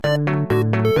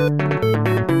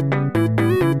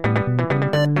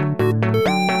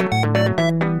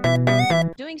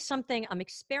something I'm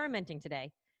experimenting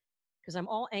today because I'm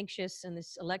all anxious and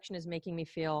this election is making me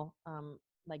feel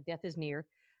like death is near.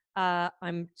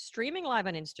 I'm streaming live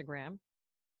on Instagram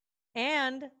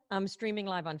and I'm streaming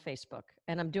live on Facebook,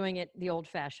 and I'm doing it the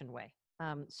old-fashioned way.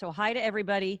 So hi to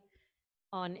everybody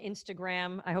on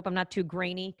Instagram. I hope I'm not too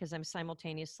grainy because I'm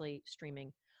simultaneously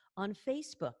streaming on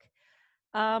Facebook.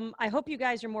 I hope you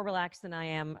guys are more relaxed than I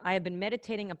am. I have been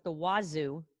meditating up the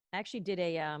wazoo. I actually did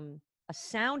a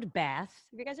sound bath.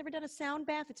 Have you guys ever done a sound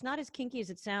bath? It's not as kinky as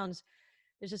it sounds.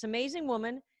 There's this amazing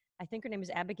woman. I think her name is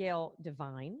Abigail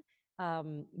Devine.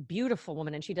 Beautiful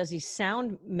woman, and she does these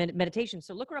sound meditations.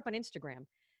 So look her up on Instagram,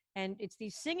 and it's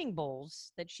these singing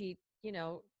bowls that she,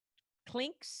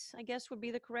 clinks, I guess would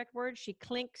be the correct word. She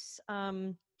clinks,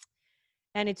 and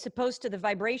it's supposed to, the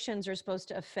vibrations are supposed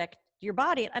to affect your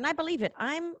body. And I believe it.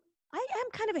 I am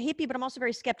kind of a hippie, but I'm also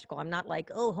very skeptical. I'm not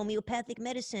like, oh, homeopathic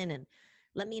medicine and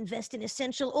let me invest in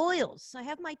essential oils. I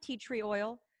have my tea tree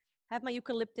oil, have my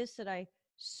eucalyptus that I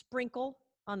sprinkle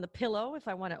on the pillow if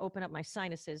I want to open up my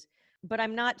sinuses. But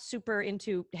I'm not super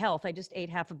into health. I just ate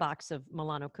half a box of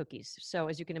Milano cookies. So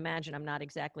as you can imagine, I'm not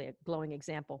exactly a glowing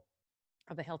example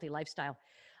of a healthy lifestyle.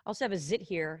 I also have a zit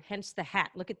here, hence the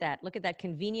hat. Look at that. Look at that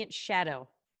convenient shadow.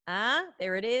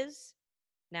 There it is.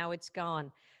 Now it's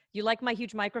gone. You like my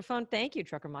huge microphone? Thank you,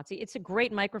 Trucker Motzi. It's a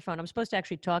great microphone. I'm supposed to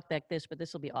actually talk like this, but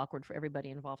this will be awkward for everybody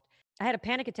involved. I had a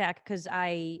panic attack because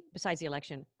besides the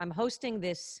election, I'm hosting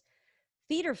this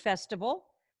theater festival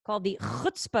called the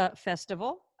Chutzpah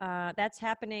Festival. That's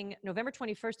happening November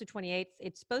 21st to 28th.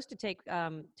 It's supposed to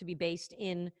be based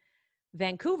in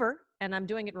Vancouver, and I'm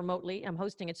doing it remotely. I'm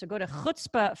hosting it. So go to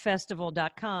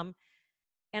chutzpahfestival.com.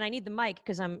 And I need the mic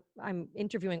because I'm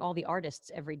interviewing all the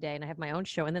artists every day, and I have my own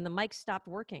show. And then the mic stopped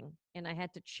working, and I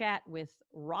had to chat with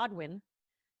Rodwin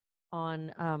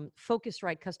on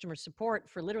Focusrite customer support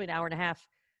for literally an hour and a half.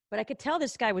 But I could tell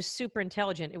this guy was super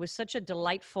intelligent. It was such a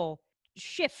delightful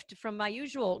shift from my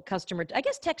usual customer. I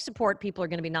guess tech support people are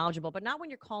going to be knowledgeable, but not when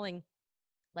you're calling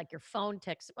like your phone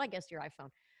tech. Well, I guess your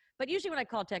iPhone. But usually when I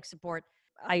call tech support,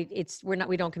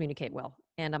 we don't communicate well,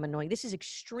 and I'm annoying. This is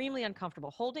extremely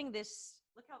uncomfortable. Holding this,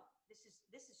 look how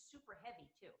this is super heavy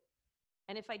too.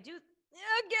 And if I do,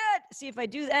 good. See if I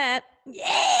do that,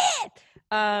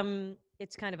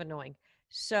 it's kind of annoying.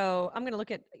 So I'm going to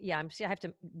look at, I have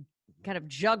to kind of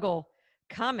juggle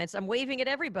comments. I'm waving at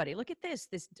everybody. Look at this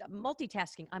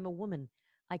multitasking. I'm a woman.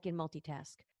 I can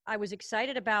multitask. I was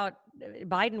excited about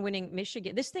Biden winning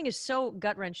Michigan. This thing is so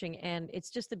gut-wrenching, and it's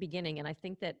just the beginning. And I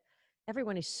think that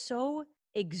everyone is so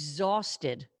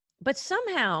exhausted. But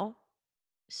somehow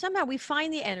we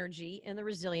find the energy and the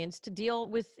resilience to deal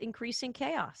with increasing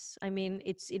chaos. I mean,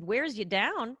 it wears you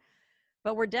down,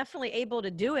 but we're definitely able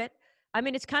to do it. I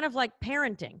mean, it's kind of like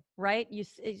parenting, right?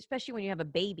 Especially when you have a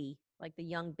baby, like the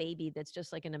young baby that's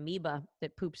just like an amoeba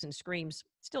that poops and screams.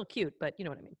 Still cute, but you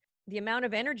know what I mean. The amount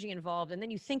of energy involved, and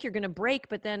then you think you're going to break,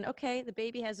 but then, okay, the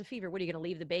baby has a fever. What, are you going to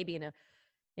leave the baby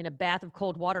in a bath of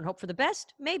cold water and hope for the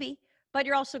best? Maybe, but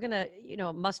you're also going to,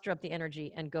 muster up the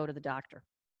energy and go to the doctor.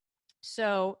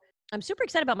 So I'm super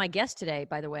excited about my guest today,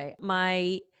 by the way.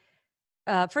 My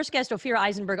first guest, Ophira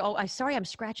Eisenberg. Oh, sorry, I'm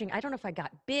scratching. I don't know if I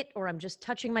got bit or I'm just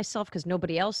touching myself because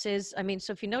nobody else is. I mean,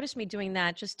 so if you notice me doing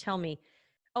that, just tell me.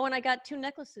 Oh, and I got 2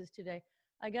 necklaces today.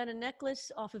 I got a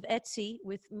necklace off of Etsy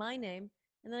with my name,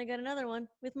 and then I got another one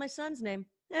with my son's name.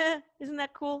 Isn't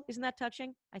that cool? Isn't that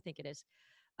touching? I think it is.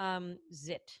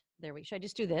 Zit. Should I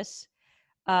just do this?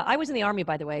 I was in the Army,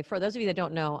 by the way. For those of you that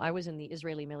don't know, I was in the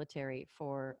Israeli military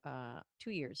for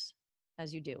 2 years,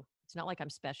 as you do. It's not like I'm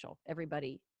special.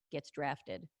 Everybody gets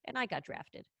drafted, and I got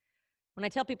drafted. When I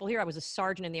tell people here I was a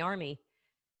sergeant in the Army,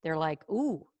 they're like,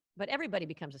 ooh, but everybody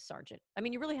becomes a sergeant. I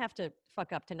mean, you really have to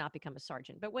fuck up to not become a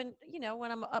sergeant. But when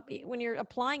you're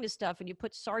applying to stuff and you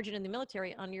put sergeant in the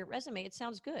military on your resume, it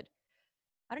sounds good.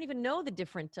 I don't even know the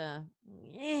different,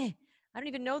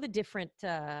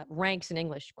 ranks in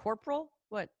English. Corporal?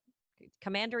 What?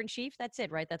 Commander-in-chief? That's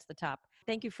it, right? That's the top.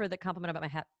 Thank you for the compliment about my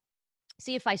hat.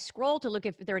 See, if I scroll to look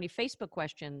if there are any Facebook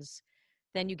questions,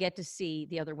 then you get to see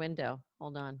the other window.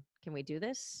 Hold on. Can we do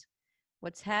this?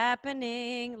 What's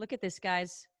happening? Look at this,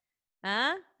 guys.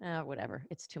 Whatever.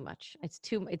 It's too much.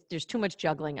 There's too much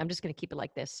juggling. I'm just going to keep it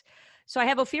like this. So I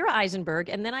have Ophira Eisenberg,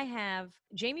 and then I have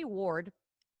Jamie Ward,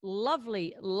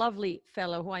 lovely, lovely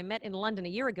fellow who I met in London a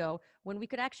year ago when we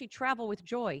could actually travel with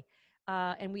Joy.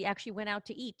 And we actually went out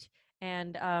to eat.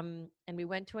 And we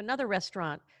went to another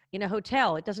restaurant in a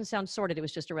hotel. It doesn't sound sordid. It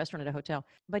was just a restaurant at a hotel.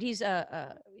 But he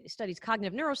studies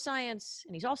cognitive neuroscience,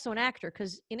 and he's also an actor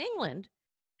because in England,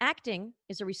 acting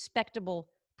is a respectable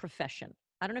profession.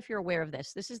 I don't know if you're aware of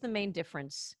this. This is the main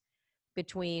difference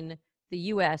between the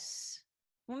U.S.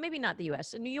 well, maybe not the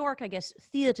US. In New York, I guess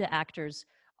theater actors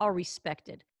are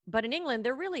respected. But in England,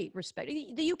 they're really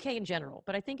respected. The UK in general,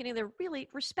 but I think in England, they're really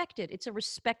respected. It's a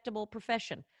respectable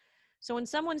profession. So when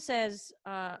someone says,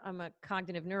 I'm a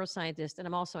cognitive neuroscientist and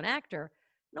I'm also an actor,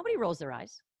 nobody rolls their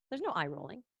eyes. There's no eye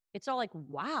rolling. It's all like,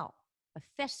 wow, a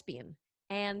thespian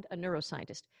and a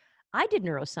neuroscientist. I did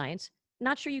neuroscience.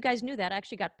 Not sure you guys knew that. I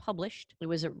actually got published. It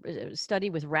was a study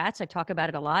with rats. I talk about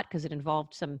it a lot because it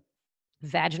involved some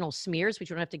vaginal smears, which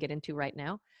we don't have to get into right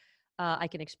now. I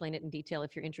can explain it in detail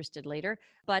if you're interested later.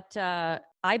 But I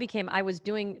was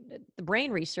doing the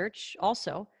brain research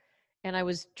also, and I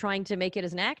was trying to make it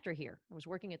as an actor here. I was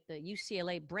working at the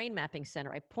UCLA Brain Mapping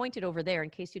Center. I pointed over there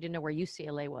in case you didn't know where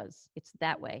UCLA was. It's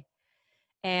that way.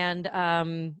 And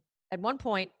at one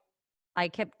point, I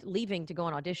kept leaving to go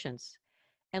on auditions.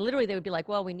 And literally they would be like,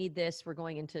 well, we need this. We're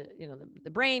going into, the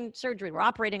brain surgery. We're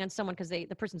operating on someone because the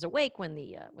person's awake when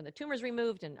the tumor is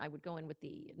removed. And I would go in with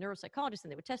the neuropsychologist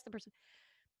and they would test the person.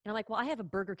 And I'm like, well, I have a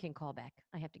Burger King callback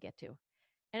I have to get to.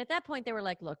 And at that point they were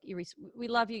like, look, Iris, we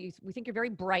love you. We think you're very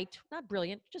bright, not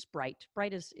brilliant, just bright.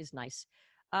 Bright is nice.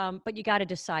 But you got to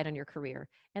decide on your career.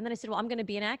 And then I said, well, I'm going to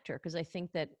be an actor because I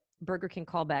think that Burger King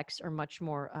callbacks are much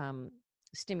more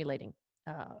stimulating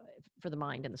for the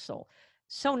mind and the soul.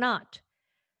 So not.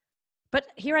 But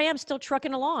here I am still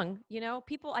trucking along.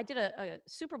 People, I did a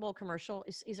Super Bowl commercial.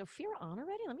 Is Ophira on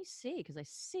already? Let me see, because I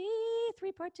see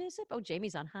 3 participants. Oh,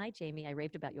 Jamie's on. Hi, Jamie. I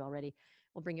raved about you already.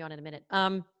 We'll bring you on in a minute.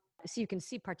 So you can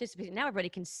see participants. Now everybody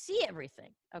can see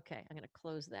everything. Okay, I'm going to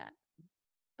close that.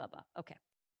 Bubba. Okay.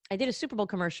 I did a Super Bowl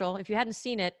commercial. If you hadn't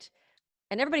seen it,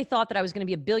 and everybody thought that I was going to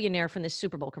be a billionaire from this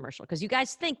Super Bowl commercial, because you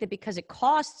guys think that because it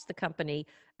costs the company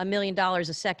 $1 million a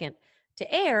second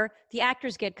to air, the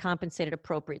actors get compensated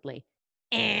appropriately.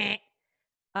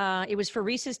 It was for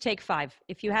Reese's Take 5.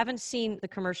 If you haven't seen the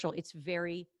commercial, it's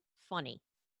very funny.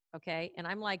 Okay. And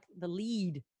I'm like the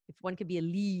lead, if one could be a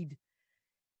lead.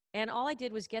 And all I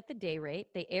did was get the day rate.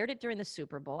 They aired it during the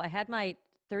Super Bowl. I had my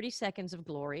 30 seconds of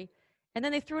glory, and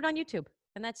then they threw it on YouTube.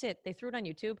 And that's it. They threw it on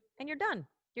YouTube, and you're done.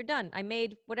 You're done. I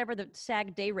made whatever the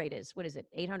SAG day rate is. What is it?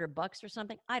 $800 or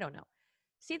something? I don't know.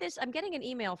 See this? I'm getting an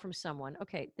email from someone.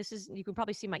 Okay. You can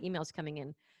probably see my emails coming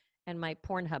in and my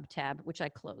Pornhub tab, which I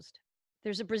closed.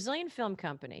 There's a Brazilian film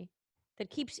company that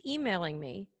keeps emailing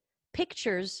me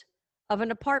pictures of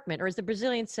an apartment, or as the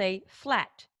Brazilians say,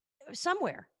 flat,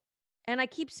 somewhere. And I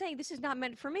keep saying, this is not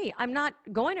meant for me. I'm not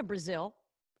going to Brazil.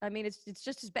 I mean, it's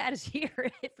just as bad as here,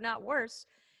 if not worse.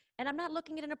 And I'm not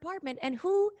looking at an apartment. And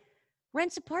who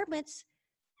rents apartments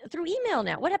through email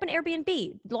now? What happened to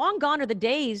Airbnb? Long gone are the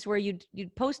days where you'd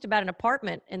post about an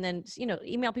apartment and then,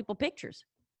 email people pictures,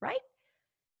 right?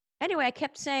 Anyway, I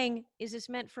kept saying, is this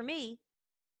meant for me?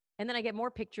 And then I get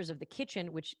more pictures of the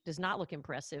kitchen, which does not look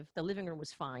impressive. The living room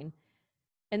was fine.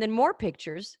 And then more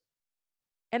pictures.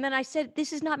 And then I said,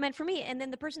 this is not meant for me. And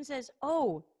then the person says,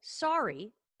 oh,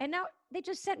 sorry. And now they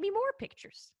just sent me more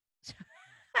pictures.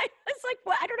 I was like,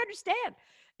 well, I don't understand.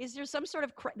 Is there some sort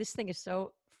of, this thing is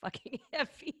so fucking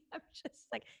heavy. I'm just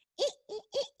like,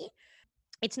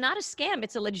 It's not a scam.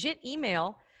 It's a legit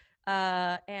email.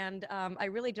 And I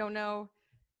really don't know.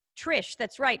 Trish,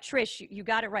 that's right. Trish, you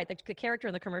got it right. The character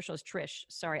in the commercial is Trish.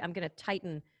 Sorry, I'm going to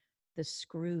tighten the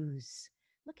screws.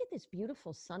 Look at this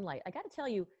beautiful sunlight. I got to tell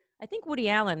you, I think Woody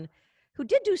Allen, who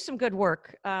did do some good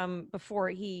work before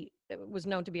he was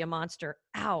known to be a monster.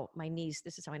 Ow, my knees.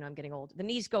 This is how I know I'm getting old. The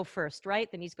knees go first,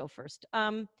 right? The knees go first.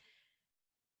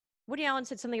 Woody Allen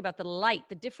said something about the light,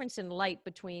 the difference in light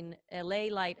between LA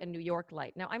light and New York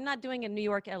light. Now, I'm not doing a New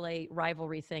York-LA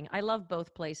rivalry thing. I love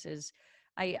both places.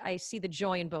 I see the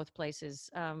joy in both places.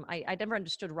 I never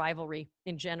understood rivalry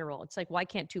in general. It's like, why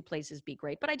can't two places be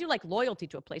great? But I do like loyalty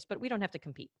to a place, but we don't have to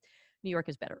compete. New York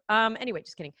is better. Anyway,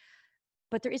 just kidding.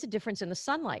 But there is a difference in the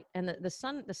sunlight, and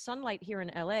the sunlight here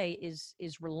in LA is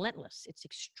relentless. It's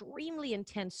extremely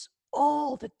intense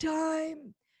all the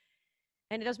time.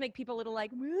 And it does make people a little like,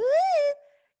 woo!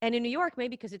 And in New York,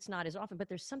 maybe because it's not as often, but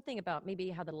there's something about maybe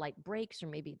how the light breaks or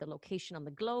maybe the location on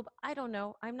the globe. I don't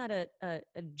know. I'm not a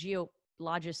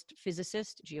geologist,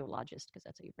 physicist, because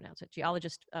that's how you pronounce it.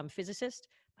 Geologist, physicist.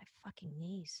 My fucking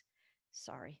knees.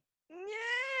 Sorry.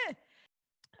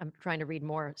 I'm trying to read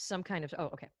more, some kind of,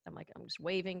 okay. I'm just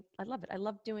waving. I love it. I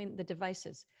love doing the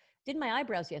devices. Did my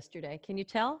eyebrows yesterday. Can you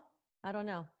tell? I don't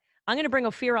know. I'm going to bring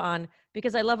Ophira on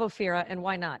because I love Ophira, and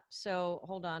why not? So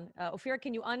hold on. Ophira,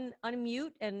 can you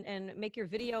unmute and make your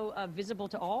video visible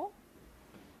to all?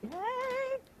 Yay.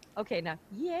 Okay, now,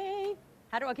 yay.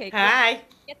 Hi.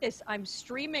 Get this. I'm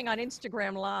streaming on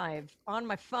Instagram Live on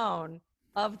my phone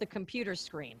of the computer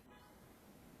screen.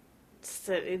 It's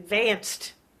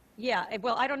advanced. Yeah,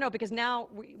 well, I don't know because now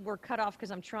we're cut off because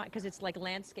I'm trying because it's like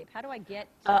landscape.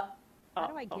 Uh, How oh,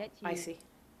 do I oh, get to I you see.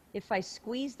 if I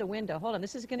squeeze the window? Hold on,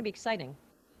 this is going to be exciting.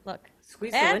 Look.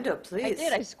 Squeeze the And window, I did.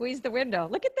 please. I squeezed the window.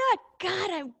 Look at that.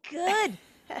 God, I'm good.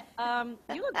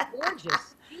 You look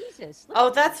gorgeous. Jesus, look Oh,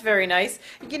 at that's very nice.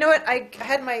 You know what? I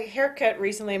had my hair cut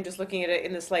recently. I'm just looking at it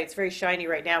in this light. It's very shiny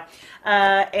right now.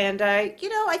 And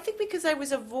I think because I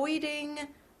was avoiding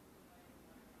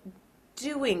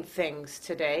doing things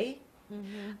today,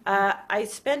 hmm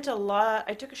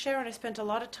I took a shower and I spent a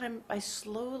lot of time, I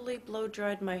slowly blow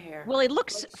dried my hair. Well, it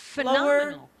looks Like slower,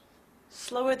 phenomenal.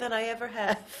 slower than I ever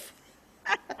have.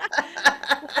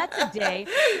 Well, that's a day.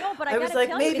 No, but I I got was to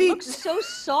like, tell you, it maybe. looks so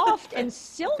soft and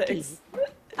silky. Thanks.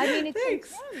 I mean, it's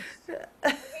Thanks. intense.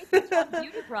 I hate to talk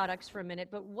beauty products for a minute,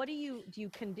 but what do you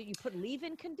put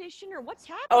leave-in conditioner? What's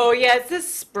Oh happening? yeah, it's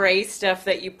this spray stuff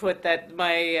that you put that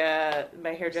my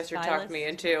Your hairdresser talked me stylist?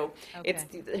 into. It's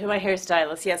Okay. my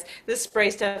hairstylist. Yes, this spray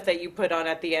stuff that you put on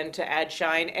at the end to add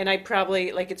shine, and I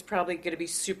probably like it's probably going to be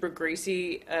super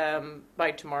greasy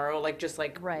by tomorrow, like just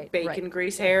like Right, right. bacon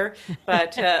grease Yeah. hair.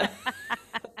 But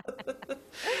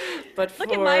but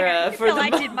Look at my hair. You can for tell the I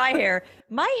did my hair.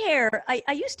 My hair, I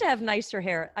used to have nicer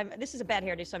hair. This is a bad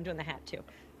hair day, so I'm doing the hat too.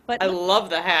 But I look, love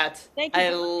the hat. thank you. I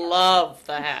But look how love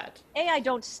the hat. I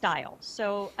don't style.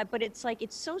 So, but it's like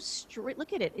it's so straight.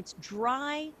 Look at it. It's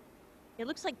dry. It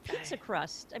looks like pizza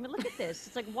crust. I mean, look at this.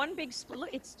 It's like one big split. Look,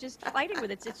 it's just fighting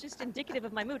with it. It's just indicative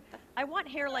of my mood. I want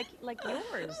hair like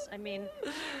yours. I mean,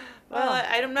 Well, oh,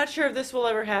 I'm not sure if this will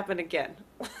ever happen again.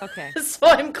 okay. So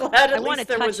I'm glad I at want to least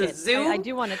there was touch a it. I Zoom.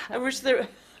 do want to I touch. wish there.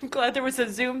 I'm glad there was a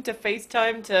Zoom to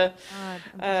FaceTime God,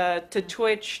 I'm just. to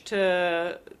Twitch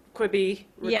to Quibi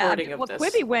Yeah, recording of well, this.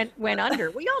 Quibi went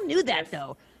under. We all knew that Yes.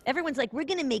 though. Everyone's like, we're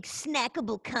gonna make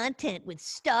snackable content with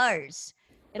stars,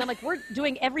 and I'm like, we're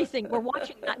doing everything. We're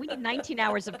watching. We need 19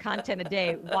 hours of content a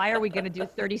day. Why are we gonna do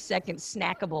 30-second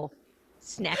snackable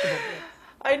bits?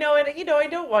 I know, and I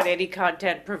don't want any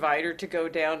content provider to go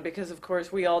down because, of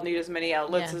course, we all need as many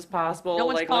outlets Yeah, as well, no possible.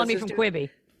 one's Like, calling let's me just from do.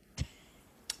 Quibi.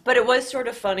 But it was sort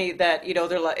of funny that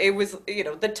they're like it was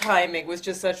the timing was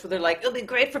just such where they're like it'll be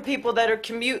great for people that are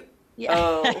commute. Yeah,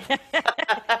 Oh.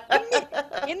 in the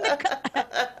in the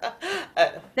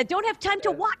that don't have time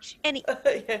to watch any.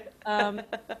 Um,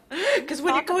 can we Because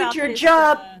when you're talk going to about your this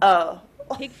job, oh,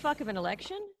 pig fuck of an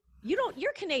election? You don't.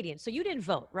 You're Canadian, so you didn't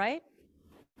vote, right?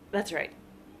 that's right.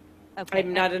 Okay.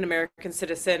 I'm not an American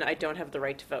citizen. I don't have the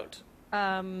right to vote.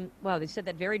 Wow, they said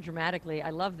that very dramatically. I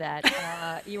love that.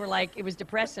 You were like, it was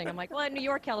depressing. I'm like, well, in New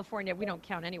York, California, we don't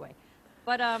count anyway.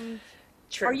 But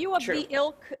are True, you of true. the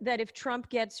ilk that if Trump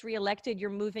gets reelected, you're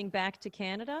moving back to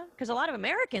Canada? Because a lot of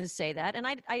Americans say that, and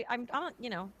I'm,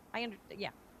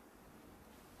 yeah,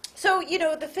 So,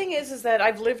 the thing is that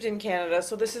I've lived in Canada,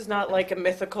 so this is not like a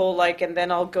mythical, like, and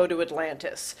then I'll go to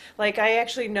Atlantis. Like, I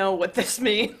actually know what this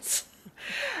means.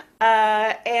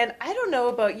 And I don't know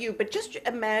about you, but just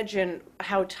imagine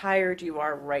how tired you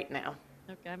are right now.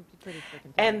 okay, I'm pretty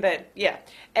freaking tired. And then, yeah.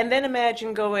 And then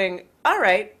imagine going, all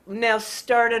right, now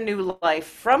start a new life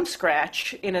from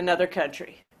scratch in another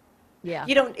country. Yeah,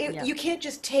 yeah, You can't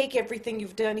just take everything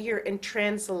you've done here and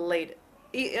translate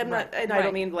it. I'm right, not, and I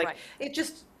don't right, mean like, right.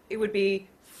 it would be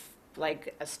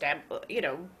like,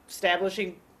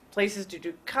 establishing places to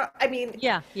do, I mean,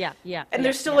 Yeah, yeah, yeah, and yeah,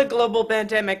 there's still yeah. a global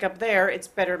pandemic up there. It's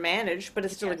better managed, but it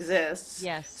still Yes, exists.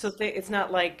 So yes. it's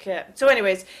not like. So,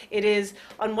 anyways, it is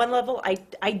on one level.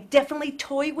 I definitely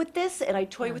toy with this, and I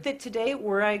toy Uh, with it today.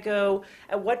 Where I go,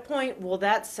 at what point will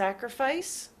that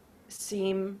sacrifice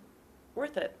seem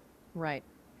worth it? right.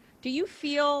 Do you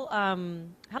feel how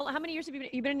many years have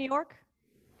you been in New York?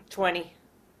 20.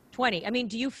 20. I mean,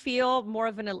 do you feel more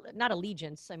of not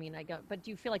allegiance? I mean, but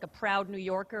do you feel like a proud New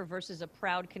Yorker versus a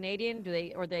proud Canadian? Do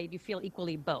you feel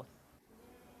equally both?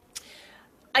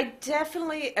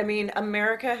 I mean,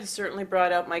 America has certainly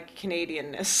brought out my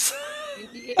Canadianness.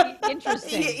 Y-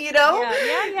 Interesting. you know, Yeah,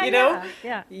 yeah, yeah, you know, yeah,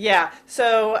 yeah. yeah.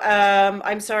 So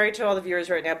I'm sorry to all the viewers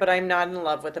right now, but I'm not in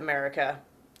love with America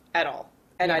at all,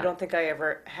 and I Yeah. don't think I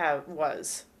ever have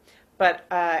was. But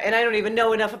and I don't even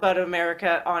know enough about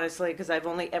America honestly because I've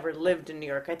only ever lived in New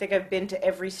York. I think I've been to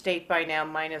every state by now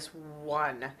minus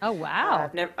one. Oh,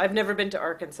 wow. I've never been to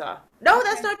Arkansas. No,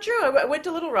 that's Okay. not true. I went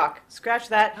to Little Rock. Scratch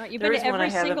that. You've been There to is one I every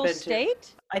haven't single been to.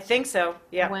 state? I think so.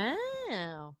 Yeah.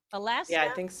 Wow. Yeah, Alaska? I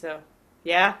think so.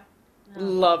 Yeah.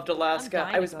 Oh, Loved I'm Alaska.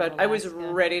 dying to go to I was Alaska.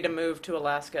 ready to move to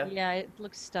Alaska. Yeah, it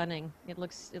looks stunning. It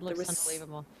There looks was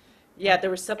unbelievable. Yeah,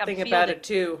 there was I'm something about fielding. it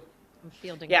too. I'm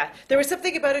fielding it. Yeah, there was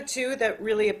something about it too that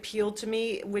really appealed to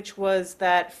me, which was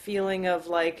that feeling of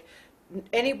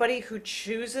anybody who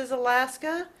chooses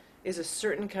Alaska is a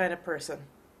certain kind of person.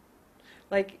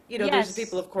 Like, there's the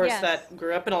people, Yes, of course, yes. that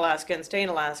grew up in Alaska and stay in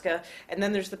Alaska, and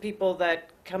then there's the people that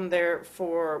come there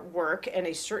for work and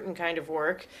a certain kind of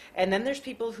work, and then there's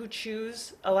people who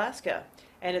choose Alaska,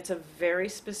 and it's a very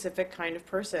specific kind of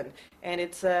person, and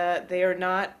they're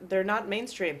not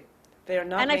mainstream. They are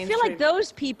not And I feel like mainstream.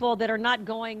 those people that are not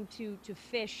going to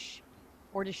fish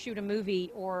or to shoot a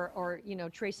movie or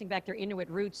tracing back their Inuit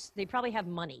roots, they probably have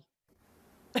money.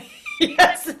 You know what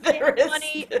I Yes, mean? They there have is.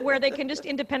 money where they can just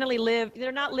independently live.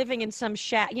 They're not living in some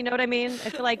shack. You know what I mean? I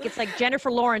feel like it's like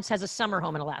Jennifer Lawrence has a summer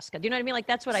home in Alaska. Do you know what I mean? Like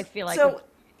that's what I feel like. So,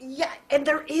 yeah, and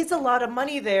there is a lot of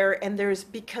money there, and there's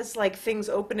because like things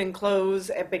open and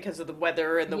close and because of the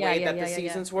weather and the Yeah, way yeah, that yeah, the yeah, yeah.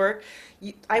 seasons work.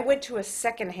 I went to a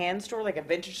secondhand store, like a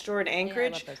vintage store in Yeah, I love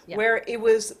Anchorage, those. Yeah. where it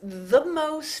was the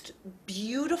most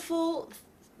beautiful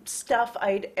stuff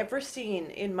I'd ever seen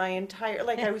in my entire,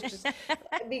 like I was just,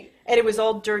 I mean, and it was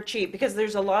all dirt cheap because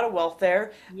there's a lot of wealth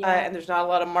there, Yeah. and there's not a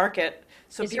lot of market.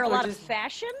 So Is there a people are lot of just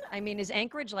fashion? I mean, is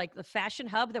Anchorage like the fashion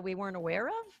hub that we weren't aware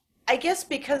of? I guess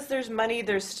because there's money,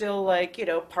 there's still like,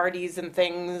 parties and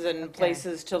things and Okay.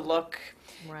 places to look,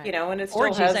 Right. and it still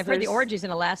Orgies. has, I've heard the there's orgies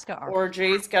in Alaska are.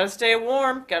 orgies, gotta stay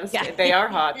warm, gotta Yeah. stay, they are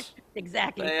hot.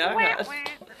 Exactly. They are Wah, hot.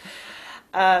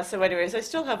 wah. So anyways, I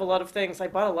still have a lot of things. I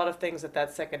bought a lot of things at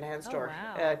that secondhand Oh, store.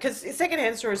 wow. Because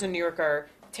secondhand stores in New York are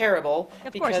terrible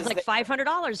Of course, it's because like they,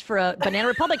 $500 for a Banana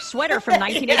Republic sweater from yeah,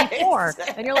 1984.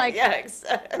 And you're like, yeah,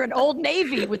 for an Old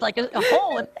Navy with like a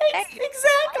hole in the hey, why is it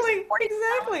exactly, $40? I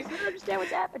exactly. don't understand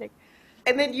what's happening.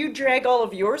 And then you drag all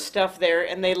of your stuff there,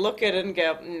 and they look at it and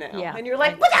go, no. Yeah. And you're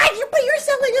like, but you're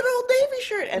selling an Old Navy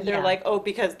shirt. And they're Yeah. like, oh,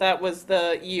 because that was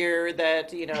the year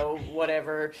that,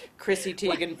 whatever, Chrissy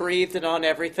Teigen breathed it on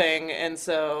everything, and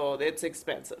so it's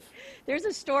expensive. There's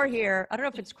a store here. I don't know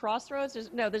if it's Crossroads.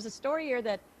 There's a store here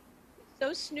that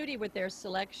so snooty with their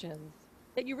selections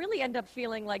that you really end up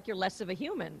feeling like you're less of a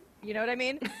human. You know what I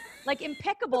mean? Like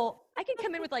impeccable. I can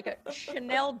come in with like a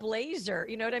Chanel blazer,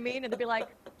 you know what I mean? And they'll be like,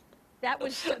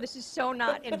 this is so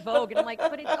not in vogue. And I'm like,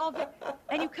 but it's all,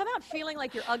 and you come out feeling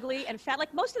like you're ugly and fat.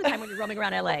 Like most of the time when you're roaming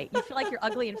around LA, you feel like you're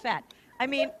ugly and fat. I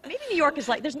mean, maybe New York is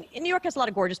like, New York has a lot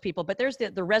of gorgeous people, but there's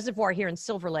the reservoir here in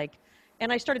Silver Lake.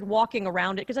 And I started walking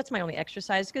around it because that's my only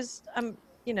exercise because I'm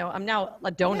now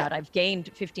a donut. Yeah. I've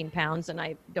gained 15 pounds and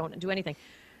I don't do anything.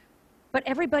 But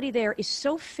everybody there is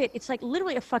so fit. It's like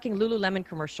literally a fucking Lululemon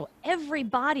commercial.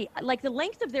 Everybody, like the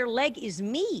length of their leg is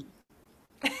me.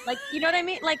 Like, you know what I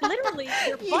mean? Like literally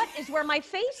their butt is where my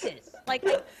face is. Like,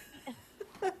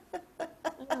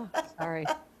 oh, sorry.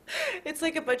 It's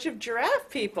like a bunch of giraffe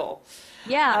people.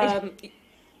 Yeah. Um,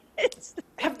 It's,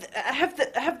 have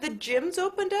the gyms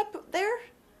opened up there?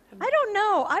 I don't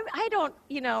know. I don't,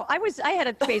 I had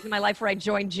a phase in my life where I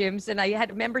joined gyms and I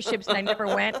had memberships and I never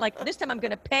went. Like this time I'm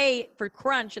going to pay for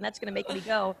Crunch and that's going to make me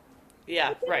go.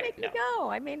 Yeah, It's going to right. make me No. go.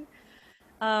 I mean,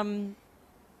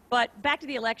 but back to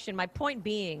the election, my point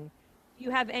being, do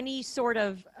you have any sort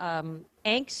of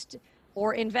angst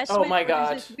or investment? Oh my or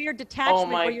God. there's this weird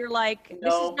detachment my- where you're like, this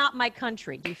is no. not my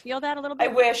country. Do you feel that a little I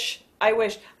bit? wish. I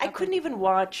wish. I Okay. couldn't even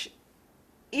watch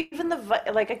even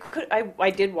like I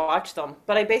did watch them,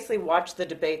 but I basically watched the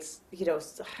debates,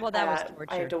 Well, that was I had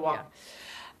torture. to Yeah. walk.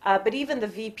 But even the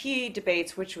VP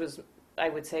debates, which was, I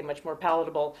would say, much more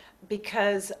palatable,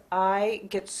 because I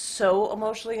get so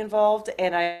emotionally involved,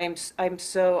 and I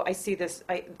see this,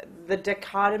 the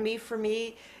dichotomy for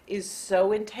me is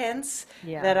so intense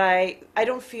Yeah. that I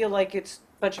don't feel like it's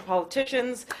a bunch of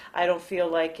politicians. I don't feel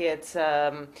like it's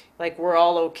like we're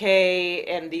all okay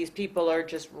and these people are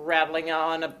just rattling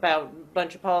on about a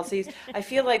bunch of policies. I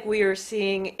feel like we are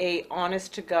seeing a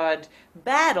honest to God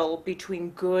battle between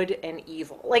good and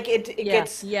evil. Like it Yeah.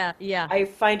 gets, Yeah. Yeah. I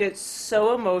find it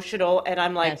so emotional, and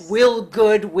I'm like, Yes. will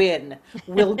good win?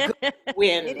 Will good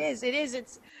win? It is. It is.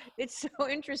 It's so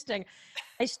interesting.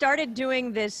 I started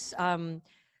doing this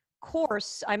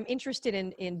course. I'm interested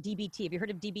in DBT. Have you heard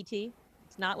of DBT?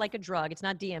 It's not like a drug. It's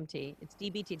not DMT. It's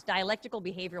DBT. It's dialectical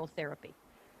behavioral therapy.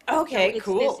 So Okay,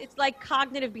 cool. it's like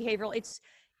cognitive behavioral.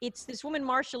 It's this woman,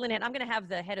 Marsha Linehan. I'm going to have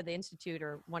the head of the institute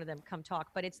or one of them come talk.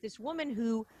 But it's this woman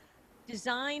who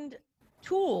designed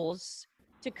tools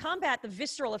to combat the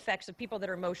visceral effects of people that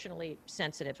are emotionally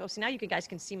sensitive. Oh, so now guys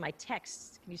can see my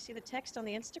text. Can you see the text on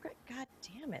the Instagram? God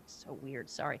damn it. So weird.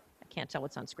 Sorry. I can't tell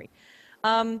what's on screen.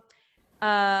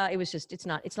 It was just,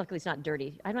 luckily it's not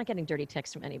dirty. I'm not getting dirty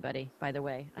text from anybody, by the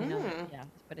way. I know, yeah,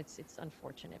 but it's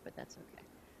unfortunate, but that's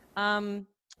okay.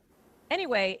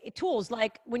 Anyway, tools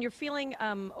like when you're feeling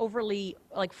overly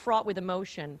like fraught with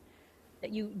emotion,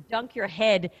 that you dunk your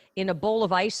head in a bowl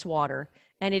of ice water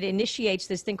and it initiates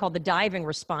this thing called the diving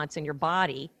response in your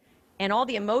body, and all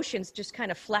the emotions just kind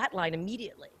of flatline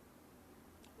immediately.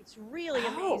 It's really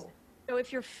Oh, amazing. So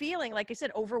if you're feeling, like I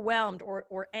said, overwhelmed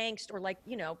or angst or like,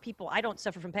 people, I don't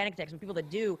suffer from panic attacks, but people that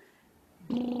do,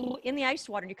 in the ice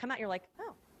water and you come out, you're like,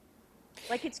 oh,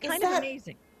 like it's is kind of that,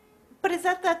 amazing. but is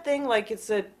that thing like it's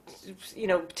a,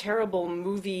 terrible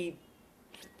movie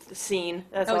scene?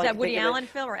 That's Oh, all is I that can think Woody of it. Allen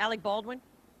film or Alec Baldwin?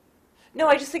 No,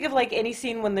 I just think of like any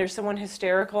scene when there's someone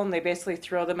hysterical and they basically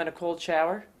throw them in a cold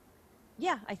shower.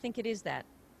 Yeah, I think it is that.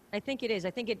 I think it is.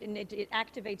 I think it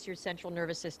activates your central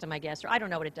nervous system, I guess, or I don't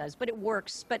know what it does, but it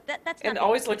works. But that's And not it the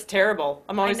always point. looks terrible.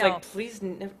 I'm I always like, know. please.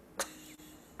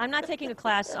 I'm not taking a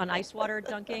class on ice water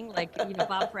dunking, like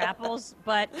Bob for apples,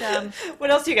 but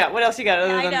What else you got? What else you got yeah,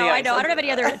 other I than know, the I ice? know. I don't have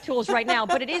any other tools right now,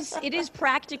 but it is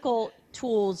practical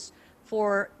tools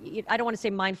for. I don't want to say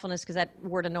mindfulness because that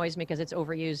word annoys me because it's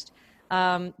overused.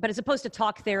 But as opposed to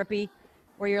talk therapy,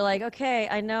 where you're like, okay,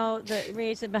 I know the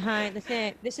reason behind the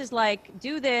thing. This is like,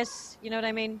 do this. You know what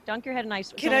I mean? Dunk your head in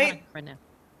ice. It's Can only one I I have right now.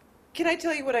 can I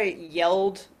tell you what I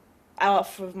yelled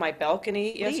off of my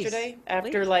balcony Please, yesterday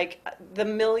after please. like the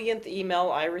millionth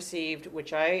email I received,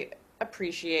 which I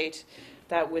appreciate,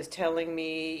 that was telling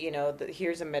me, that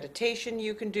here's a meditation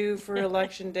you can do for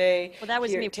election day. Well, that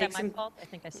was Here, me. Was that take my some fault? I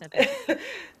think I sent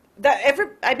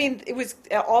that. I mean, it was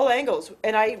all angles,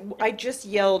 and I just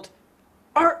yelled,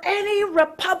 "Are any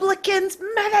Republicans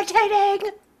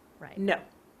meditating?" Right. No,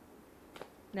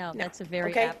 No, no. that's a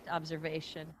very Okay, apt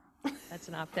observation. That's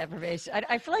an apt observation.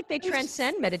 I feel like they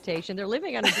transcend meditation. They're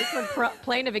living on a different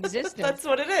plane of existence, that's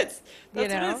what it is. you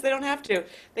That's what it is. know? They don't have to.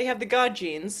 They have the God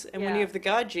genes, and when you Yeah. have the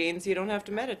God genes, you don't have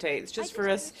to meditate. It's I just for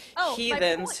just, us oh, my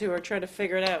heathens point. who are trying to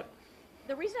figure it out.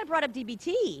 The reason I brought up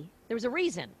DBT, there was a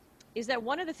reason, is that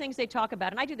one of the things they talk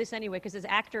about, and I do this anyway, because as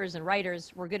actors and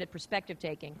writers, we're good at perspective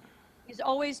taking, is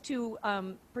always to,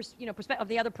 perspective of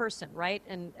the other person, right?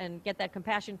 And get that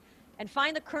compassion and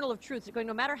find the kernel of truth. Going,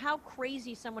 no matter how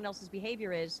crazy someone else's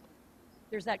behavior is,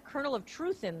 there's that kernel of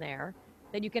truth in there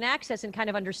that you can access and kind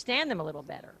of understand them a little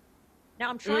better. Now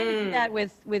I'm trying to do that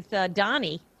with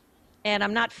Donnie, and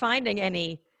I'm not finding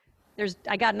any.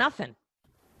 I got nothing.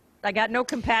 I got no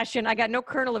compassion. I got no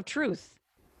kernel of truth.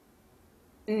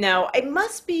 No, it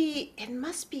must be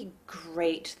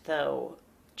great though.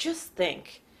 Just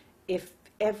think if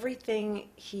everything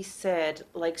he said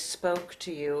like spoke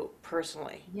to you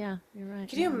personally. Yeah, you're right.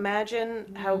 Can you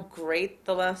imagine how Yeah. great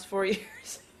the last 4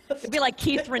 years? It'd be like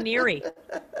Keith Raniere.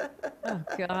 Oh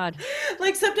God.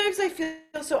 Like sometimes I feel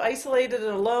so isolated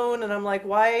and alone, and I'm like,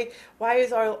 why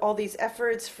is all these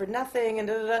efforts for nothing? And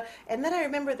da, da, da. And then I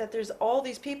remember that there's all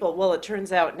these people. Well, it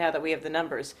turns out now that we have the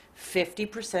numbers,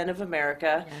 50% of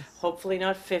America, Yes. hopefully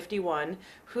not 51,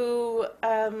 who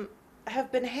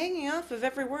have been hanging off of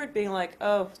every word, being like,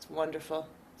 oh, it's wonderful,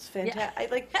 it's Yeah. fantastic.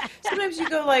 I like sometimes you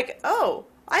go like, oh.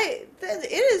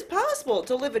 It is possible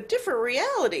to live a different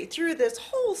reality through this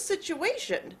whole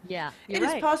situation. Yeah, you're It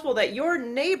is right. possible that your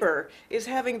neighbor is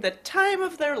having the time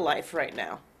of their life right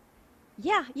now.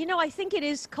 Yeah, I think it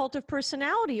is cult of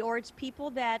personality, or it's people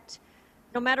that,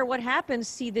 no matter what happens,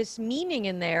 see this meaning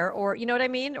in there, or you know what I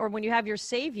mean? Or when you have your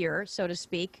savior, so to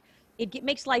speak,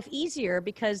 makes life easier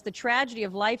because the tragedy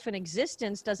of life and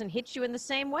existence doesn't hit you in the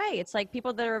same way. It's like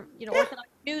people that are, Yeah, Orthodox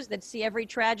Jews that see every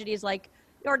tragedy as like,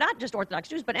 or not just Orthodox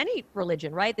Jews, but any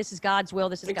religion, right? This is God's will.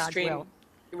 This is God's extreme. will.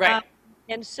 Right. Um,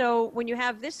 and so when you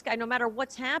have this guy, no matter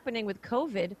what's happening with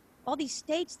COVID, all these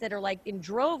states that are like in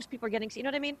droves, people are getting, you know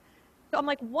what I mean? So I'm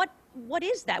like, what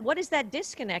is that? What is that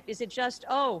disconnect? Is it just,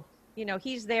 oh,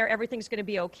 he's there, everything's going to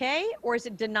be okay? Or is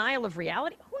it denial of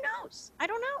reality? Who knows? I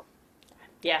don't know.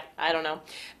 Yeah, I don't know.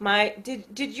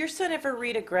 Did your son ever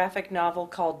read a graphic novel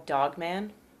called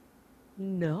Dogman?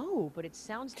 No, but it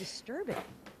sounds disturbing.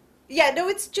 Yeah, no,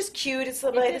 it's just cute. It's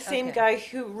Is by the it? same Okay. guy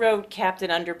who wrote Captain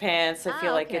Underpants. I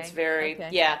feel Ah, like it's okay. very, Okay.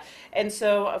 yeah. And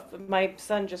so my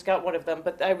son just got one of them,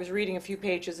 but I was reading a few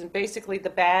pages, and basically the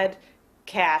bad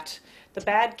cat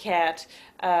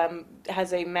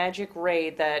has a magic ray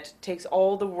that takes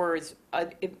all the words,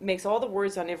 it makes all the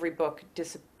words on every book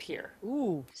disappear.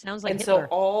 Ooh, sounds like And so Hitler.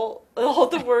 all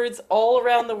the words all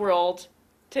around the world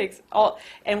takes all,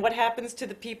 and what happens to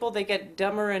the people? They get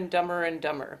dumber and dumber and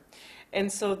dumber. And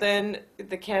so then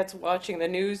the cat's watching the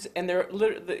news, and they're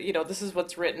literally, this is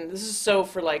what's written. This is so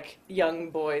for like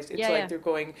young boys. It's Yeah, like yeah. they're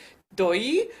going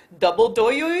doi, double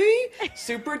doyoi,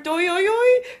 super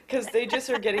doyoyoi, because they just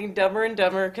are getting dumber and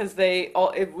dumber because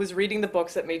it was reading the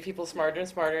books that made people smarter and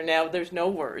smarter. Now there's no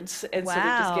words, and so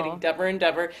they're just getting Wow. dumber and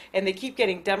dumber, and they keep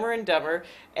getting dumber and dumber.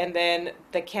 And then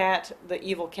the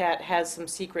evil cat, has some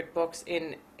secret books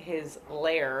in his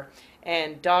lair,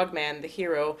 and Dogman, the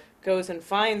hero, goes and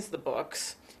finds the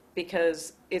books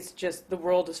because it's just the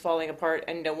world is falling apart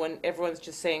and everyone's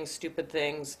just saying stupid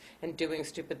things and doing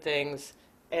stupid things,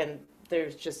 and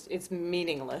there's just, it's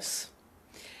meaningless.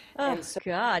 Oh And so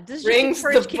God, does this just brings the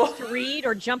encourage kids book. to read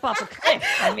or jump off a cliff?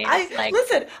 I mean, it's like,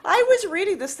 Listen, I was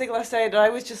reading this thing last night and I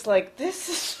was just like, this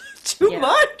is too yeah,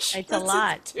 much. it's a This is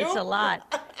lot. It's too a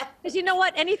lot. Because you know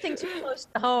what? Anything too close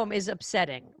to home is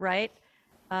upsetting, right?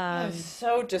 It was Um,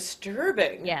 so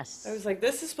disturbing. I yes. was like,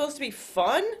 this is supposed to be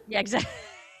fun? Yeah, exactly.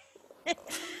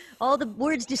 All the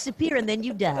words disappear and then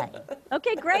you die.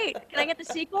 Okay, great. Can I get the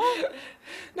sequel?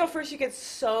 No, first you get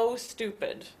so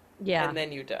stupid Yeah, and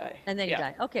then you die. and then you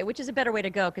Yeah. die. Okay, which is a better way to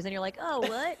go? Because then you're like, oh,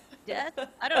 what? Death?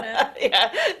 I don't know.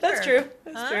 Yeah, that's Sure. true.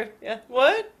 That's Huh? true. Yeah.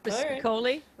 What? All right.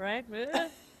 Spicoli, right?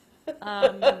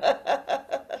 Um,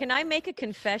 can I make a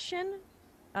confession?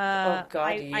 Oh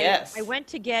God, I yes. went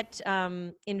to get Oh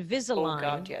God,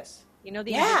 Invisalign. yes. You know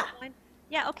the Yeah, Invisalign?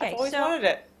 Yeah, I've okay. always So wanted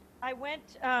it. I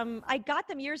went, I got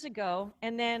them years ago,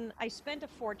 and then I spent a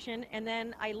fortune, and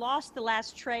then I lost the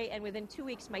last tray, and within 2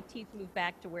 weeks, my teeth moved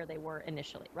back to where they were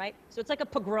initially, right? So it's like a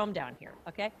pogrom down here,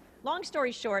 okay? Long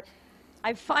story short,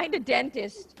 I find a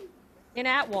dentist in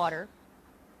Atwater,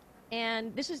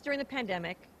 and this is during the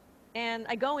pandemic, and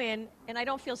I go in, and I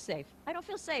don't feel safe. I don't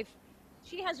feel safe.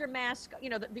 She has her mask, you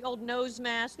know, the old nose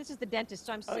mask. This is the dentist,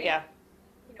 so I'm Oh sitting, yeah.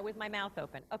 you know, with my mouth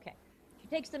open. Okay. She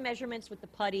takes the measurements with the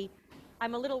putty.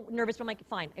 I'm a little nervous, but I'm like,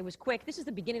 fine. It was quick. This is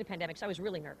the beginning of the pandemic, so I was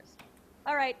really nervous.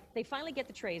 All right, they finally get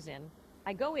the trays in.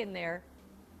 I go in there,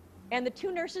 and the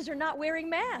two nurses are not wearing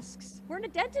masks. We're in a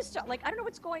dentist, like, I don't know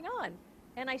what's going on.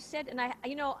 And I said, and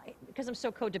you know, because I'm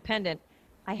so codependent,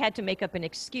 I had to make up an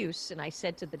excuse. And I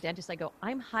said to the dentist, I go,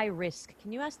 I'm high risk.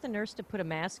 Can you ask the nurse to put a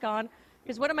mask on?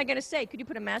 Because what am I going to say? Could you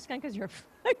put a mask on because you're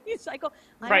a cycle?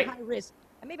 I'm Right. high risk.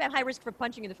 And maybe I'm high risk for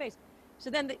punching you in the face. So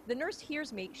then the nurse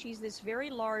hears me. She's this very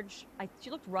large, she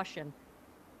looked Russian,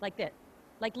 like that.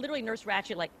 Like literally Nurse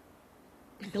Ratched, like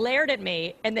glared at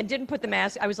me and then didn't put the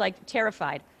mask. I was like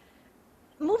terrified.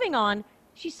 Moving on,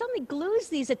 she suddenly glues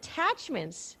these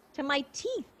attachments to my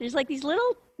teeth. There's like these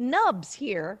little nubs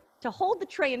here to hold the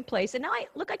tray in place. And now I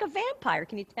look like a vampire.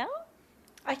 Can you tell?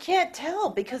 I can't tell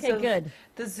because Okay, of good.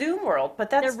 the Zoom world, but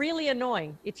They're that's really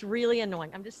annoying. It's really annoying.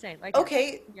 I'm just saying. Right here.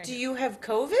 okay. Right Do here. you have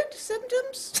COVID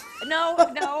symptoms? No,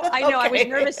 no, I know. I was Okay.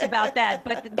 nervous about that,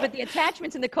 but the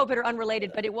attachments and the COVID are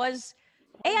unrelated. But it was,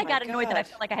 Oh I my got annoyed that I God.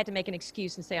 felt like I had to make an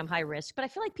excuse and say I'm high risk. But I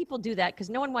feel like people do that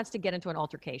because no one wants to get into an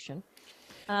altercation.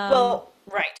 Um, Well,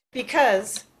 right.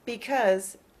 Because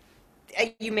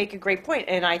you make a great point,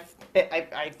 and I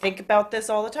think about this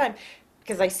all the time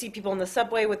because I see people in the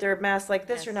subway with their masks like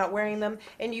this or yes, not wearing them,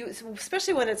 and you,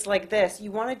 especially when it's like this,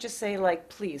 you want to just say like,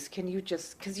 please, can you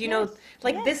just, because you know, yes,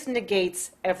 like yes. this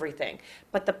negates everything.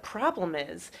 But the problem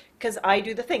is, because I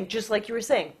do the thing, just like you were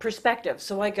saying, perspective.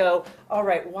 So I go, all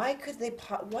right, why could they,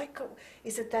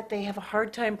 is it that they have a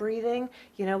hard time breathing?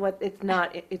 You know what? It's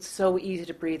not. It's so easy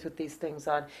to breathe with these things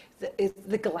on. Is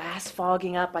the glass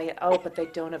fogging up? But they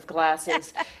don't have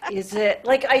glasses. Is it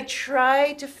like I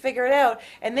try to figure it out,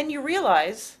 and then you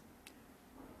realize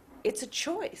it's a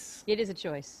choice, It is a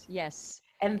choice. Yes.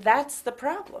 and that's the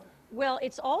problem. Well,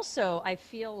 it's also, I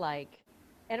feel like,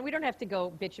 and we don't have to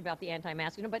go bitch about the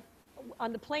anti-mask, you know, but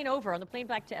on the plane over, on the plane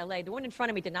back to LA, the one in front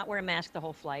of me did not wear a mask the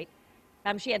whole flight.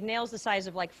 She had nails the size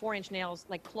of like 4-inch nails,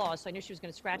 like claws, so I knew she was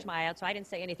going to scratch my eye out, so I didn't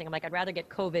say anything. I'm like, I'd rather get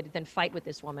COVID than fight with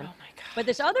this woman. Oh my But God.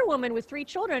 this other woman with 3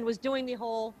 children was doing the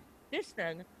whole, this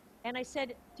thing. And I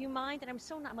said, do you mind? And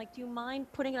I'm like, do you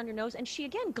mind putting it on your nose? And she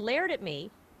again glared at me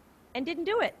and didn't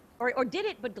do it, or did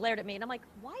it but glared at me, and I'm like,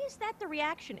 why is that the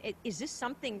reaction? Is this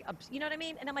something, you know what I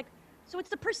mean? And I'm like, so it's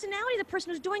the personality of the person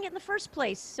who's doing it in the first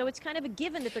place, so it's kind of a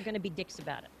given that they're going to be dicks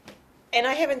about it. And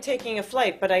I haven't taken a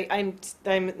flight, but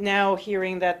I'm now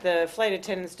hearing that the flight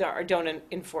attendants don't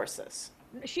enforce this.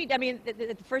 I mean,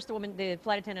 the first woman, the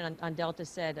flight attendant on Delta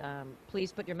said,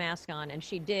 please put your mask on, and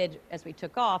she did as we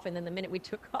took off, and then the minute we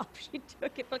took off, she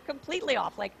took it but completely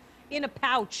off, like in a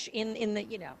pouch in the,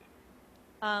 you know.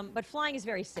 But flying is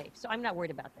very safe, so I'm not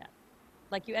worried about that.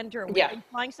 Like you enter, Yeah. are you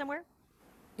flying somewhere?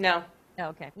 No. Oh,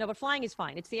 okay. No, but flying is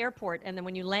fine. It's the airport, and then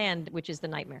when you land, which is the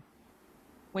nightmare.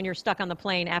 When you're stuck on the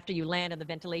plane after you land and the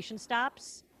ventilation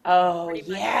stops, Oh pretty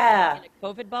much yeah. in a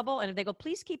COVID bubble, and if they go,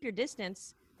 please keep your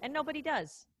distance, and nobody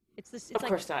does. It's this. It's Of like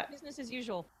course not. business as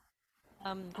usual.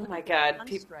 Oh Look my at God.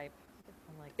 the sun stripe.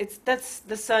 I'm like, It's that's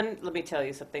the sun. Let me tell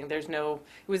you something. It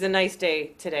was a nice day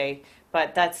today,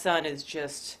 but that sun is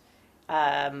just.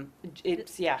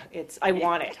 It's yeah. It's. I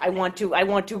want it. I want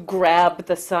to grab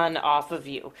the sun off of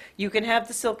you. You can have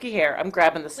the silky hair. I'm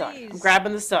grabbing the sun. I'm please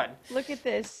grabbing the sun. look at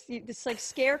this. This like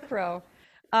scarecrow.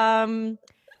 Um,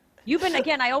 You've been,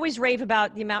 again, I always rave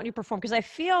about the amount you perform because I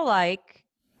feel like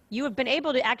you have been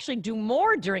able to actually do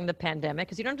more during the pandemic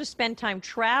because you don't have to spend time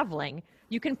traveling.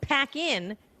 You can pack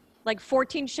in like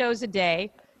 14 shows a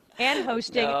day and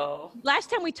hosting. No. Last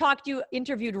time we talked, you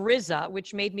interviewed RZA,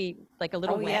 which made me like a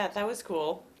little Oh yeah, wet. that was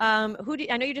cool. I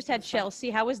know you just That had was fun. Chelsea.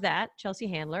 How was that? Chelsea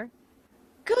Handler.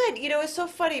 Good. It's so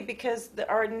funny because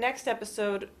our next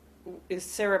episode is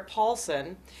Sarah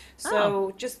Paulson. Oh,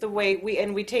 So just the way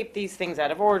we tape these things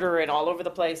out of order and all over the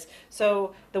place.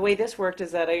 So the way this worked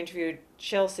is that I interviewed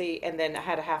Chelsea and then I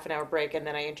had a half an hour break and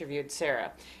then I interviewed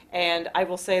Sarah. And I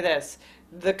will say this,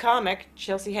 the comic,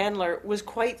 Chelsea Handler, was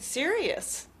quite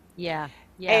serious. yeah.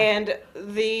 Yeah. And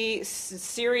the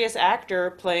serious actor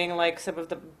playing like some of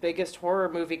the biggest horror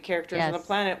movie characters on the Yes.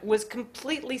 planet was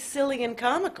completely silly and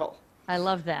comical. I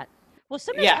love that. Well,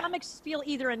 sometimes Yeah. comics feel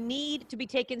either a need to be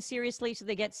taken seriously, so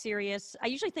they get serious. I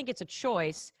usually think it's a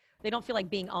choice. They don't feel like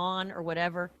being on or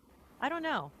whatever. I don't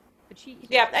know. But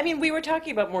Yeah, I mean, we were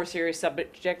talking about more serious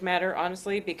subject matter,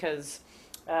 honestly, because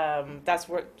that's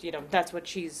what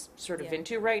she's sort of yeah,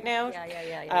 into right now.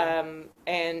 yeah.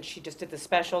 And she just did the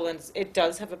special, and it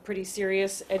does have a pretty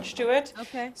serious edge to it.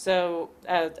 Okay. So,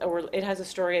 or it has a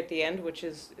story at the end, which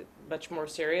is much more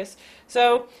serious.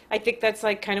 So, I think that's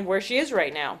like kind of where she is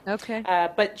right now. Okay.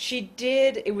 But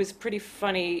it was pretty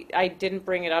funny. I didn't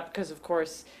bring it up because, of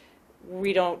course,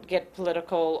 we don't get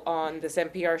political on this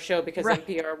NPR show because Right.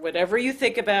 NPR, whatever you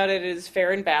think about it, is fair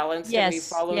and balanced, and we Yes,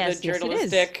 follow the yes, yes, it is.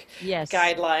 journalistic Yes.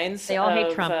 guidelines They all hate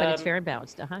of Trump, but it's fair and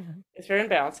balanced. Uh-huh. it's fair and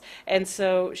balanced. And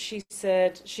so she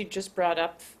said she just brought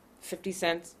up 50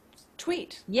 Cent's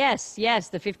tweet. Yes, yes,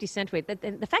 the 50 Cent tweet.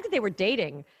 The fact that they were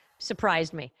dating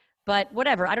surprised me. But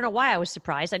whatever. I don't know why I was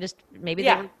surprised. Maybe they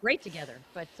Yeah. were great together.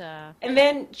 But And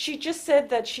then she just said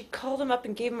that she called him up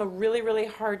and gave him a really, really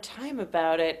hard time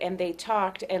about it. And they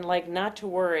talked, and like, not to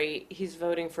worry, he's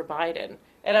voting for Biden.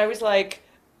 And I was like,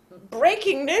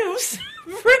 breaking news!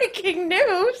 Breaking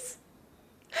news!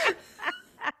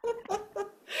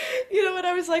 And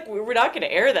I was like, we're not going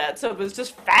to air that. So it was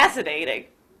just fascinating.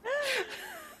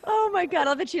 oh my God, I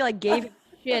love that she like gave him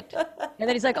shit. And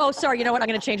then he's like, oh, sorry, you know what? I'm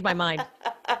going to change my mind.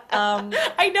 Um,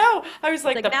 I know. I was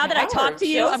like, like the now that I power talk of to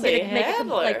you, I'm going Chelsea to make it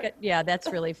Handler. yeah, that's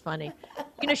really funny.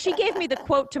 She gave me the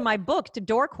quote to my book, to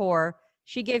Dorkcore.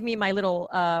 She gave me my little,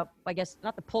 I guess,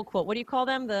 not the pull quote. What do you call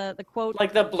them? The quote?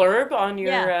 Like the blurb on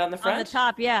Yeah, on the on the front.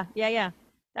 top. Yeah, yeah, yeah.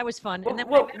 That was fun. And then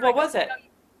when I What met her, I what go, was it?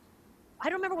 I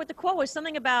don't remember what the quote was.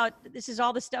 Something about this is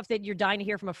all the stuff that you're dying to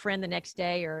hear from a friend the next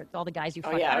day, or all the guys you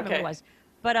Oh fucked. I yeah, don't remember okay. what it was.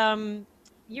 But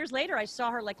years later, I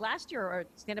saw her like last year or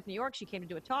Stand Up New York. She came to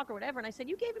do a talk or whatever, and I said,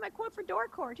 "You gave me my quote for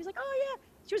Dorkcore." And she's like, "Oh yeah."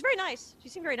 She was very nice. She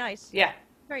seemed very nice, Yeah,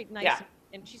 very nice, yeah.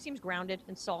 and she seems grounded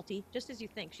and salty, just as you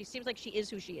think. She seems like she is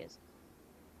who she is.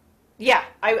 Yeah,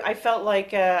 I felt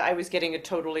like I was getting a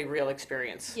totally real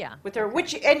experience Yeah. with her,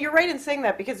 and you're right in saying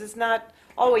that because it's not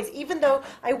always, even though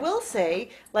I will say,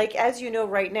 like, as you know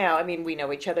right now, I mean, we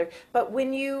know each other, but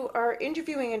when you are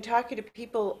interviewing and talking to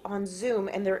people on Zoom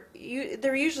and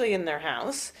they're usually in their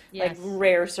house, like Yes.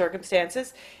 rare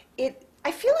circumstances,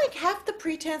 I feel like half the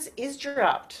pretense is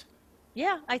dropped.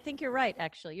 Yeah, I think you're right.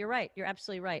 Actually, you're right. You're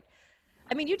absolutely right.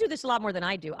 I mean, you do this a lot more than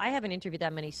I do. I haven't interviewed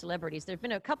that many celebrities. There've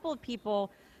been a couple of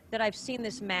people that I've seen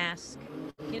this mask.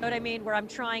 You know what I mean? Where I'm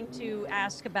trying to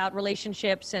ask about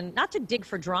relationships and not to dig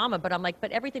for drama, but I'm like, but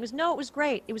everything was, no, it was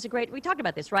great. It was a great, we talked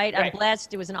about this, right? I'm Right.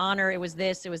 blessed. It was an honor. It was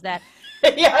this, it was that.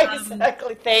 Yeah, Um,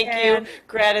 exactly. Thank you. and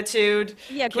Gratitude.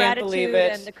 yeah, Can't believe gratitude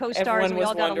it. and the co-stars, Everyone and we was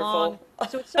all got along. wonderful.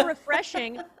 So it's so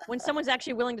refreshing when someone's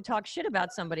actually willing to talk shit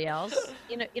about somebody else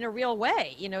in a real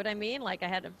way. You know what I mean? Like I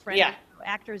had a friend, Yeah.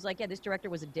 actor who's like, yeah, this director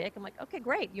was a dick. I'm like, okay,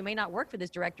 great. You may not work for this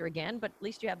director again, but at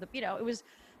least you have it was,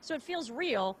 so it feels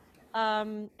real.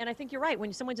 And I think you're right.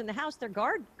 When someone's in the house, their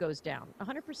guard goes down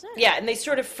 100%. Yeah, and they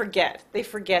sort of forget. They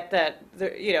forget that,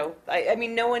 I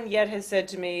mean, no one yet has said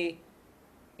to me,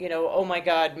 oh my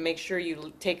God, make sure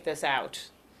you take this out.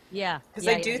 Yeah. Because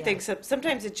Yeah, I do yeah, yeah. think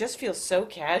sometimes it just feels so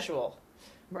casual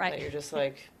that Right. you're just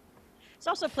like, It's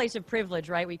also a place of privilege,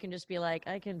 right? Where you can just be like,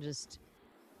 I can just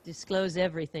disclose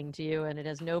everything to you and it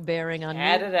has no bearing on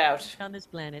add me it out. on this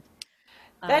planet.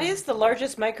 That Um, is the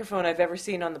largest microphone I've ever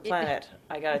seen on the planet,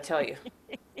 I gotta tell you.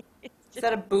 Is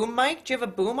that a boom mic? Do you have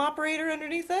a boom operator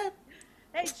underneath that?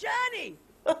 Hey, Johnny,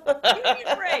 give me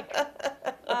a break.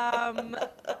 Um,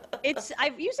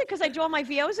 I've used it because I do all my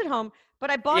VOs at home, but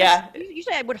I bought Yeah.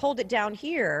 usually I would hold it down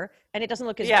here and it doesn't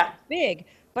look as Yeah. big,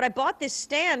 but I bought this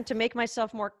stand to make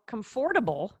myself more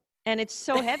comfortable and it's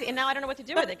so heavy and now I don't know what to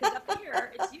do with it because up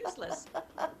here it's useless.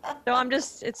 So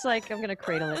it's like I'm going to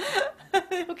cradle it.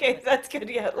 Okay, that's good.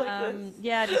 Yeah, like this.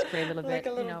 Yeah, just cradle a bit. Like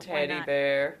a little why teddy not?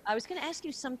 bear. I was going to ask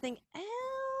you something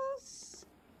else.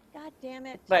 God damn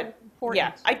it. It was But yeah,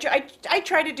 important. I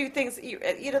try to do things. You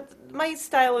know, my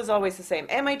style is always the same.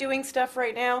 Am I doing stuff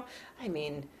right now? I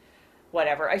mean,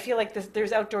 whatever. I feel like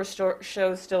there's outdoor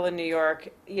shows still in New York.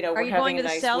 You know, Are we're you going having to a the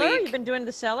nice cellar? You've week. been doing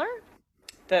the cellar?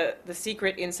 The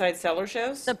secret inside cellar The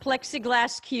shows?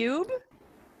 plexiglass cube?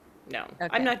 No, I'm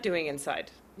Okay. not doing inside.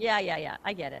 Yeah, yeah, yeah.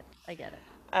 I get it. I get it.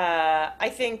 I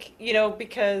think, you know,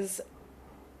 because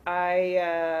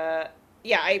yeah,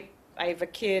 I have a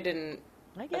kid in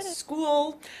I a get it.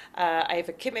 school. I have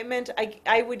a commitment.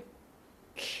 I would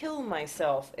kill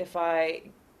myself if I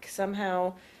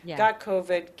somehow Yeah. got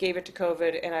COVID, gave it to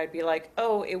COVID, and I'd be like,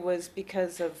 oh, it was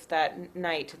because of that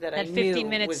night that I That knew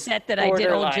 15-minute was set that I did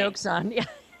old borderline. jokes on. Yeah.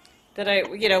 That I,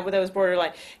 you know, that was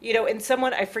borderline. You know, and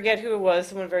someone, I forget who it was,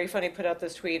 someone very funny put out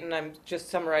this tweet, and I'm just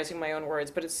summarizing my own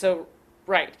words, but it's so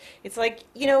right. It's like,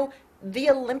 you know, the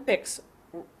Olympics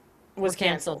We're was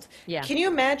canceled. canceled. Yeah. Can you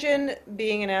imagine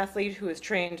being an athlete who has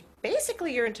trained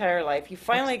basically your entire life? You That's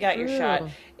finally got your shot. true.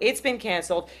 It's been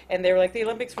canceled, and they were like, the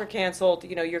Olympics were canceled.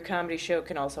 You know, your comedy show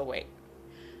can also wait.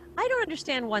 I don't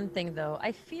understand one thing though.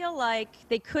 I feel like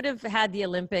they could have had the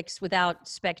Olympics without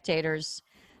spectators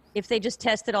if they just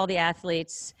tested all the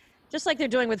athletes, just like they're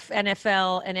doing with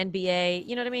NFL and NBA.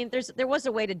 You know what I mean? There was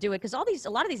a way to do it because a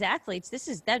lot of these athletes, this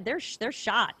is that they're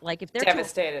shot. Like if they're too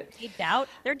Devastated. aged out,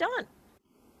 they're done.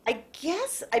 I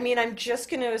guess, I mean, I'm just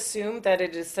going to assume that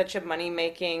it is such a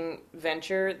money-making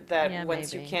venture that Yeah,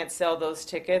 once you maybe. can't sell those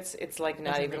tickets, it's like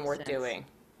not Doesn't even make worth sense. doing.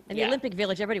 And the Yeah, Olympic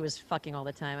Village, everybody was fucking all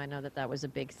the time. I know that that was a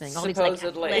big thing. All these like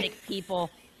supposedly. athletic people,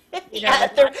 you know, Yeah,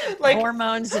 with they're lots of like,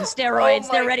 hormones and oh steroids,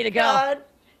 they're my ready to go. God.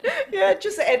 Yeah,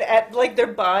 just and like their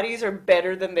bodies are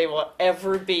better than they will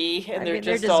ever be, and I they're mean,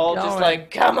 they're just just all just going. like,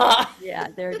 come on. Yeah,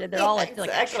 they're all Yeah, like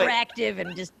exactly. attractive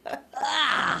and just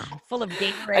full of I,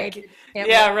 Gatorade. ca- Can't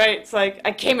yeah, wait. right. It's like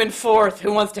I came in fourth.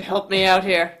 Who wants to help me out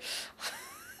here?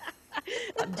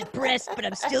 I'm depressed, but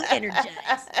I'm still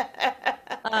energized.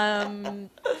 Um,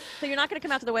 so you're not going to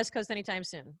come out to the West Coast anytime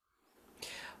soon.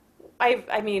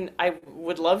 I mean, I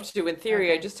would love to in theory.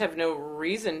 I Okay, just have no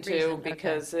reason to reason. Okay,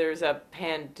 because there's a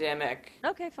pandemic.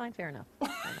 okay, fine, fair enough. Fair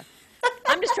enough.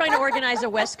 I'm just trying to organize a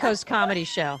West Coast comedy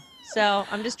show. So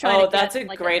I'm just trying to Oh, get that's a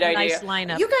like great a nice idea.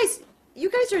 lineup. You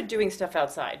guys are doing stuff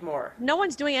outside more. No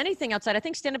one's doing anything outside. I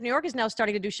think Stand Up New York is now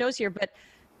starting to do shows here, but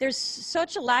there's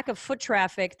such a lack of foot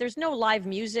traffic. There's no live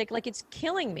music. Like it's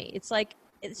killing me. It's like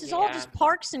this is all Yeah. just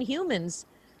parks and humans,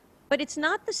 but it's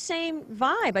not the same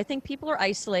vibe. I think people are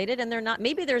isolated and they're not.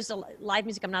 Maybe there's a live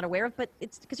music I'm not aware of, but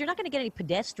it's because you're not going to get any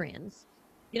pedestrians.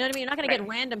 You know what I mean? You're not going to Right. get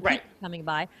random Right. people coming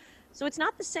by. So it's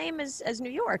not the same as New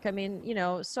York. I mean, you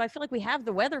know, so I feel like we have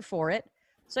the weather for it.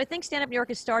 So I think Stand Up New York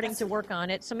is starting That's to work on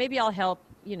it. So maybe I'll help,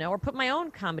 you know, or put my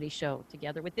own comedy show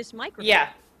together with this microphone. Yeah.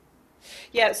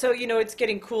 Yeah, so you know it's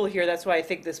getting cool here. That's why I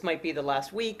think this might be the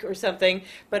last week or something.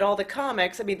 But all the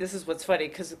comics, I mean, this is what's funny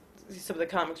because some of the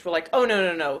comics were like, "Oh no,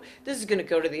 no, no, this is going to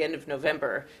go to the end of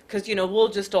November because you know we'll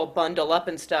just all bundle up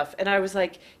and stuff." And I was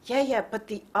like, "Yeah, yeah, but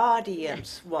the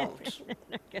audience won't.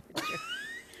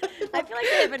 I feel like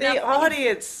they have enough The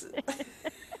audience."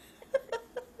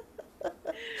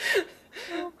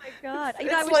 Oh my god! You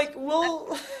know, It's like,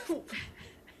 well,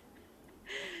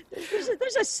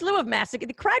 there's a slew of masks.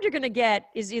 The crowd you're going to get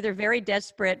is either very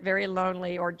desperate, very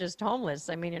lonely, or just homeless.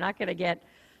 I mean, you're not going to get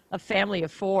a family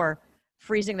of four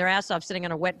freezing their ass off sitting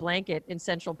on a wet blanket in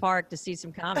Central Park to see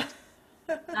some comics.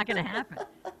 Not going to happen.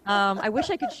 I wish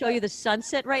I could show you the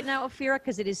sunset right now, Ophira,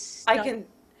 because it is I stunning. can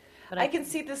But I can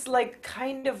see this like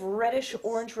kind of reddish it's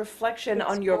orange reflection it's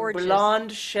on your gorgeous.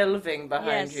 blonde shelving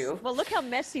behind Yes. you. Well, look how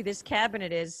messy this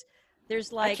cabinet is.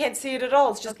 There's I like can't see it at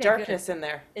all. It's just okay, good. darkness in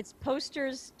there. It's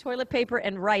posters, toilet paper,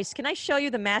 and rice. Can I show you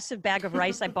the massive bag of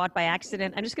rice I bought by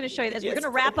accident? I'm just going to show you this. We're going Yes, to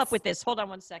wrap up please. with this. Hold on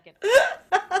one second.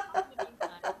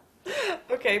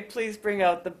 Okay, please bring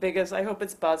out the biggest. I hope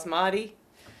it's basmati.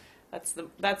 That's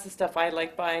the stuff I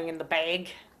like buying in the bag.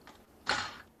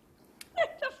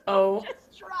 Oh,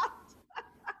 Just dropped.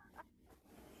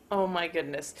 oh my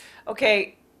goodness.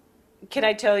 Okay, can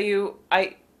I tell you?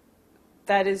 I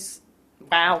that is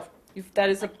wow. That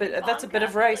is a bit. That's a bit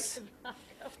of rice.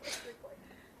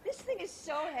 This thing is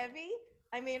so heavy.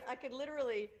 I mean, I could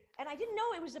literally, and I didn't know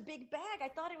it was a big bag. I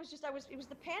thought it was just, it was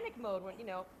the panic mode when, you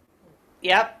know.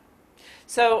 Yep.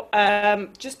 So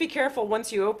just be careful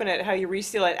once you open it how you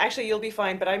reseal it. Actually, you'll be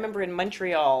fine. But I remember in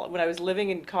Montreal, when I was living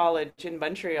in college in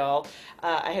Montreal,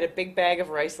 I had a big bag of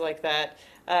rice like that.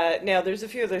 Now there's a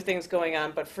few other things going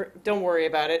on, but don't worry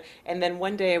about it. And then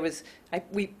one day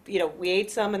we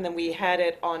ate some, and then we had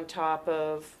it on top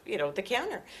of the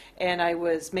counter. And I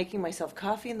was making myself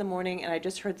coffee in the morning, and I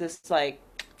just heard this like,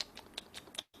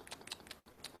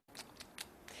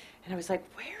 And I was like,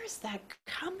 where is that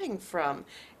coming from?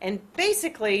 And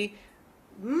basically,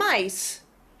 mice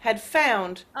had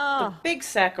found the Oh, big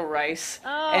sack of rice,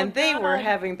 oh and they were God.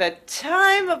 having the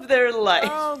time of their life,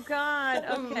 Oh God.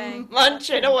 Okay.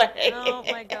 munching Okay. Oh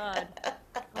away. my God.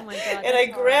 Oh my God. And I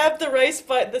That's horrible.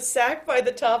 grabbed the sack by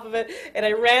the top of it, and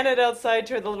I ran it outside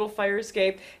to the little fire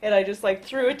escape, and I just like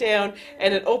threw it down,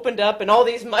 and it opened up, and all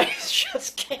these mice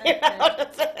just came Okay. out of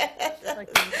It's it. like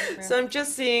a nightmare. So I'm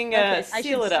just seeing Okay, I should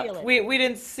seal it seal up. it. We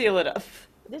didn't seal it up.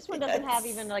 This one doesn't have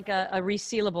even Yes. like a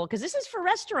resealable because this is for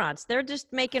restaurants. They're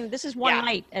just making this is one Yeah.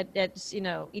 night at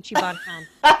Ichiban Town.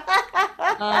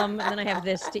 And then I have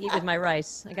this to eat with my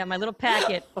rice. I got my little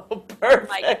packet, Oh,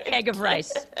 my keg of perfect.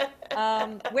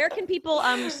 rice. Where can people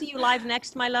see you live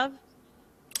next, my love?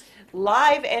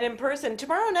 Live and in person.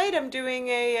 Tomorrow night, I'm doing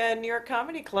a, New York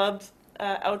Comedy Club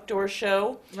outdoor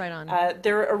show. Right on.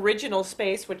 Their original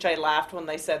space, which I laughed when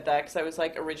they said that because I was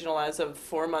like original as of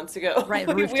 4 months ago. Right,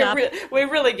 we, we, rooftop. we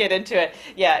really get into it.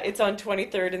 Yeah, it's on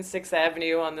 23rd and 6th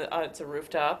Avenue on the. It's a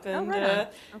rooftop, Oh, and right on.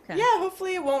 Okay. yeah,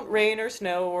 hopefully it won't rain or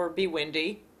snow or be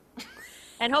windy.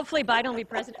 And hopefully Biden will be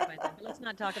president by then. But let's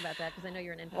not talk about that because I know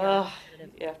you're an NPR Oh,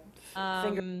 representative. yeah.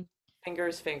 Finger, Um,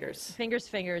 fingers. fingers.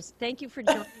 Thank you for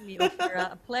joining me,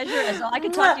 Ophira. A pleasure. As I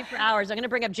could talk to you for hours. I'm going to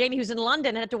bring up Jamie, who's in London,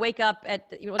 and had to wake up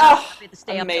at well, not Oh, have to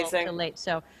stay up amazing. till late.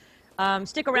 So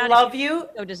stick around if Love you you.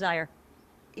 so desire.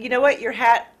 You know what? Your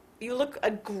hat, you look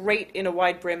great in a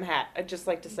wide brim hat. I'd just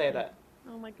like to Thank say you. that.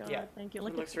 Oh my God, Yeah, thank you. it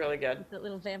Look at looks really good. the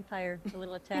little vampire, the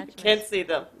little Can't attachments. see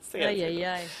them. Yeah, Can't yeah, see them.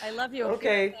 yeah. I love you, Ophira.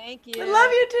 Okay. Thank I you.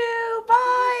 love you too. See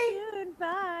Bye. you soon.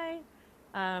 Bye.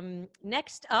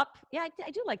 Next up, yeah,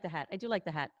 I do like the hat. I do like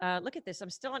the hat. Look at this. I'm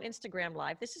still on Instagram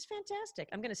Live. This is fantastic.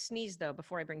 I'm going to sneeze though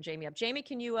before I bring Jamie up. Jamie,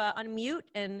 can you unmute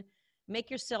and make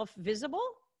yourself visible?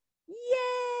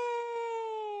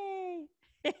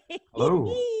 Yay!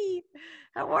 Hello.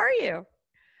 How are you?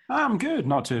 I'm good,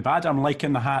 not too bad. I'm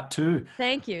liking the hat too.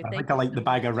 Thank you. I Thank think I you like so the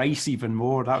bag much. of rice even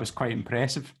more. That was quite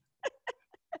impressive.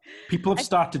 People have I,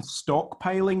 started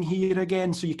stockpiling here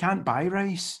again, so you can't buy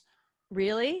rice.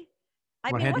 really?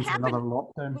 I We're mean, what heading for another happened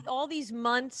lockdown. with all these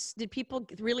months? Did people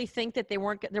really think that there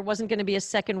wasn't going to be a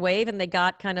second wave, and they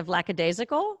got kind of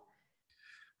lackadaisical?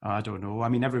 I don't know. I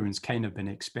mean, everyone's kind of been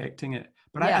expecting it,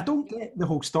 but I Yeah, don't get the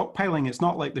whole stockpiling. It's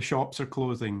not like the shops are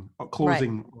right.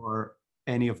 closing, or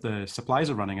any of the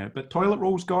supplies are running out. But toilet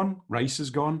roll's gone, rice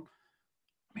is gone.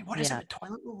 I mean, what is it Yeah. with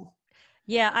toilet roll?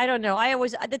 Yeah, I don't know. I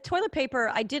always the toilet paper.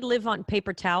 I did live on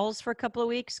paper towels for a couple of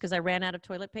weeks because I ran out of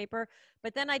toilet paper.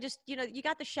 But then I just, you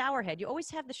got the shower head. You always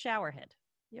have the shower head.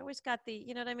 You always got the,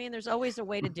 you know what I mean? There's always a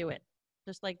way to do it,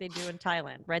 just like they do in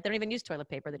Thailand, right? They don't even use toilet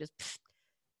paper. They just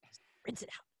rinse it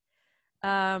out.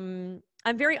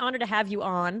 I'm very honored to have you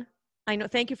on. I know.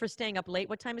 Thank you for staying up late.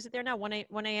 What time is it there now? 1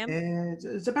 a.m.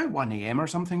 It's about 1 a.m. or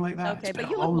something like that. It's Okay, been but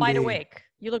a you look long wide day. awake.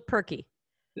 You look perky.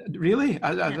 Really?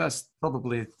 Yeah. That's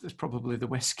probably the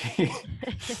whiskey.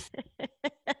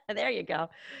 There you go.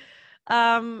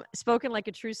 Spoken like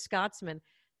a true Scotsman.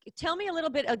 Tell me a little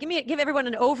bit. Give everyone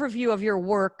an overview of your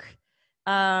work,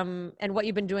 and what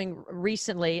you've been doing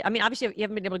recently. I mean, obviously you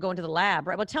haven't been able to go into the lab,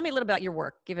 right? Well, tell me a little about your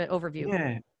work. Give an overview.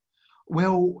 Yeah.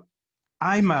 Well,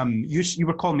 I'm you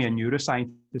were calling me a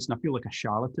neuroscientist, and I feel like a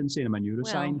charlatan saying I'm a Well,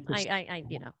 neuroscientist. I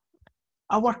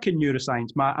I work in neuroscience.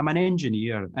 I'm an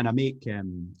engineer, and I make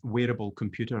wearable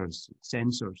computers,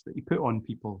 sensors that you put on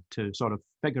people to sort of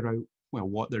figure out, well,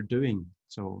 what they're doing.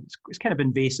 So it's kind of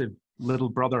invasive little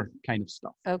brother kind of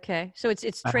stuff. Okay. So it's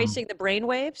Um, tracing the brain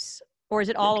waves, or is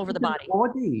it It all over could the be the body?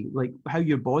 body, like how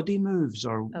your body moves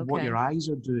or what Okay. your eyes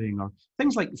are doing, or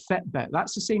things like Fitbit.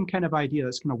 That's the same kind of idea.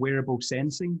 That's kind of wearable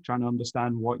sensing, trying to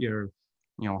understand what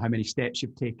how many steps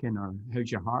you've taken or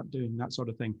how's your heart doing, that sort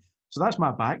of thing. So that's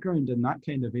my background in that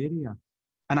kind of area.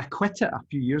 And I quit it a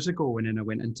few years ago, and then I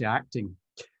went into acting,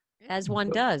 As one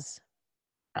does.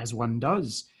 as one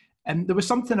does. And there was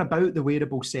something about the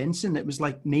wearable sensing that was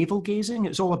like navel gazing.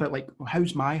 It's all about like,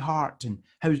 how's my heart, and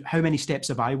how many steps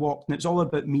have I walked? And it's all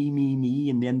about me,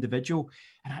 and the individual.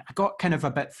 And I got kind of a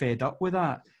bit fed up with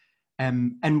that.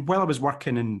 And while I was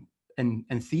working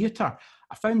in theatre,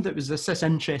 I found that was this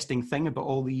interesting thing about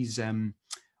all these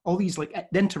like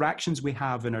the interactions we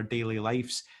have in our daily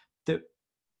lives, that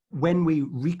when we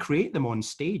recreate them on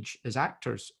stage as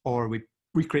actors, or we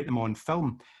recreate them on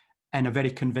film in a very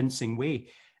convincing way,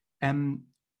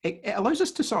 it allows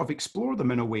us to sort of explore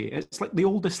them in a way. It's like the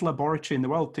oldest laboratory in the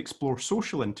world to explore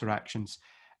social interactions.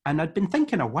 And I'd been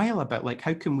thinking a while about like,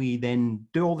 how can we then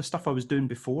do all the stuff I was doing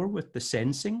before with the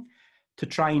sensing to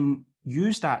try and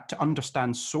use that to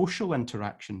understand social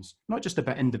interactions, not just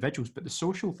about individuals, but the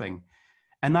social thing.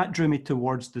 And that drew me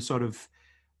towards the sort of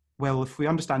well, if we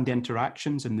understand the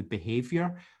interactions and the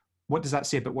behavior, what does that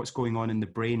say about what's going on in the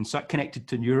brain? So that connected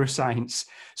to neuroscience.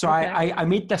 So Okay. I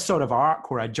made this sort of arc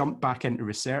where I jumped back into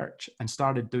research and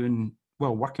started doing,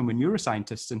 well, working with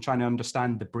neuroscientists and trying to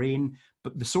understand the brain,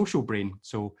 but the social brain.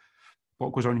 So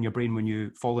what goes on in your brain when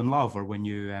you fall in love, or when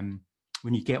you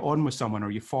get on with someone,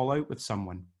 or you fall out with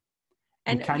someone,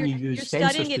 and And can you you're use sensors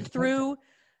studying to it detect it? through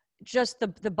just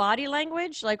the body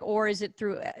language, like, or is it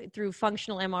through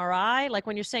functional MRI? Like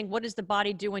when you're saying, what does the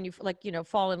body do when you like,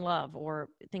 fall in love or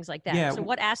things like that? Yeah, So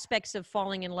what aspects of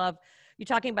falling in love?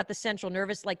 You're talking about the central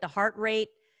nervous, like the heart rate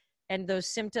and those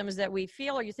symptoms that we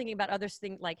feel, or you're thinking about other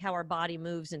things like how our body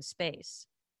moves in space?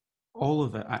 all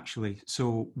of it actually.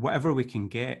 So whatever we can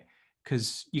get,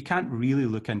 because you can't really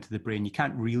look into the brain, you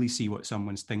can't really see what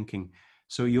someone's thinking.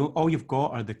 So all you've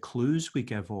got are the clues we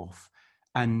give off.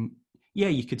 And yeah,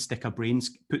 you could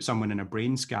put someone in a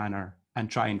brain scanner and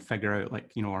try and figure out,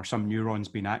 like, are some neurons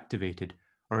being activated,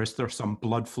 or is there some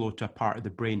blood flow to a part of the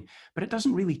brain? But it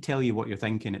doesn't really tell you what you're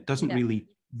thinking. It doesn't Yeah.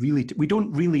 we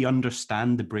don't really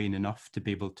understand the brain enough to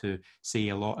be able to say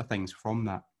a lot of things from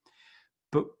that.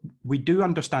 But we do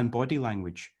understand body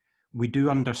language. We do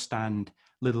understand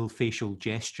little facial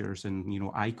gestures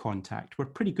and, eye contact. We're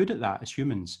pretty good at that as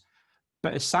humans.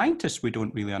 But as scientists, we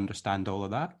don't really understand all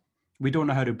of that. We don't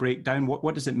know how to break down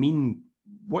what does it mean?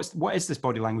 What is this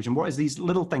body language, and what is these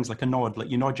little things, like a nod, like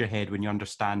you nod your head when you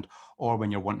understand, or when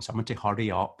you're wanting someone to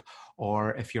hurry up,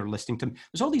 or if you're listening to them.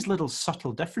 There's all these little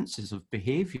subtle differences of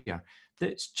behavior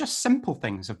that's just simple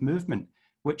things of movement,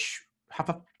 which have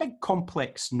a big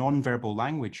complex non-verbal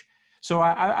language. So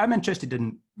I'm interested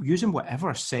in using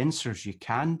whatever sensors you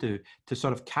can do to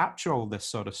sort of capture all this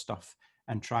sort of stuff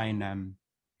and try and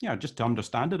just to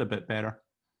understand it a bit better.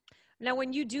 Now,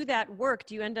 when you do that work,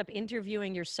 do you end up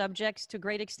interviewing your subjects to a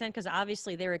great extent? Because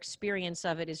obviously their experience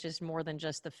of it is just more than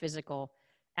just the physical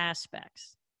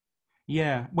aspects.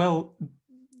 Yeah, well,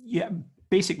 yeah,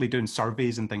 basically doing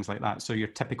surveys and things like that. So your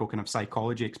typical kind of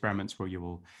psychology experiments where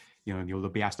you'll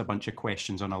be asked a bunch of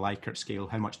questions on a Likert scale.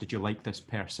 How much did you like this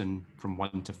person from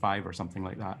 1 to 5 or something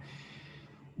like that?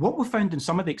 What we found in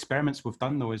some of the experiments we've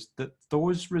done, though, is that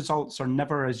those results are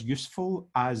never as useful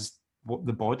as what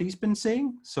the body's been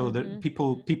saying. So that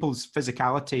people's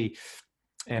physicality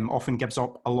often gives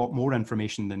up a lot more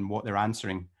information than what they're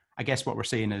answering. I guess what we're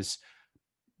saying is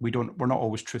we're not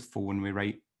always truthful when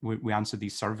we answer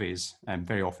these surveys, and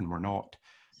very often we're not.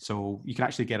 So you can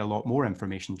actually get a lot more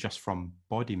information just from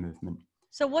body movement.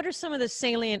 So what are some of the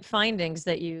salient findings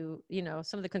that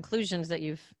some of the conclusions that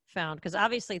you've found? Because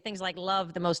obviously things like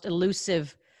love, the most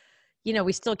elusive,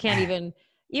 we still can't even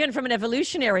from an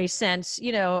evolutionary sense,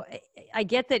 I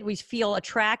get that we feel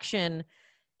attraction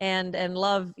and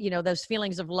love, those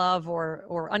feelings of love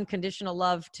or unconditional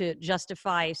love to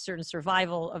justify certain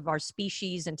survival of our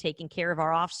species and taking care of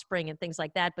our offspring and things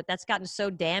like that. But that's gotten so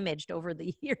damaged over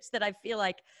the years that I feel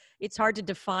like it's hard to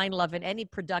define love in any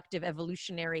productive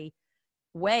evolutionary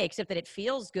way, except that it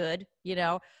feels good,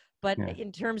 but Yeah.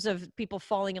 in terms of people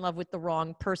falling in love with the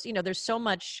wrong person, there's so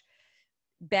much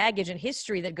baggage and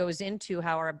history that goes into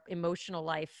how our emotional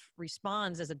life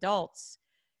responds as adults,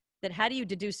 that how do you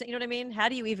deduce it? You know what I mean? How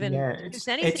do you even deduce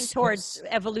anything towards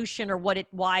evolution or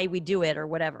why we do it or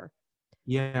whatever?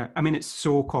 Yeah, I mean, it's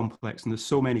so complex and there's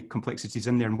so many complexities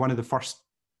in there. And one of the first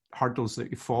hurdles that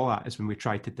you fall at is when we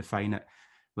try to define it,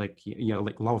 like,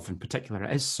 like love in particular.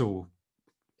 It is so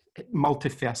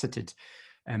multifaceted.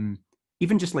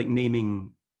 Even just like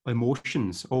naming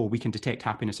emotions, we can detect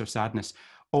happiness or sadness.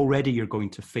 Already you're going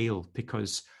to fail,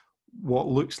 because what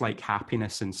looks like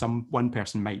happiness in one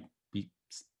person might be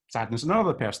sadness in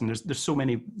another person. There's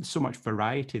so much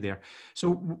variety there.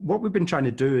 So what we've been trying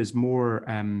to do is more,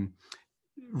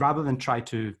 rather than try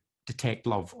to detect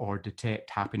love or detect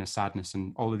happiness, sadness,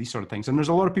 and all of these sort of things. And there's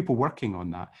a lot of people working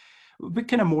on that. We're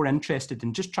kind of more interested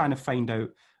in just trying to find out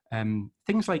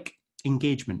things like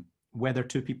engagement, whether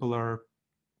two people are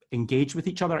engaged with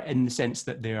each other in the sense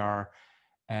that they are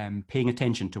paying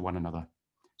attention to one another.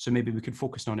 So maybe we could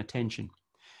focus on attention.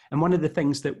 And one of the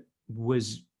things that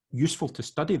was useful to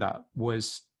study that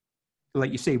was,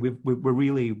 like you say,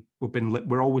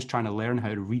 we're always trying to learn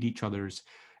how to read each other's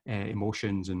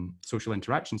emotions and social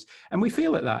interactions, and we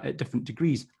fail at that at different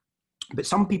degrees. But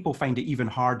some people find it even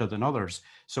harder than others.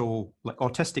 So, like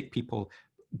autistic people,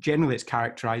 generally it's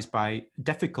characterized by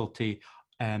difficulty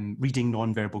reading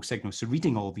nonverbal signals. So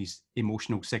reading all these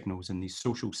emotional signals and these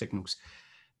social signals.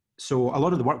 So a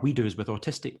lot of the work we do is with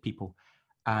autistic people,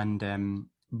 and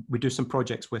we do some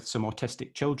projects with some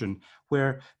autistic children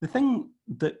where the thing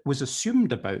that was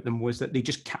assumed about them was that they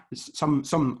just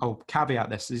I'll caveat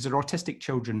this, these are autistic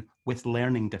children with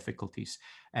learning difficulties,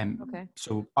 Okay.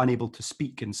 so unable to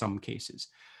speak in some cases,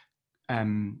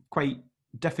 quite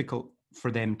difficult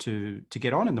for them to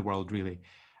get on in the world, really.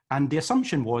 And the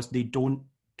assumption was they don't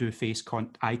do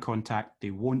eye contact,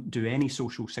 they won't do any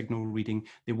social signal reading,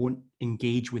 they won't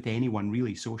engage with anyone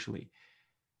really socially.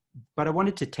 But I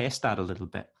wanted to test that a little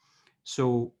bit.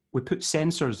 So we put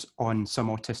sensors on some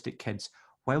autistic kids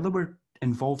while they were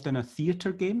involved in a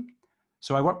theatre game.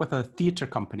 So I work with a theatre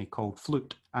company called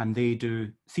Flute, and they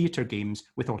do theatre games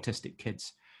with autistic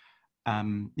kids.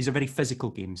 These are very physical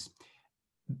games.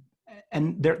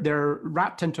 And they're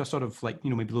wrapped into a sort of like,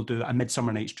 maybe they'll do a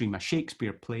Midsummer Night's Dream, a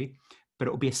Shakespeare play, but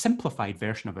it'll be a simplified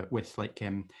version of it with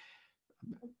when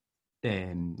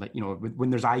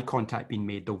there's eye contact being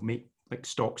made, they'll make like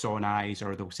stalks on eyes,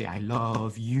 or they'll say, I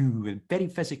love you, and very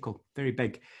physical, very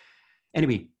big.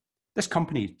 Anyway, this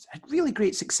company had really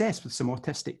great success with some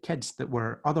autistic kids that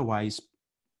were otherwise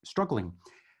struggling.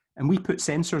 And we put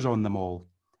sensors on them all.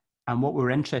 And what we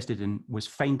were interested in was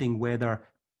finding whether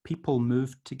people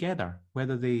moved together,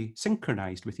 whether they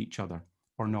synchronized with each other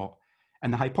or not.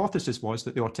 And the hypothesis was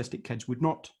that the autistic kids would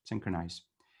not synchronize.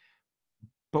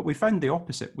 But we found the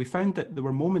opposite. We found that there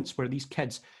were moments where these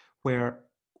kids were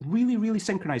really, really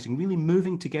synchronizing, really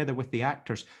moving together with the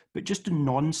actors, but just in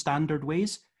non-standard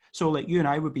ways. So like you and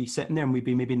I would be sitting there and we'd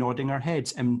be maybe nodding our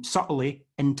heads and subtly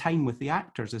in time with the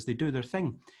actors as they do their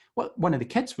thing. What one of the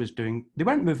kids was doing, they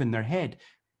weren't moving their head,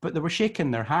 but they were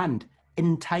shaking their hand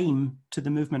in time to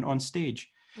the movement on stage.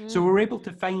 So we were able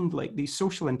to find like these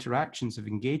social interactions of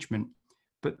engagement,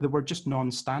 but they were just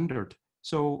non-standard.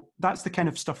 So that's the kind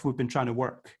of stuff we've been trying to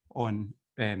work on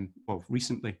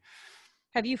recently.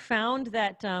 Have you found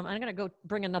that, I'm going to go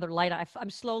bring another light. I'm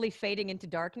slowly fading into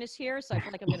darkness here, so I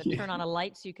feel like I'm going to turn on a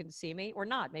light so you can see me, or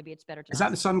not. Maybe it's better to. Is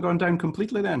that the sun gone down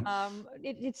completely then?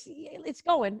 It's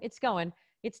going. It's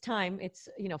time. It's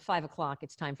 5 o'clock.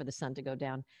 It's time for the sun to go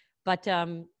down. But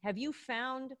have you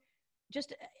found,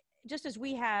 just as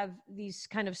we have these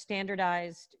kind of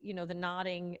standardized, the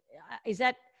nodding, is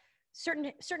that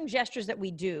certain gestures that we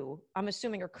do, I'm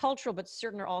assuming are cultural, but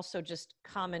certain are also just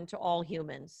common to all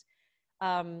humans.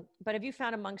 But have you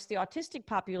found amongst the autistic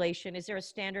population, is there a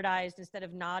standardized, instead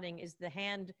of nodding, is the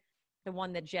hand the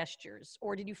one that gestures?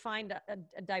 Or did you find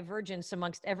a divergence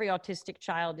amongst every autistic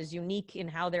child is unique in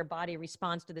how their body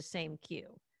responds to the same cue?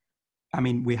 I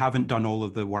mean, we haven't done all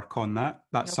of the work on that.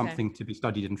 That's Okay. something to be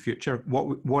studied in future.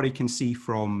 What I can see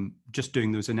from just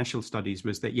doing those initial studies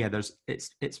was that,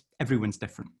 it's everyone's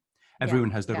different. Everyone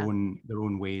has their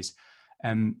own ways.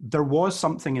 There was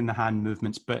something in the hand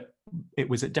movements, but it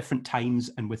was at different times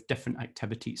and with different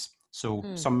activities. So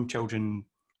some children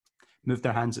moved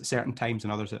their hands at certain times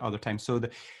and others at other times. So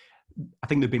I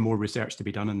think there'd be more research to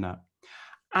be done on that.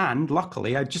 And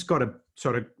luckily, I just got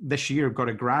this year got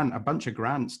a bunch of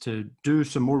grants to do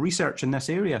some more research in this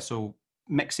area. So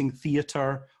mixing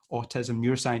theatre, autism,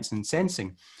 neuroscience, and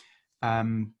sensing.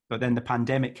 But then the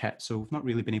pandemic hit, so we've not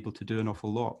really been able to do an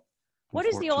awful lot. What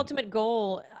is the ultimate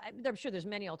goal? I'm sure there's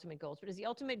many ultimate goals, but is the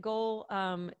ultimate goal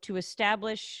to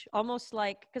establish almost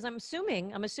like, because I'm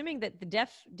assuming that the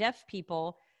deaf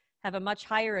people have a much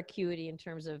higher acuity in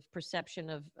terms of perception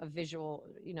of visual,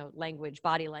 language,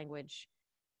 body language,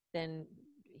 than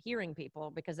hearing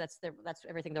people, because that's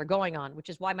everything they're going on, which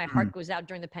is why my heart goes out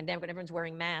during the pandemic when everyone's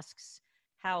wearing masks,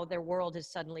 how their world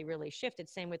has suddenly really shifted.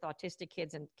 Same with autistic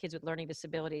kids and kids with learning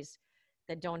disabilities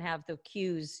that don't have the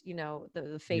cues,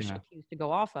 the facial cues to go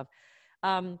off of.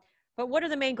 But what are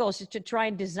the main goals? Is to try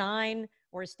and design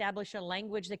or establish a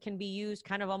language that can be used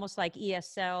kind of almost like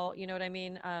ESL, you know what I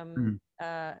mean?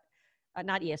 Not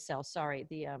ESL, sorry,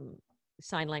 the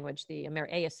sign language, the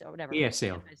ASL, whatever.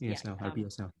 ESL or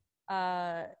BSL.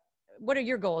 What are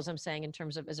your goals, I'm saying, in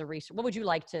terms of as a researcher? What would you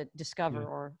like to discover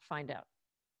or find out?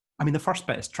 I mean, the first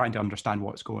bit is trying to understand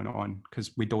what's going on,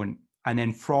 because we don't. And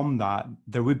then from that,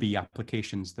 there would be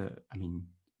applications that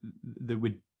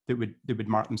would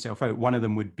mark themselves out. One of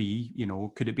them would be,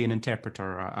 could it be an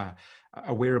interpreter,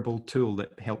 a wearable tool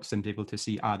that helps them be able to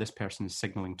see, this person is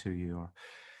signaling to you, or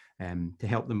to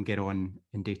help them get on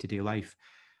in day-to-day life.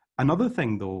 Another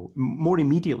thing, though, more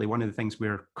immediately, one of the things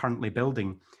we're currently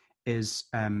building is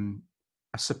a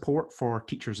support for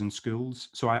teachers in schools.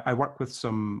 So I work with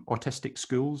some autistic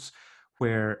schools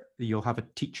where you'll have a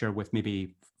teacher with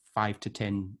maybe 5 to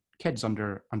 10 kids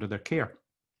under their care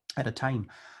at a time.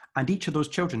 And each of those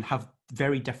children have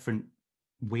very different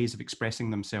ways of expressing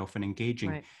themselves and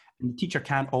engaging. Right. And the teacher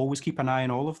can't always keep an eye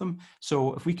on all of them.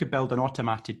 So if we could build an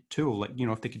automated tool, like,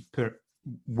 if they could put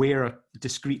wear a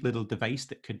discrete little device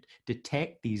that could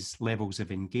detect these levels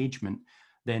of engagement,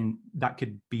 then that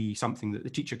could be something that the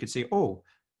teacher could say, oh,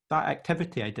 that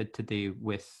activity I did today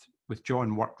with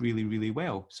John worked really, really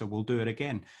well, so we'll do it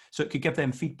again. So it could give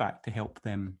them feedback to help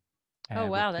them. Oh,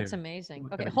 wow, with that's their amazing.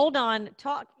 Okay, activities. hold on.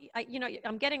 Talk.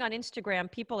 I'm getting on Instagram.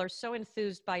 People are so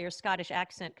enthused by your Scottish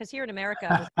accent because here in America,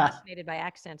 we're fascinated by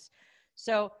accents.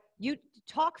 So you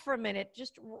talk for a minute,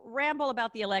 just ramble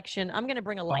about the election. I'm going to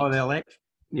bring a light. Oh, the election.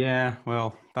 Yeah,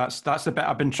 well, that's the bit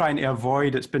I've been trying to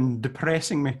avoid. It's been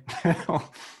depressing me,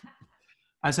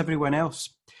 as everyone else.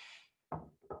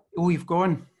 Oh, you've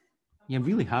gone. You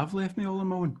really have left me all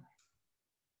alone.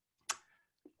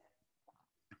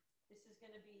 This is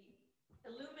going to be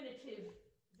illuminative.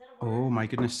 Is that a word? Oh my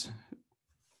goodness.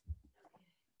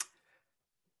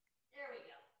 There we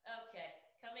go. Okay,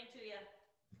 coming to you.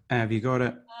 Have you got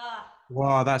it?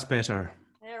 Wow, that's better.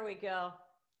 There we go.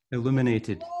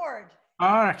 Illuminated. Lord.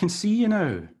 Ah, I can see you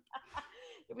now.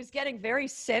 It was getting very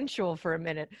sensual for a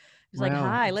minute. It was like, Well,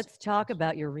 hi, let's talk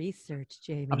about your research,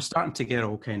 Jamie. I'm starting to get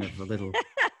all kind of a little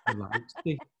relaxed.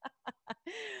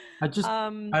 I just,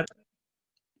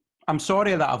 I'm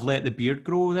sorry that I've let the beard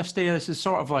grow this day. This is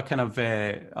sort of a kind of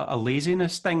a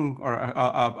laziness thing, or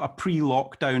a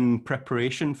pre-lockdown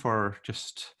preparation for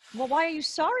just. Well, why are you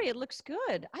sorry? It looks good.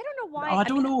 I don't know why. I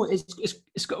don't know.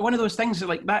 It's got one of those things that,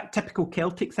 like that typical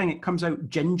Celtic thing. It comes out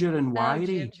ginger and wiry.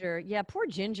 Ginger. Yeah, poor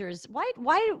gingers.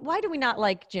 Why do we not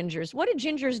like gingers? What did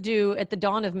gingers do at the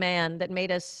dawn of man that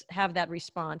made us have that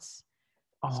response?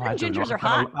 Oh, Some I don't know. gingers are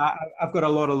hot. I've got a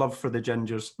lot of love for the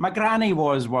gingers. My granny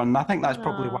was one. I think that's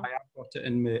probably why I've got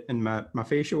it in my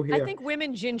facial hair. I think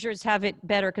women gingers have it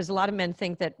better because a lot of men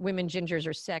think that women gingers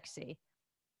are sexy.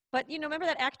 But, remember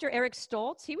that actor Eric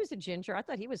Stoltz? He was a ginger. I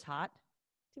thought he was hot.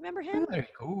 Do you remember him? There you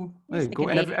go. There you go.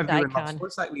 And everyone loves,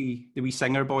 what's that the wee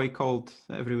singer boy called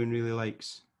that everyone really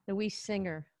likes? The wee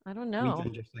singer. I don't know. Wee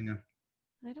ginger singer.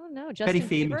 I don't know. Justin Very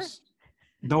famous.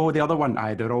 Bieber? No, the other one.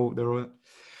 They're all.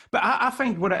 But I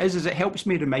find what it is it helps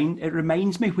me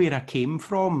reminds me where I came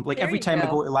from. Like every time I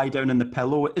go to lie down on the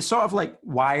pillow, it's sort of like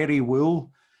wiry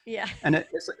wool. Yeah. And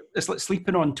it's like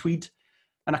sleeping on tweed.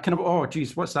 And I kind of, oh,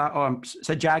 geez, what's that? Oh,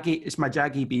 it's my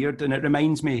jaggy beard, and it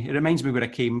reminds me where I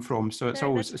came from. So it's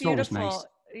always nice.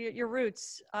 Your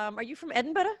roots. Are you from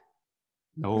Edinburgh?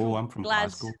 No, I'm from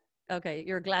Glasgow. Okay,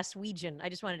 you're a Glaswegian. I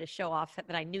just wanted to show off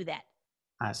that I knew that.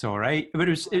 That's all right. But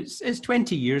it's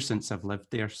 20 years since I've lived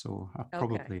there, so I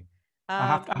probably okay.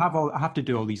 I have to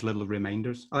do all these little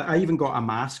reminders. I even got a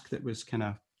mask that was kind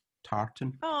of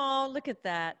tartan. Oh, look at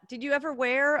that! Did you ever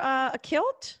wear a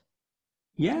kilt?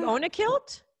 Yeah. Do you own a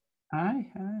kilt? Aye.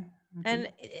 And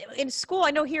in school,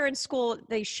 I know here in school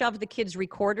they shove the kids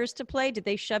recorders to play. Did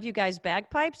they shove you guys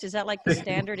bagpipes? Is that like the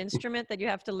standard instrument that you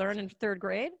have to learn in third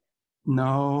grade?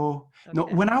 No. Okay. No.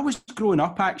 When I was growing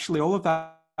up, actually, all of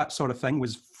that sort of thing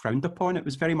was frowned upon. It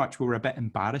was very much, we were a bit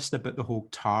embarrassed about the whole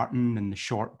tartan and the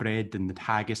shortbread and the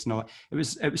haggis and all that. It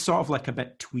was sort of like a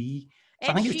bit twee.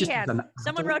 So Ed Sheehan.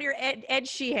 Someone wrote your Ed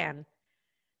Sheehan.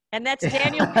 And that's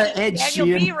Daniel B.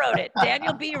 Daniel B. wrote it.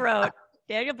 Daniel B. wrote.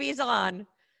 Daniel B.'s on.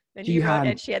 And he wrote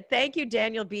Ed Sheehan. Thank you,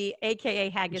 Daniel B., a.k.a.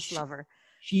 Haggis Lover.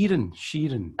 Sheeran.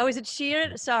 Oh, is it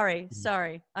Sheeran? Sorry.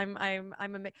 I'm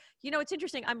it's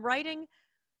interesting. I'm writing,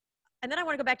 and then I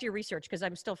want to go back to your research because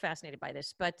I'm still fascinated by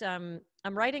this. But I'm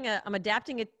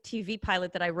adapting a TV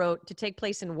pilot that I wrote to take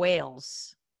place in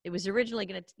Wales. It was originally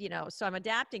going to, so I'm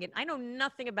adapting it. I know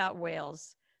nothing about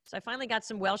Wales. So I finally got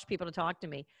some Welsh people to talk to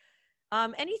me.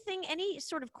 Any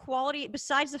sort of quality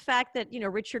besides the fact that,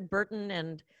 Richard Burton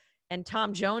and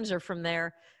Tom Jones are from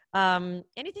there.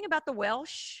 Anything about the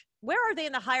Welsh? Where are they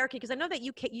in the hierarchy? Because I know that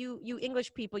you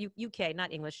English people, UK,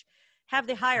 not English, have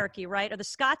the hierarchy, right? Are the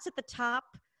Scots at the top?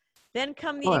 Then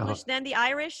come the English, then the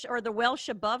Irish, or the Welsh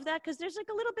above that? Because there's like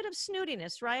a little bit of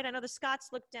snootiness, right? I know the Scots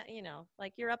look down,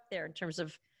 like you're up there in terms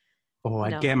of. Oh,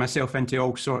 I'd get myself into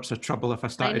all sorts of trouble if I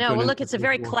started. I know. Well, look, it's a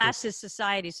very classist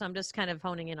society, so I'm just kind of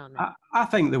honing in on that. I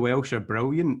think the Welsh are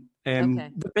brilliant.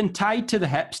 They've been tied to the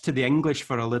hips to the English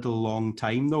for a little long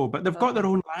time, though. But they've got their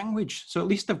own language, so at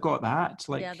least they've got that.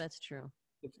 Like, yeah, that's true.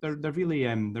 They're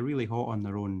really hot on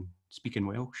their own speaking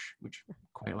Welsh, which I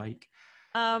quite like.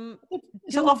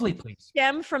 It's a lovely place.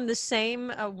 Stem from the same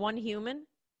one human.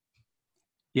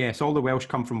 Yes, all the Welsh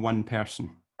come from one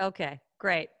person. Okay.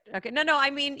 Great. Okay. No,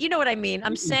 I mean, you know what I mean.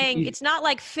 I'm saying it's not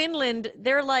like Finland.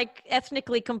 They're like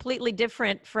ethnically completely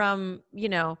different from,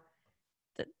 the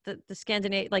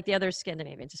Scandinavian, like the other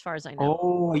Scandinavians, as far as I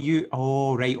know.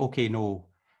 Oh, right. Okay. No,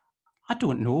 I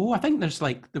don't know. I think there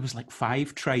was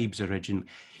 5 tribes originally.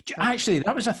 Actually,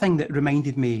 that was a thing that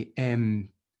reminded me,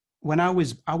 when I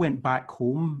went back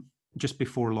home just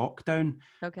before lockdown.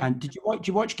 Okay. And did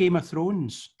you watch Game of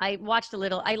Thrones? I watched a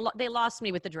little. They lost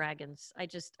me with the dragons. I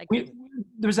We, couldn't.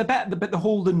 there was a bit, but the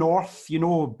whole the north,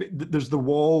 there's the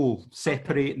wall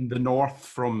separating the north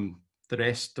from the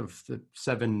rest of the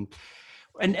seven,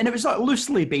 and it was like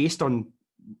loosely based on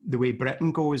the way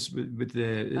Britain goes with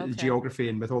the geography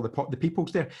and with all the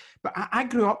peoples there. But I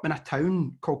grew up in a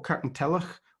town called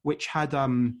Kirkintilloch, which had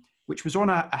which was on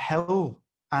a hill,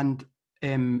 and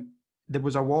there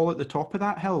was a wall at the top of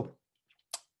that hill,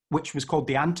 which was called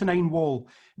the Antonine Wall.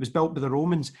 It was built by the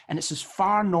Romans, and it's as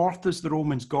far north as the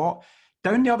Romans got.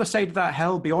 Down the other side of that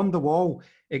hill, beyond the wall,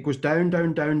 it goes down,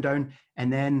 down, down, down,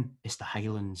 and then it's the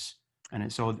Highlands.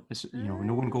 And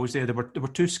no one goes there. They were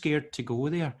too scared to go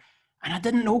there. And I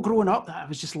didn't know growing up that I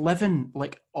was just living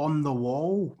like on the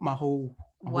wall my whole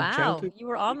childhood. You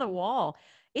were on the wall.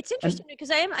 It's interesting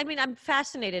because I'm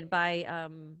fascinated by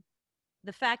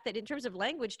the fact that in terms of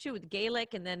language too, with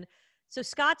Gaelic, and then so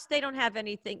Scots, they don't have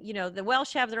anything. The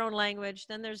Welsh have their own language.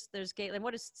 Then there's Gaelic. And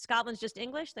what is Scotland's just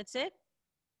English? That's it?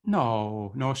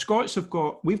 No.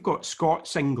 We've got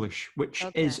Scots English, which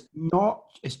is not,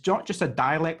 it's not just a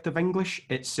dialect of English.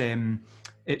 It's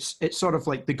sort of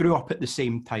like they grew up at the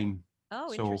same time.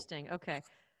 Oh, interesting. Okay.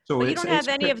 So but you don't have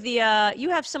any of the, you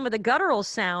have some of the guttural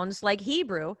sounds like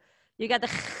Hebrew. You got the,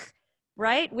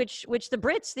 right? Which the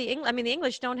Brits, the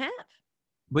English don't have.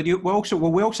 But we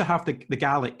also have the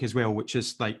Gaelic as well, which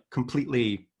is like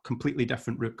completely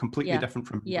different root, different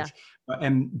from English.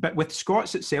 But with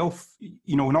Scots itself,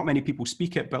 not many people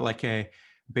speak it. But like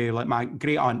my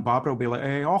great aunt Barbara will be like,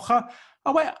 "Ocha,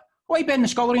 why Ben the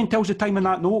scullery and tells the time in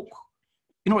that note."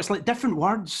 It's like different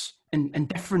words and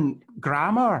different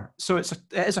grammar. So it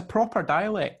is a proper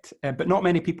dialect, but not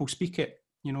many people speak it.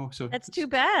 So that's too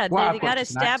bad. They got to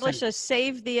establish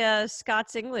save the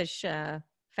Scots English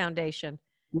Foundation.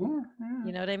 Yeah.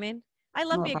 You know what I mean? I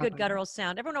love me a good guttural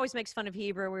sound. Everyone always makes fun of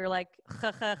Hebrew. We were like,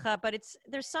 ha, ha, ha, but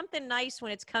there's something nice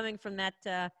when it's coming from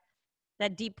that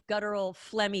deep guttural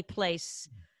phlegmy place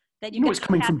that you it's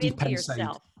coming from deep inside.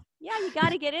 Yourself. Yeah, you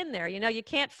got to get in there. You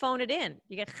can't phone it in.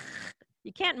 You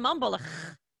can't mumble.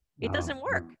 It doesn't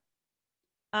work.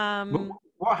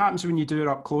 What happens when you do it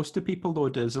up close to people, though?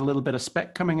 Does a little bit of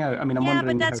spit coming out? I'm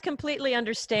wondering. But that's completely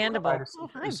understandable. Oh,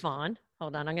 hi, Vaughn.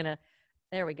 Hold on,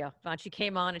 there we go. Vaughn, she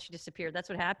came on and she disappeared. That's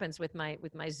what happens with my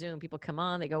Zoom. People come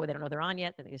on, they go, they don't know they're on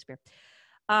yet, then they disappear.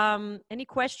 Any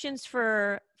questions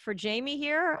for Jamie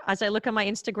here? As I look on my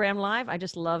Instagram Live, I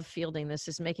just love fielding this.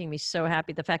 It's making me so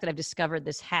happy. The fact that I've discovered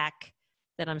this hack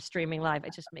that I'm streaming live,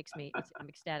 it just makes me, I'm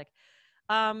ecstatic.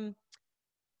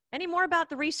 Any more about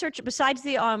the research besides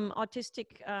the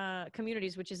autistic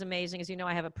communities, which is amazing? As you know,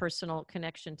 I have a personal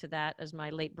connection to that as my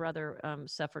late brother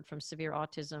suffered from severe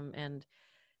autism. And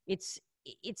it's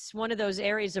one of those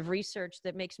areas of research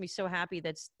that makes me so happy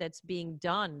that's being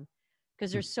done,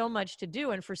 because there's so much to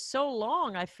do. And for so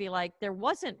long, I feel like there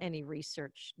wasn't any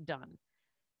research done.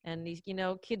 And these,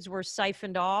 kids were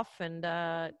siphoned off and,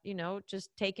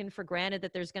 just taken for granted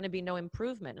that there's going to be no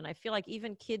improvement. And I feel like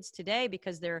even kids today,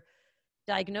 because they're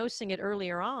diagnosing it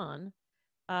earlier on,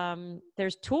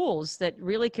 there's tools that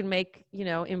really can make,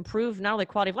 improve not only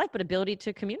quality of life, but ability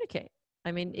to communicate.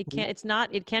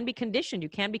 It can be conditioned. You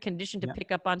can be conditioned to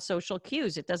pick up on social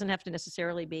cues. It doesn't have to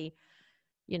necessarily be,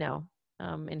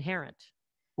 inherent.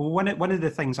 Well, one of the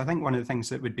things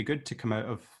that would be good to come out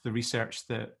of the research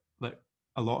that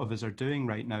a lot of us are doing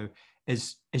right now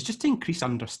is just to increase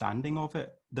understanding of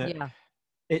it.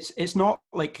 It's not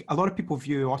like a lot of people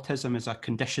view autism as a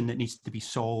condition that needs to be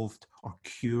solved or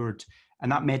cured.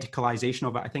 And that medicalization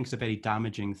of it, I think, is a very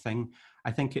damaging thing.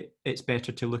 I think it's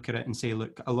better to look at it and say,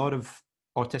 look, a lot of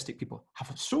autistic people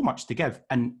have so much to give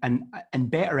and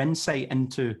better insight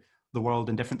into the world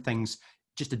and different things,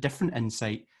 just a different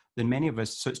insight than many of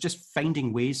us. So it's just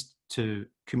finding ways to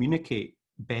communicate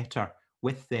better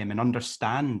with them and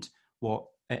understand what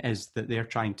it is that they're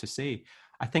trying to say.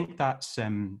 I think that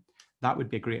would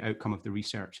be a great outcome of the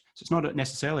research. So it's not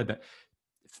necessarily about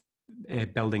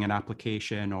building an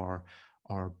application or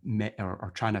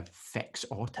trying to fix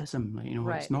autism.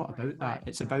 It's not about that. Right.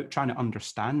 It's about trying to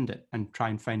understand it and try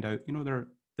and find out.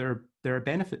 There are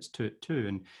benefits to it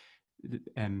too,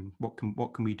 and what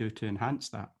can we do to enhance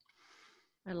that?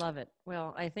 I love it.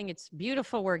 Well, I think it's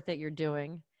beautiful work that you're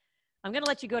doing. I'm going to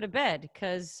let you go to bed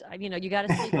because you got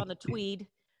to sleep on the tweed.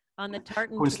 On the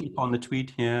tartan. Go and sleep on the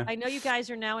tweed, yeah. I know you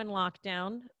guys are now in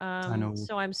lockdown, I know.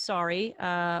 So I'm sorry.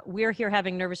 We're here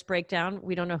having nervous breakdown.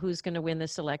 We don't know who's going to win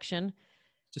this election.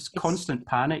 Just constant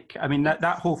panic.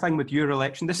 That whole thing with your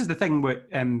election. This is the thing what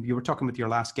you were talking with your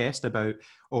last guest about,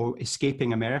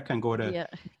 escaping America and go to. Yeah.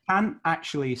 You can't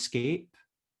actually escape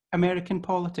American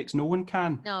politics. No one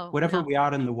can. No, Wherever no. we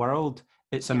are in the world,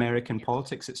 it's Yeah. American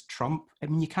politics. It's Trump. I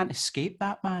mean, you can't escape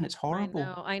that, man. It's horrible.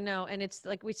 I know. And it's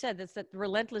like we said, it's that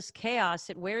relentless chaos.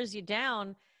 It wears you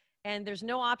down, and there's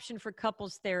no option for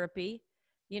couples therapy.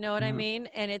 You know what I Mhm. mean?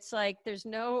 And it's like there's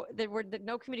no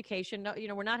no communication. No,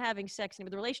 we're not having sex anymore.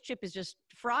 The relationship is just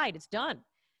fried. It's done.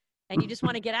 And you just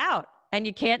want to get out, and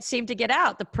you can't seem to get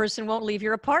out. The person won't leave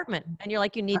your apartment, and you're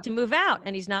like, you need to move out,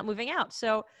 and he's not moving out.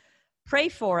 So pray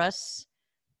for us,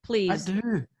 I please.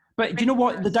 do. But do Pray you know for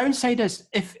what? The us. downside is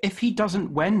if he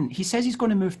doesn't win, he says he's going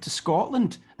to move to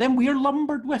Scotland, then we're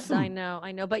lumbered with him. I know.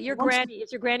 But your Once- granny,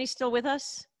 is your granny still with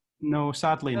us? No,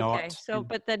 sadly Okay. not. So,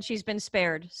 but then she's been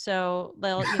spared. So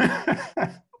they'll,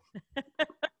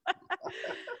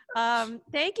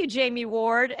 thank you, Jamie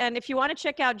Ward. And if you want to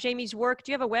check out Jamie's work,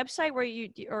 do you have a website where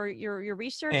or your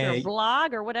research or a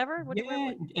blog or whatever?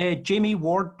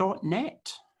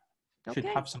 jamieward.net. Should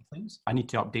Okay. have some things. I need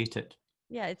to update it.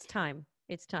 Yeah, it's time.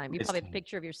 It's time. You It's probably have a time.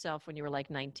 picture of yourself when you were like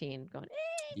 19 going,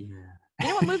 Yeah. You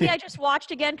know what movie I just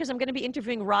watched again? Because I'm going to be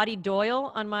interviewing Roddy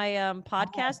Doyle on my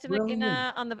podcast brilliant.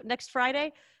 on the next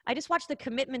Friday. I just watched The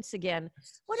Commitments again.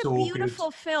 What a So good.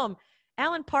 beautiful film.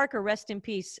 Alan Parker, rest in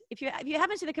peace. If you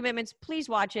haven't seen The Commitments, please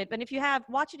watch it. And if you have,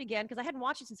 watch it again, because I hadn't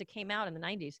watched it since it came out in the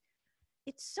 90s.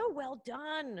 It's so well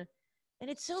done. And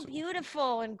it's so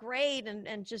beautiful and great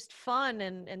and just fun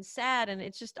and sad. And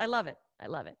it's just, I love it. I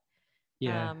love it.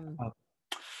 Yeah.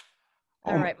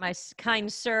 All right, my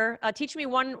kind sir. Teach me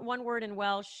one word in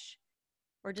Welsh,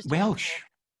 or just Welsh.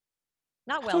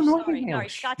 Not I don't Welsh. know Sorry, any sorry.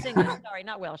 Welsh. Scots English. Sorry,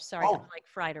 not Welsh. Sorry, Oh. I'm like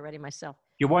fried already myself.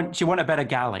 Do you want a bit of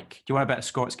Gaelic? Do you want a bit of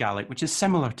Scots Gaelic, which is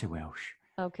similar to Welsh?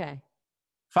 Okay.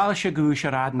 Fala siagú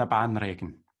siarad na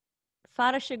banregan.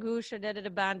 Fara shagusha de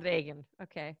bandwagon.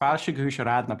 Okay. Fala siagú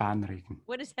siarad na banregan.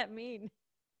 What does that mean?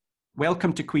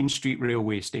 Welcome to Queen Street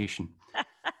Railway Station.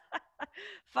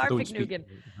 Don't speak-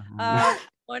 Farpignugan.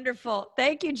 Wonderful.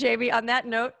 Thank you, Jamie. On that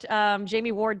note,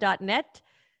 jamieward.net.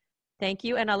 Thank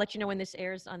you. And I'll let you know when this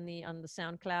airs on the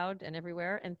SoundCloud and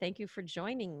everywhere. And thank you for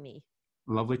joining me.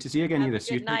 Lovely to see you again, Have a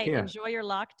Edith. You good take night. care. Enjoy your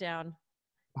lockdown.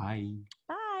 Bye.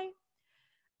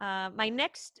 Bye. My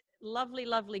next lovely,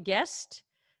 lovely guest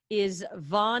is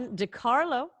Vaughn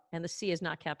DiCarlo, and the C is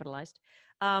not capitalized.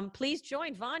 Please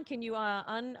join. Vaughn, can you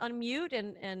unmute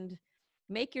and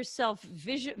make yourself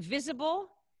visible?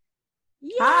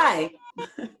 Yay! Hi.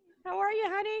 How are you,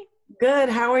 honey? Good.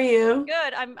 How are you?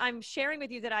 Good. I'm sharing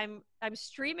with you that I'm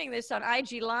streaming this on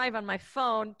IG Live on my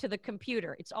phone to the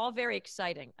computer. It's all very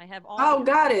exciting. I have all. Oh,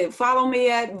 got it. Follow me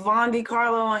at Von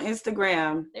DiCarlo on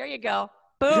Instagram. There you go.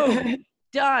 Boom.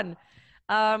 Done.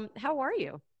 How are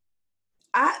you?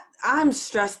 I'm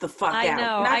stressed the fuck out. I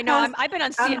know. I've been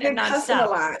on I've been CNN cussing a nonstop.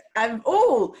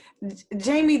 lot.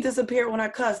 Jamie disappeared when I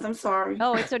cussed. I'm sorry.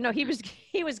 Oh, no. He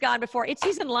was gone before.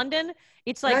 He's in London.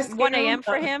 It's Did I like scare 1 a.m. him?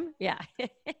 for him. Yeah.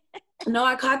 No,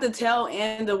 I caught the tail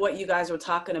end of what you guys were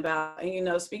talking about.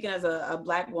 And, speaking as a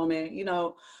Black woman,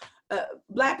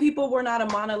 Black people were not a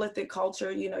monolithic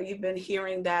culture. You've been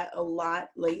hearing that a lot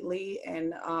lately.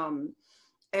 And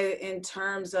in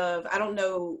terms of, I don't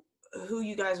know who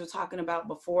you guys were talking about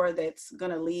before that's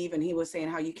going to leave. And he was saying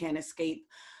how you can't escape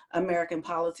American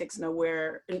politics no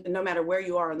matter where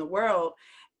you are in the world.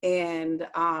 And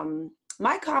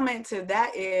my comment to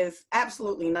that is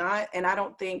absolutely not. And I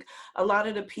don't think a lot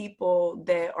of the people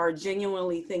that are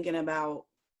genuinely thinking about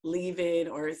leaving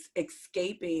or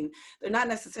escaping, they're not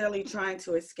necessarily trying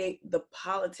to escape the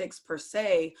politics per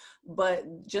se, but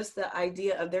just the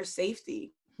idea of their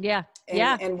safety. Yeah.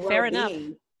 And fair enough.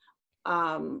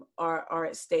 Are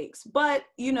at stakes. But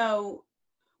we'll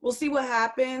see what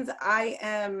happens.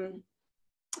 I'm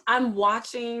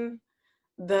watching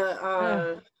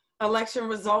the election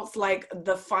results like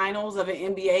the finals of an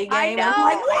NBA game. I know. I'm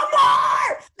like,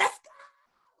 Lamar, let's go.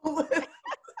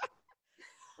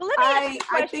 Well, let me ask you a I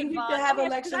question, think we Vaughn. should have Let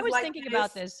me ask- 'cause elections I was like thinking this.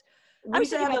 about this. We was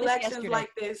should thinking have about this elections yesterday.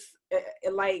 like this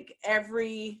like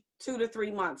every 2 to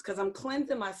 3 months because I'm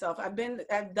cleansing myself. I've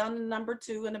done number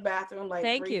 2 in the bathroom like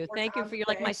Thank 3, you. 4 Thank you times for a you're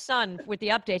like day. my son with the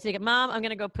updates. They go, Mom, I'm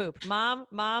gonna go poop. Mom,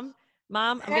 I'm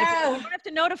gonna poop. Yeah. You don't have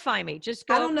to notify me. Just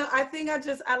go. I don't know. I think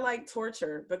I like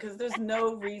torture because there's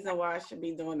no reason why I should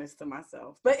be doing this to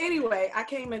myself. But anyway, I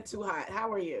came in too hot.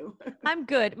 How are you? I'm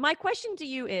good. My question to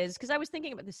you is, because I was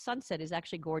thinking about the sunset is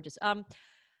actually gorgeous.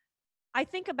 I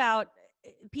think about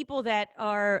people that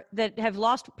have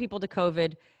lost people to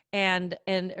COVID and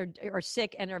are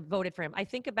sick and are voted for him. I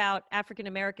think about African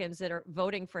Americans that are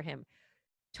voting for him.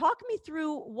 talk me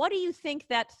through, what do you think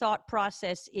that thought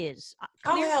process is?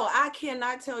 Oh, hell, I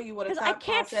cannot tell you what a 'Cause I thought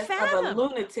can't process of a fathom.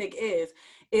 lunatic is.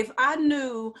 If I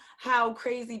knew how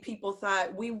crazy people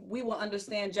thought we will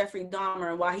understand Jeffrey Dahmer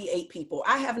and why he ate people,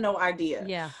 I have no idea.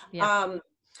 Yeah, yeah.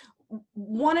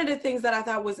 One of the things that I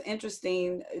thought was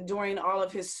interesting during all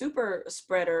of his super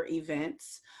spreader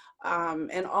events,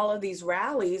 and all of these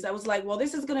rallies, I was like, well,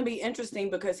 this is going to be interesting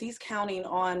because he's counting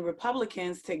on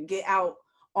Republicans to get out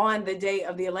on the day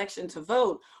of the election to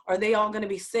vote. Are they all going to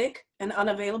be sick and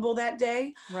unavailable that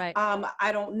day? Right.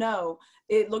 I don't know.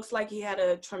 It looks like he had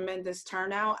a tremendous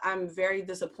turnout. I'm very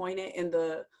disappointed in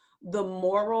the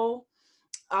moral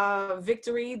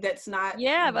victory that's not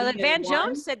Yeah, but being Van won.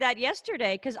 Jones said that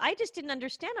yesterday, because I just didn't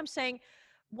understand. I'm saying,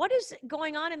 what is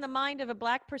going on in the mind of a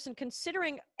Black person,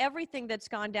 considering everything that's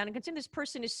gone down and considering this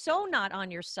person is so not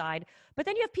on your side? But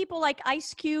then you have people like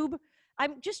Ice Cube.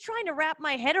 I'm just trying to wrap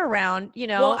my head around,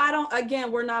 Well, I don't,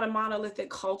 again, we're not a monolithic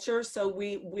culture, so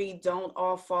we don't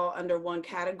all fall under one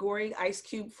category. Ice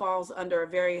Cube falls under a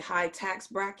very high tax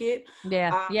bracket.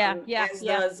 Yeah. As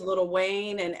does Lil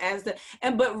Wayne,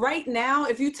 but right now,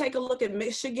 if you take a look at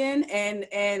Michigan and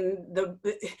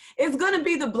it's gonna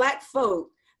be the Black vote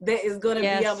that is gonna be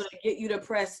able to get you to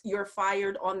press "you're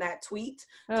fired" on that tweet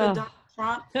to Donald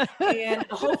Trump. And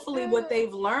hopefully what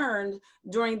they've learned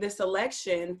during this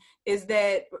election is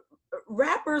that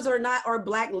rappers are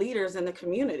Black leaders in the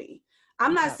community.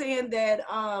 I'm not saying that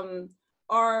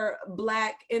our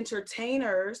Black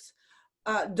entertainers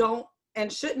don't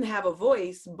and shouldn't have a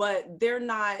voice, but they're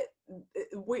not,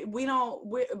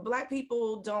 Black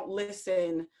people don't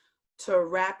listen to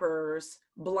rappers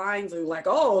blindly, like,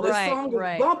 oh, this song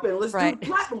is bumping, let's do the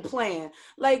platinum plan.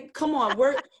 Like, come on,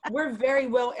 we're very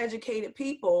well educated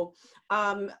people,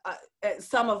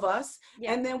 some of us,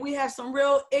 and then we have some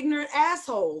real ignorant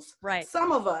assholes,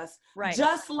 some of us,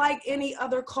 just like any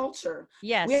other culture.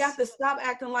 We have to stop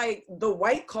acting like the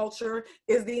white culture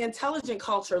is the intelligent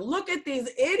culture. Look at these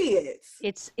idiots.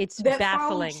 It's that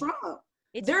baffling. Follow Trump.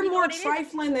 They're more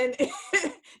trifling than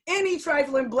any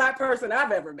trifling Black person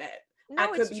I've ever met.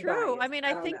 No, it's true. I mean,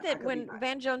 I think that when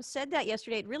Van Jones said that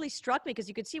yesterday, it really struck me because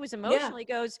you could see he was emotional. He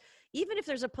goes, even if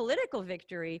there's a political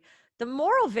victory, the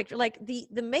moral victory, like the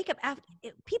makeup, after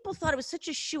people thought it was such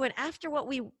a shoo, and after what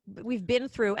we've been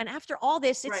through, and after all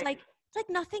this, it's like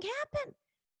nothing happened.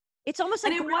 It's almost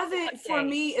like, and it wasn't for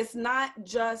me. It's not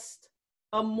just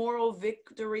a moral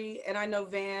victory. And I know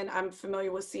Van, I'm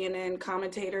familiar with CNN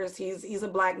commentators. He's a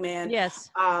Black man. Yes.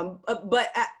 But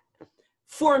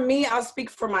for me, I'll speak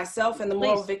for myself, and the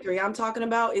moral victory I'm talking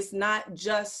about is not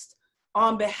just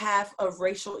on behalf of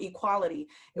racial equality.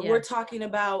 We're talking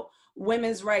about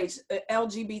women's rights,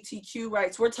 LGBTQ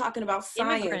rights. We're talking about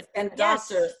science and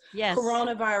doctors,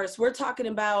 coronavirus. We're talking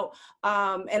about,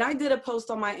 and I did a post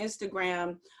on my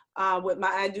Instagram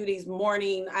I do these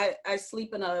morning, I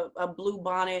sleep in a blue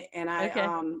bonnet, and I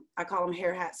call them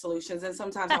hair hat solutions. And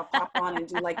sometimes I'll pop on and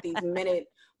do like these minute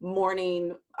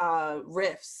morning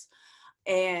riffs.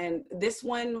 And this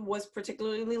one was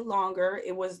particularly longer.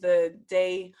 It was the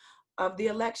day of the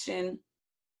election.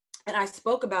 And I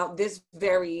spoke about this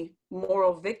very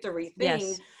moral victory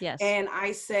thing. Yes. And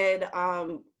I said,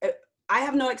 I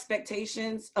have no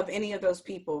expectations of any of those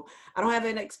people. I don't have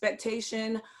an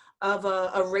expectation of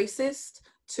a racist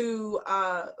to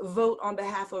vote on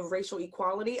behalf of racial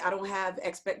equality. I don't have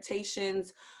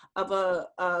expectations of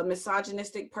a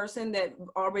misogynistic person that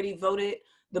already voted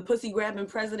the pussy grabbing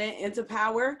president into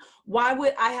power. Why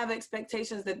would I have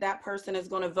expectations that that person is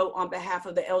going to vote on behalf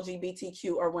of the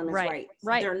LGBTQ or women's rights?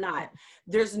 They're not.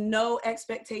 There's no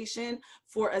expectation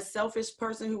for a selfish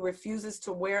person who refuses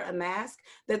to wear a mask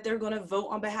that they're going to vote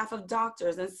on behalf of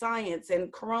doctors and science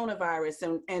and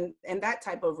coronavirus and that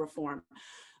type of reform.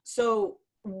 So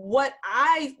what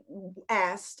I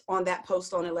asked on that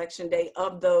post on election day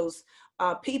of those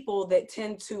people that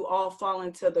tend to all fall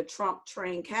into the Trump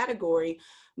train category,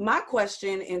 my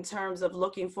question in terms of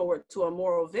looking forward to a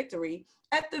moral victory,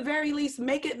 at the very least,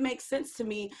 make it make sense to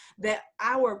me that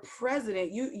our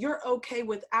president, you're okay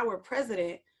with our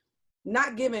president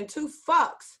not giving two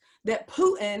fucks that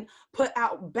Putin put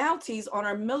out bounties on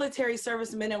our military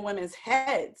servicemen and women's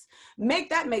heads. Make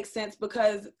that make sense,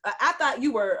 because I thought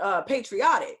you were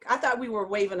patriotic. I thought we were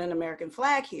waving an American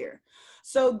flag here.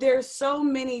 So there's so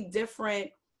many different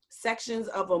sections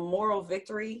of a moral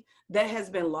victory that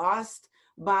has been lost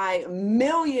by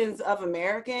millions of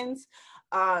Americans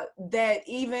that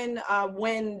even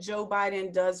when Joe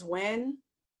Biden does win,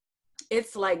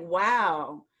 it's like,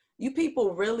 wow, you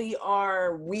people really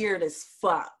are weird as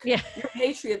fuck. Yeah. Your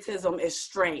patriotism is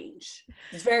strange.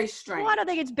 It's very strange. Well, I don't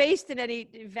think it's based in any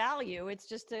value. It's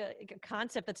just a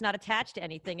concept that's not attached to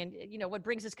anything. And what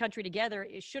brings this country together,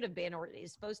 it should have been, or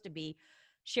is supposed to be,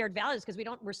 shared values, because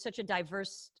we're such a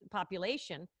diverse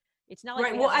population. It's not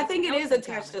like Right. Well, I think it is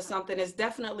attached to something. It's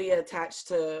definitely attached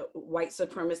to white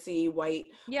supremacy, white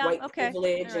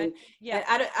privilege, right.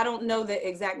 and I don't know the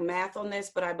exact math on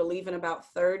this, but I believe in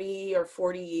about 30 or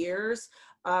 40 years,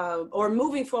 or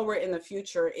moving forward in the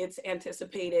future, it's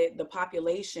anticipated the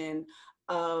population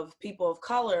of people of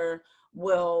color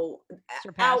will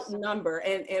Surpass. outnumber,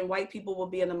 and white people will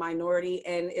be in the minority,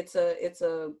 and it's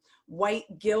a white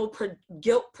guilt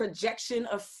projection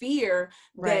of fear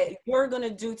that you're going to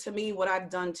do to me what I've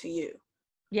done to you.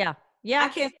 Yeah. I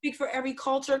can't speak for every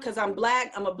culture because I'm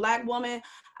Black. I'm a Black woman.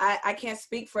 I can't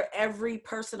speak for every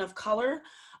person of color.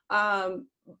 I'll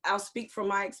speak from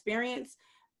my experience.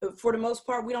 For the most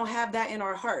part, we don't have that in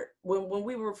our heart. When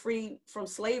we were free from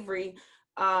slavery,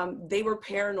 they were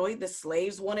paranoid. The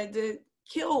slaves wanted to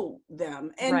kill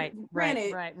them. And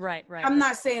granted, I'm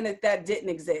not saying that didn't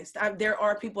exist. There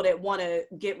are people that want to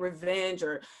get revenge,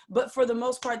 but for the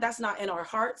most part, that's not in our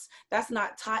hearts. That's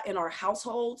not taught in our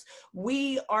households.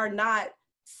 We are not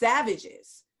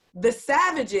savages. The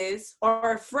savages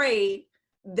are afraid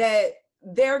that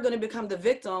they're going to become the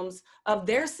victims of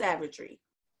their savagery.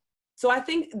 So I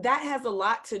think that has a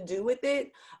lot to do with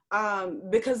it,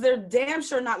 because they're damn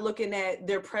sure not looking at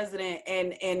their president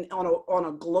and on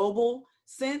a global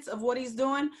sense of what he's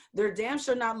doing. They're damn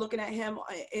sure not looking at him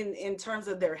in terms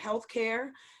of their health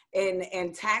care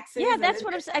and taxes. Yeah, that's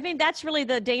what I'm saying. I mean, that's really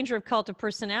the danger of cult of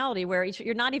personality, where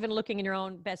you're not even looking in your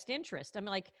own best interest. I mean,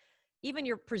 like, even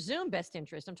your presumed best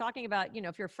interest. I'm talking about,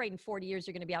 if you're afraid in 40 years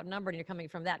you're going to be outnumbered and you're coming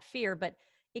from that fear, but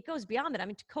it goes beyond that. I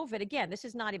mean, COVID, again, this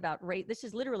is not about race. This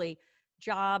is literally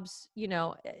jobs,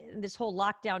 this whole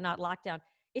lockdown, not lockdown.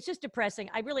 It's just depressing.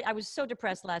 I was so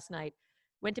depressed last night.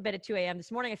 Went to bed at 2 a.m.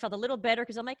 This morning, I felt a little better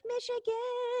because I'm like,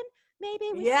 Michigan,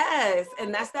 maybe. Yes,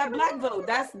 and that's that Black vote.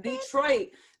 That's Detroit.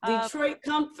 Detroit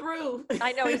come through.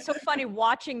 I know. It's so funny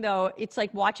watching, though. It's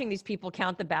like watching these people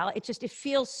count the ballot. It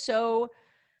feels so,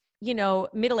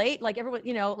 middle age, like everyone,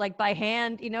 like by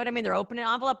hand, you know what I mean? They're opening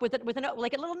an envelope with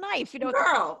like a little knife,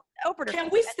 Girl, can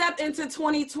we step into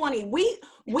 2020?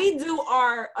 We do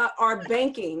our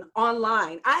banking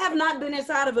online. I have not been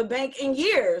inside of a bank in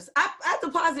years. I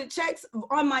deposit checks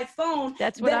on my phone.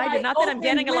 That's what I do. Not that I'm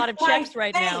getting a lot of checks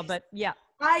right now, but yeah.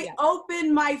 I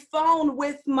open my phone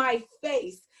with my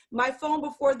face. My phone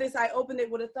before this, I opened it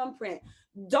with a thumbprint.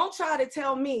 Don't try to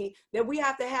tell me that we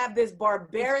have to have this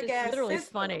barbaric ass literally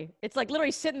system. Funny. It's like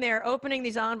literally sitting there opening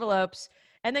these envelopes,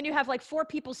 and then you have like 4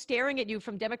 people staring at you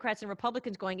from Democrats and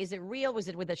Republicans going, is it real? Was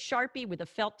it with a Sharpie, with a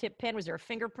felt tip pen? Was there a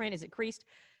fingerprint? Is it creased?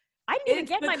 I didn't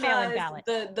even get my mail-in ballot.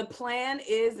 The plan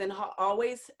is, and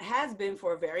always has been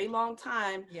for a very long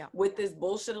time, with this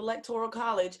bullshit electoral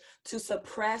college, to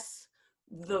suppress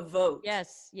the vote.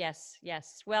 Yes.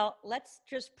 Well, let's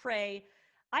just pray.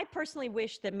 I personally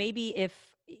wish that maybe if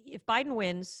Biden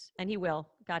wins, and he will,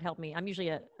 God help me, I'm usually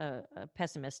a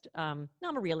pessimist. No,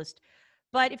 I'm a realist.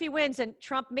 But if he wins and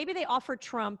Trump, maybe they offer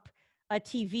Trump a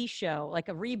TV show, like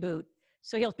a reboot.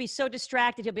 So he'll be so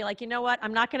distracted. He'll be like, you know what?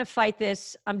 I'm not going to fight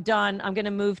this. I'm done. I'm going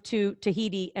to move to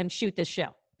Tahiti and shoot this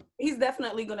show. He's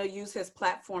definitely going to use his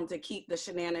platform to keep the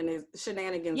shenanigans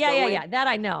going. Yeah. That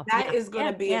I know. That is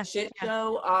going to be a shit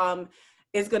show.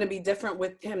 It's going to be different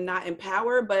with him not in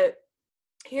power. But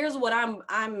here's what I'm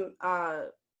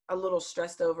a little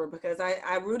stressed over, because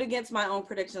I root against my own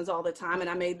predictions all the time. And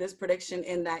I made this prediction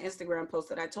in that Instagram post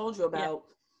that I told you about,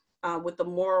 with the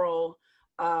moral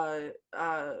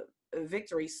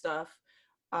victory stuff,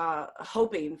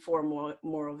 hoping for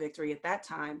moral victory at that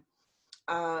time.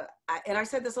 And I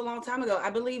said this a long time ago, I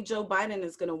believe Joe Biden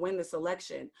is going to win this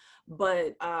election,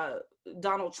 but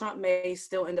Donald Trump may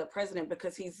still end up president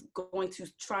because he's going to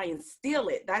try and steal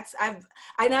it. I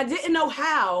didn't know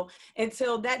how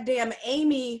until that damn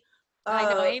Amy.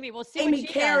 I know Amy. We'll see. Amy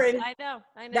Karen. Does.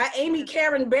 I know. That Amy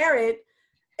Karen Barrett.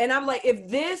 And I'm like,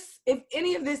 if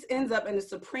any of this ends up in the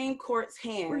Supreme Court's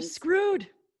hands, we're screwed.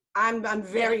 I'm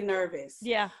very nervous.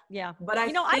 Yeah. But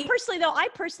I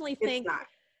personally think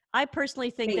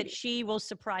that she will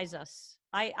surprise us.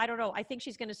 I don't know. I think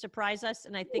she's going to surprise us,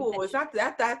 and I think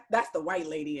that's the white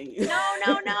lady in you. No.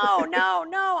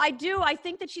 I do. I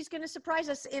think that she's going to surprise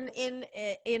us in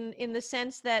the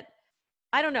sense that,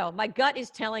 I don't know. My gut is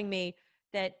telling me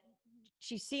that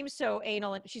she seems so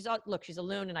anal, and she's a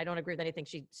loon, and I don't agree with anything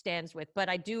she stands with, but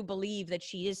I do believe that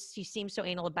she seems so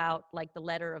anal about, like, the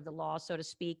letter of the law, so to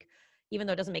speak, even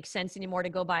though it doesn't make sense anymore to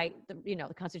go by the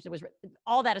Constitution that was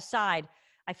all that aside.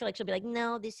 I feel like she'll be like,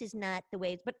 no, this is not the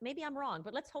way. But maybe I'm wrong.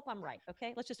 But let's hope I'm right.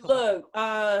 Okay, let's just hope.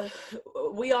 Look,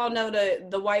 we all know that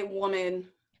the white woman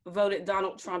voted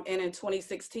Donald Trump in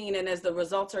 2016, and as the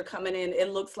results are coming in, it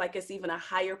looks like it's even a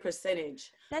higher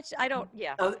percentage. I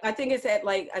think it's at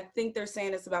I think they're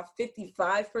saying it's about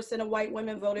 55% of white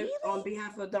women voted on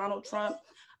behalf of Donald Trump.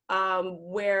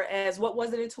 Whereas what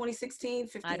was it in 2016?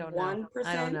 51%. I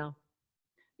don't know.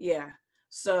 Yeah.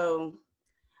 So.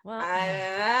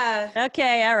 Well,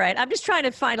 okay, all right. I'm just trying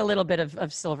to find a little bit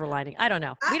of silver lining. I don't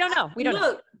know. We don't know.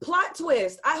 Look, plot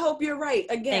twist. I hope you're right.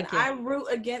 Again, I root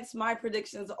against my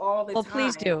predictions all the time. Well,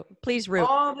 please do. Please root.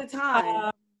 All the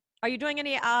time. Are you doing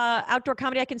any outdoor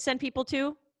comedy I can send people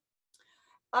to?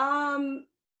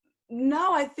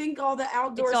 No, I think all the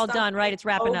outdoor It's all stuff done, right? It's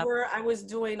wrapping up. I was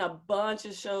doing a bunch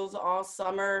of shows all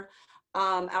summer.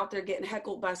 Out there getting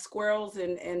heckled by squirrels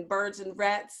and birds and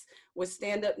rats with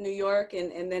Stand Up New York,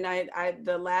 and then I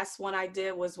the last one I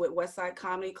did was with West Side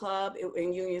Comedy Club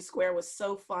in Union Square. Was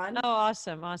so fun. Oh,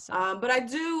 awesome. But I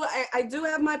do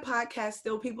have my podcast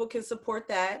still. People can support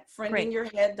that.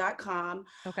 Friendinyourhead.com.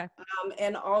 Okay.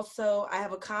 And also I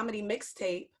have a comedy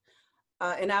mixtape.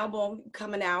 An album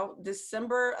coming out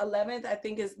December 11th, I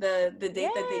think is the date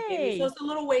that they gave me. So it's a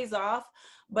little ways off,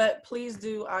 but please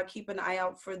do keep an eye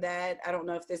out for that. I don't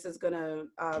know if this is gonna.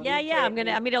 It'll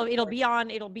be on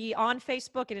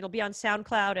Facebook and it'll be on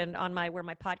SoundCloud and on where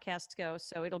my podcasts go.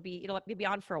 So it'll be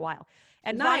on for a while.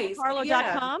 And nice.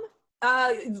 VondaCarlo.com.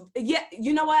 Yeah,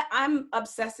 you know what? I'm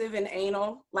obsessive and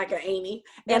anal, like an Amy,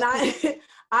 and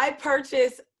I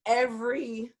purchase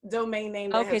every domain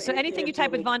name. Okay, so anything you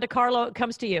type with Vonda Carlo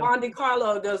comes to you. Vonda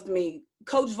Carlo goes to me.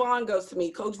 Coach Vaughn goes to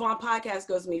me. Coach Vaughn podcast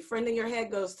goes to me. Friend in Your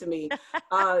Head goes to me.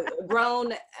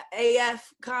 Grown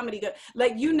AF comedy,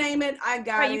 like you name it, I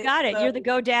got it. You got it. You're the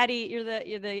GoDaddy. You're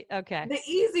the okay. The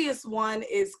easiest one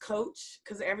is Coach,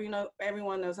 because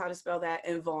everyone knows how to spell that,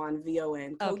 and Vaughn,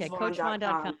 VON. Okay,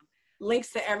 CoachVaughn.com.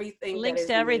 Links to everything. Links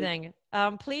to everything.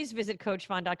 Please visit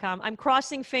CoachVaughn.com. I'm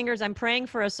crossing fingers. I'm praying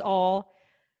for us all.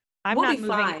 I'm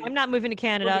not moving to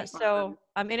Canada, so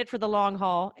I'm in it for the long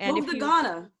haul. And move to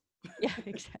Ghana. Yeah,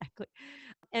 exactly.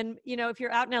 And if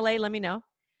you're out in LA, let me know.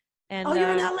 And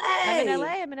you're in LA.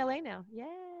 I'm in LA now. Yeah.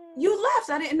 You left.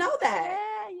 I didn't know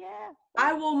that. Yeah.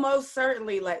 I will most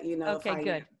certainly let you know.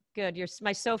 Okay, good.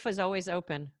 My sofa's always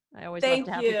open. I always Thank love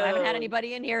to have you. people. I haven't had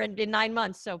anybody in here in 9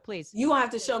 months, so please. You won't have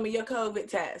to show me your COVID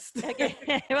test. Okay.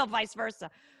 Well, vice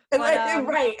versa. But,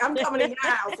 right. I'm coming to your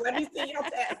house. Let me see your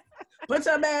test. Put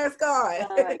your mask on.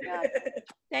 Oh my God.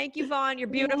 Thank you, Vaughn. You're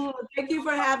beautiful. Thank you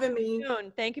for having me.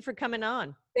 Thank you for coming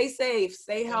on. Stay safe.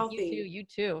 Stay healthy. You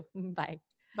too. Bye.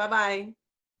 Bye-bye.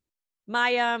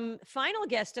 My final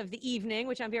guest of the evening,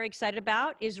 which I'm very excited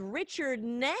about, is Richard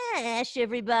Nash,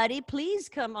 everybody. Please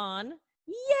come on.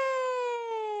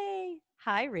 Yay!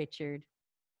 Hi, Richard.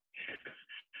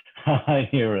 Hi,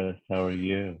 Iris. How are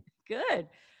you? Good.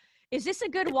 Is this a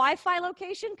good Wi-Fi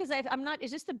location? Because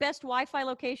is this the best Wi-Fi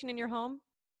location in your home?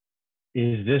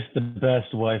 Is this the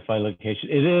best Wi-Fi location?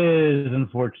 It is,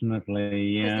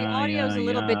 unfortunately. Yeah. The audio is a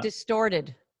little bit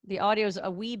distorted. The audio is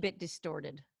a wee bit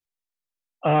distorted.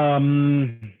 Let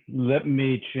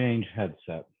me change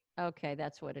headset. Okay,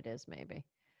 that's what it is, maybe.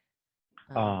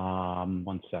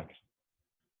 1 sec.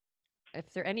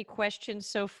 If there are any questions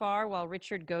so far while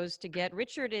Richard goes to get...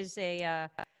 Richard is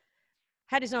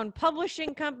had his own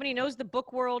publishing company, knows the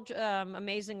book world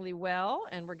amazingly well,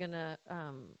 and we're going to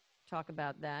talk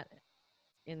about that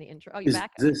in the intro. Oh, you're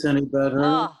back? Is this any better?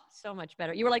 Oh, so much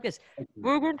better. You were like this.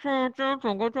 I'll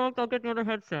get another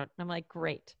headset. I'm like,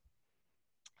 great.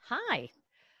 Hi.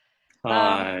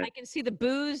 Hi. I can see the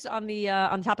booze on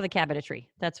top of the cabinetry.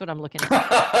 That's what I'm looking at.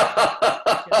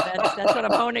 That's what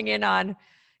I'm honing in on.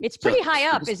 It's pretty high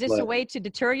up. Is this a way to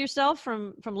deter yourself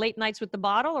from late nights with the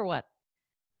bottle, or what?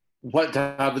 What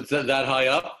happens that high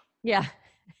up? Yeah.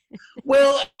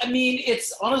 Well, I mean,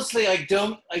 it's honestly, I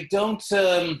don't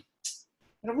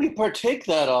really partake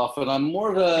that often. I'm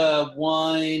more of a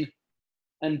wine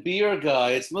and beer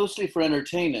guy. It's mostly for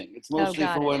entertaining. It's mostly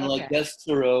for when like guests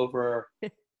are over,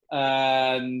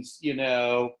 and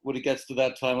when it gets to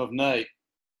that time of night,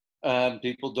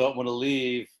 people don't want to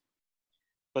leave,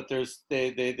 but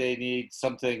they need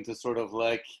something to sort of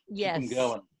like keep them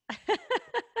going.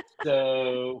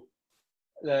 So,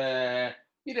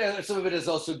 some of it is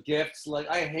also gifts. Like,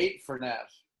 I hate Fernet,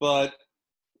 but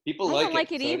people like it. I don't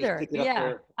like it either.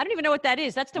 Yeah. I don't even know what that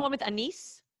is. That's the one with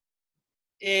anise?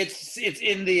 It's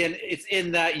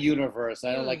in that universe.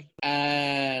 I don't like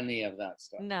any of that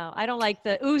stuff. No, I don't like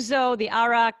the ouzo, the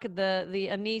arak, the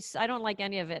anise. I don't like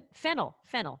any of it. Fennel.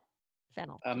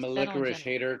 Fennel. I'm a Just fennel in licorice general.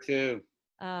 hater too.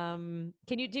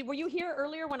 Were you here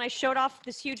earlier when I showed off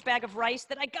this huge bag of rice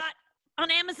that I got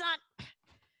on Amazon?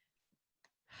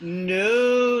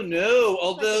 No.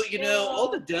 Although, like all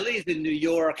the delis in New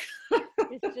York.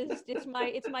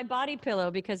 it's my body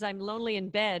pillow because I'm lonely in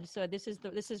bed. So this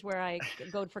is where I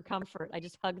go for comfort. I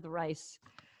just hug the rice.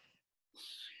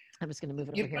 I'm just going to move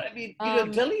it over here. I mean,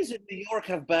 delis in New York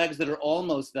have bags that are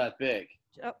almost that big.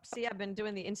 Oh, see, I've been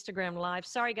doing the Instagram live.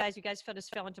 Sorry, guys. You guys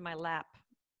just fell into my lap.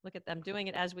 Look at them doing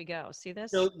it as we go. See this?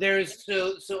 So there's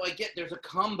a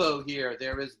combo here.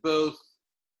 There is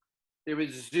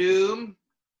Zoom.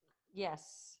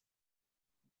 Yes.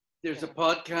 There's a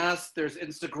podcast. There's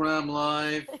Instagram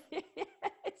Live.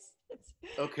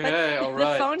 Okay, all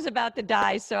right. The phone's about to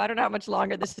die, so I don't know how much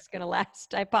longer this is going to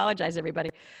last. I apologize, everybody.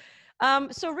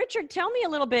 So Richard, tell me a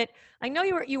little bit. I know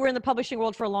you were in the publishing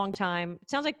world for a long time.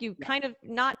 It sounds like you kind of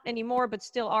not anymore, but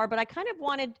still are. But I kind of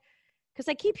wanted, because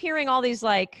I keep hearing all these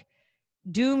like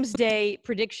doomsday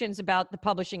predictions about the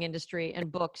publishing industry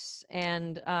and books.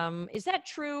 And is that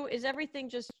true? Is everything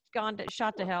just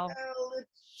shot to hell? Well,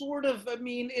 it's sort of. I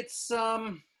mean, it's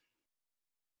look,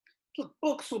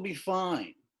 books will be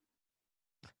fine.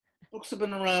 Books have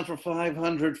been around for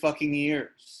 500 fucking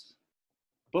years.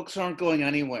 Books aren't going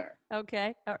anywhere.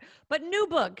 Okay. But new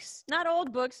books, not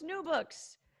old books, new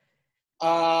books.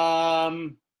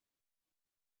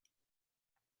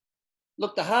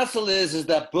 Look, the hassle is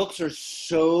that books are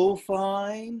so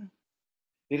fine,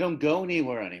 they don't go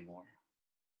anywhere anymore.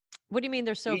 What do you mean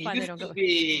they're so fine they don't go?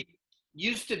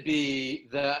 Used to be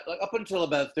that, like, up until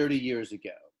about 30 years ago,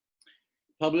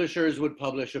 publishers would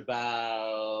publish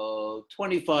about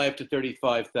 25 to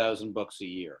 35,000 books a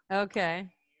year. Okay.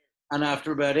 And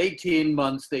after about 18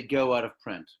 months, they'd go out of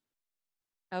print.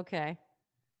 Okay.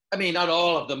 I mean, not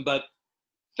all of them, but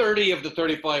 30 of the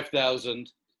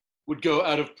 35,000 would go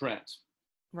out of print.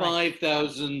 Right.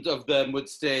 5,000 of them would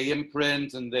stay in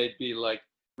print, and they'd be like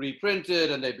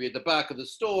reprinted, and they'd be at the back of the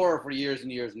store for years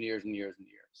and years and years and years and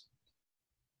years.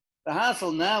 The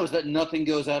hassle now is that nothing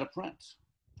goes out of print.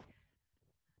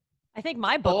 I think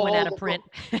my book went out of print.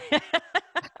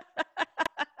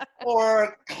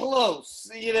 Or close,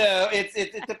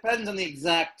 it depends on the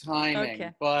exact timing. Okay.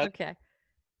 But okay.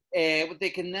 What they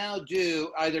can now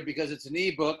do, either because it's an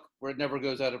ebook where it never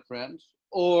goes out of print,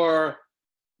 or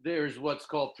there's what's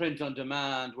called print on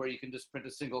demand, where you can just print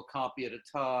a single copy at a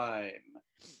time.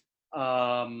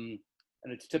 And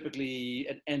it's typically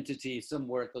an entity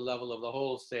somewhere at the level of the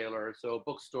wholesaler. So a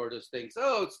bookstore just thinks,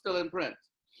 oh, it's still in print.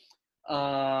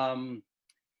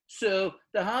 So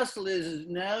the hassle is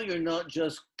now you're not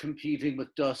just competing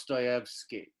with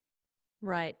Dostoevsky.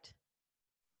 Right.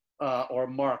 Or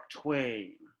Mark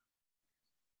Twain.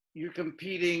 You're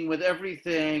competing with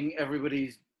everything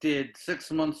everybody did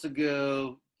 6 months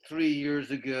ago, 3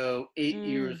 years ago, 8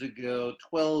 years ago,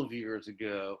 12 years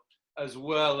ago, as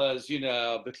well as,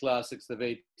 the classics of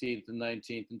 18th and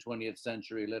 19th and 20th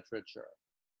century literature.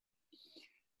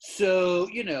 So,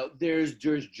 there's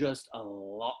just a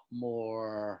lot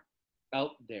more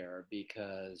out there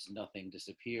because nothing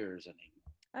disappears anymore.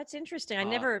 That's interesting. I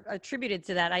never attributed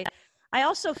to that. I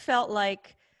also felt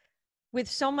like with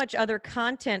so much other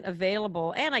content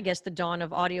available, and I guess the dawn of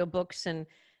audiobooks and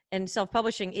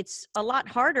self-publishing, it's a lot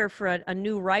harder for a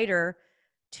new writer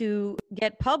to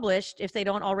get published if they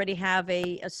don't already have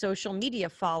a social media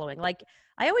following. Like,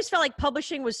 I always felt like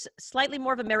publishing was slightly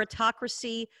more of a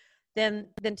meritocracy than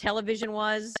television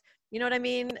was. You know what I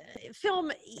mean? Film,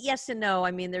 yes and no.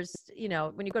 I mean, there's,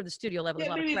 when you go to the studio level, there's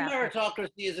a lot of crap.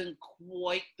 Meritocracy isn't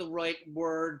quite the right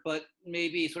word, but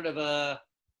maybe sort of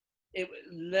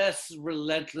less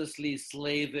relentlessly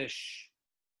slavish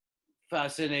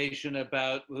fascination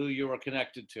about who you were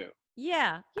connected to.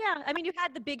 Yeah. I mean, you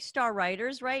had the big star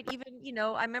writers, right? Even,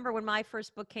 I remember when my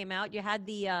first book came out, you had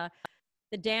the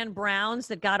Dan Browns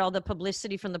that got all the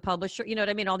publicity from the publisher, you know what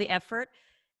I mean? All the effort.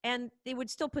 And they would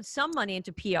still put some money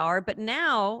into PR, but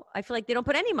now I feel like they don't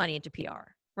put any money into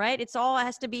PR, right?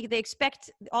 They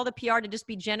expect all the PR to just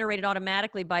be generated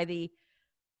automatically by the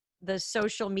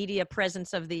social media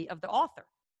presence of the author.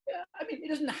 Yeah, I mean, it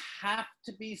doesn't have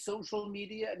to be social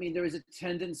media. I mean, there is a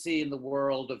tendency in the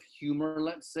world of humor,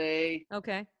 let's say,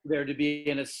 okay, there to be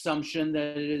an assumption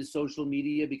that it is social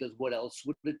media, because what else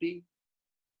would it be?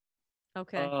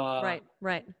 Okay,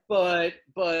 right. But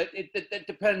it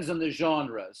depends on the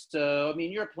genre. So, I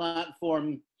mean, your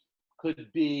platform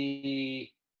could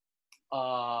be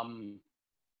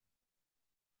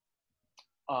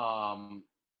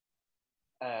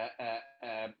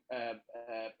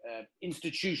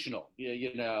institutional.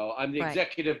 I'm the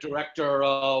executive director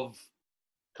of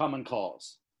Common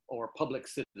Cause or Public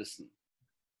Citizen.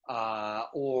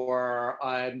 or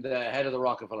I'm the head of the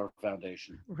Rockefeller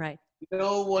Foundation. Right.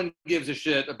 No one gives a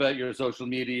shit about your social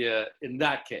media in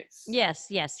that case. Yes,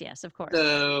 of course.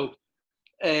 So,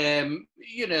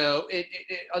 you know,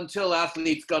 until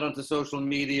athletes got onto social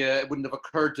media, it wouldn't have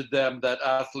occurred to them that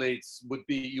athletes would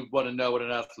be, you'd want to know what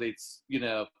an athlete's, you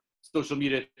know, social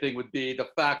media thing would be. The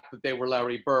fact that they were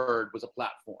Larry Bird was a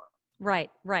platform.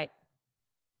 Right.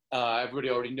 Everybody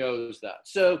already knows that.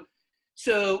 So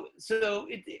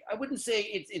I wouldn't say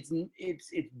it's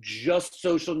just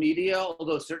social media,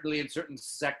 although certainly in certain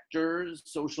sectors,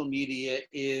 social media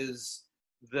is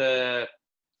the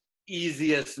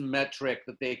easiest metric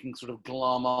that they can sort of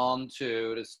glom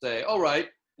onto to say, all right,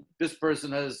 this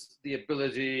person has the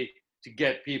ability to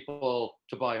get people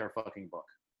to buy her fucking book.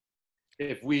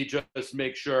 If we just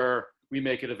make sure we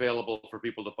make it available for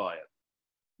people to buy it.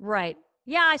 Right.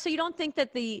 Yeah. So you don't think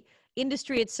that the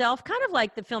industry itself, kind of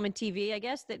like the film and TV, I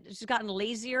guess, that it's gotten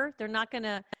lazier? They're not going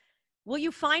to, will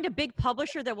you find a big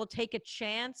publisher that will take a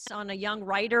chance on a young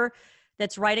writer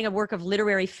that's writing a work of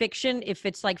literary fiction if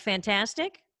it's like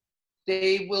fantastic?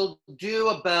 They will do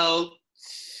about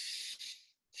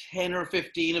 10 or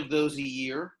 15 of those a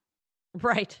year.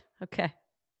 Right. Okay.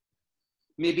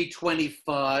 Maybe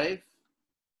 25.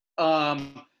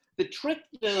 The trick,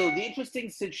 though, the interesting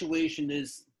situation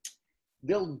is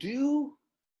they'll do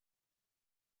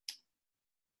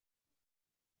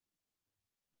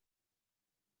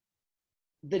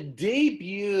the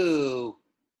debut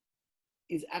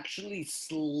is actually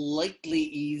slightly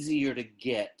easier to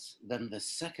get than the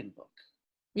second book.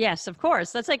 Yes, of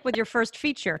course. That's like with your first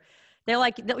feature. They're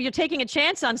like, you're taking a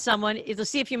chance on someone to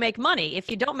see if you make money. If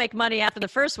you don't make money after the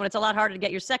first one, it's a lot harder to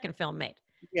get your second film made.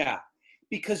 Yeah,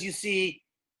 because you see,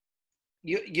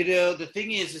 you know, the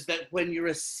thing is that when you're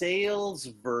a sales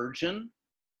virgin,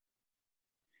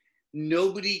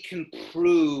 nobody can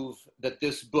prove that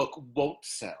this book won't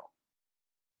sell.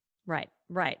 Right.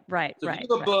 So you have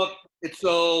a book, it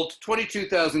sold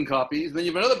 22,000 copies. Then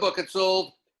you have another book, it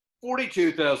sold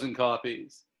 42,000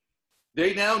 copies.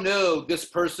 They now know this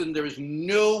person, there is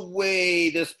no way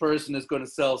this person is going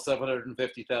to sell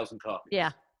 750,000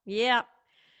 copies. Yeah.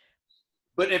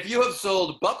 But if you have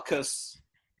sold Bupkis,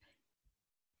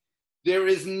 there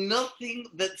is nothing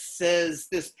that says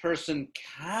this person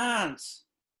can't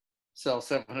sell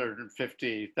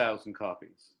 750,000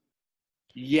 copies.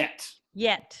 Yet.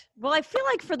 Well, I feel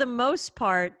like for the most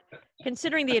part,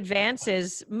 considering the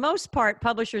advances, most part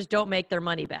publishers don't make their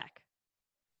money back.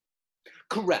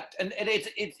 Correct. And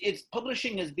it's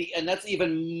publishing has been, and that's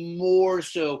even more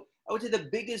so. I would say the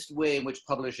biggest way in which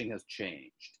publishing has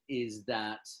changed is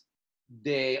that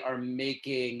they are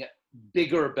making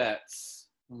bigger bets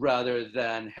rather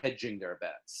than hedging their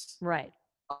bets. Right.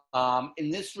 In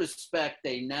this respect,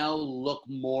 they now look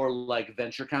more like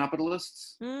venture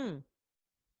capitalists.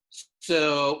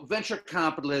 So venture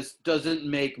capitalist doesn't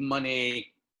make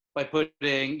money by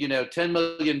putting, 10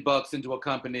 million bucks into a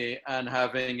company and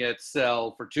having it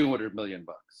sell for 200 million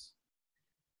bucks.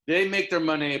 They make their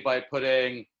money by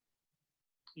putting,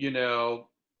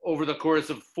 over the course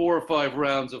of 4 or 5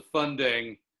 rounds of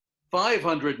funding,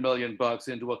 500 million bucks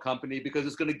into a company because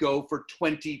it's going to go for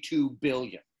 22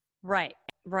 billion. Right.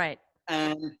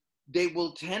 And they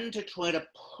will tend to try to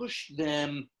push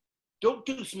them. Don't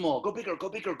do small, go bigger, go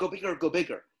bigger, go bigger, go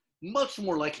bigger. Much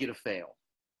more likely to fail,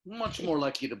 much more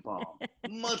likely to bomb,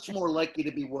 much more likely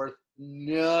to be worth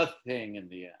nothing in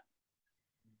the end.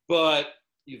 But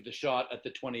you've the shot at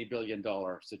the $20 billion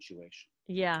situation.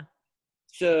 Yeah.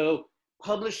 So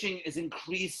publishing is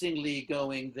increasingly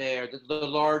going there, the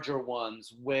larger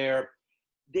ones, where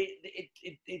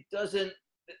it doesn't,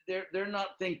 they're not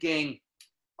thinking,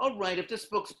 all right, if this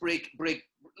book's break,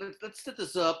 let's set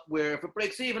this up where if it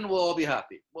breaks even, we'll all be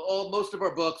happy. Most of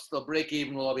our books, they'll break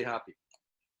even, we'll all be happy.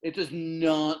 It is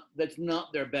not, that's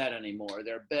not their bet anymore.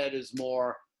 Their bet is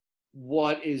more,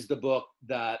 what is the book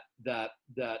that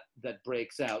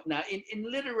breaks out? Now, in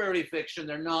literary fiction,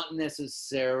 they're not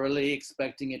necessarily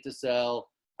expecting it to sell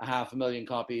 500,000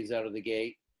 copies out of the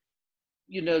gate.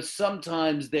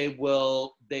 Sometimes they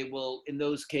will, in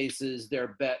those cases,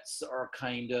 their bets are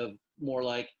kind of more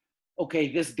like,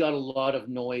 okay, this got a lot of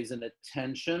noise and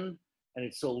attention and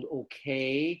it sold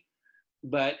okay,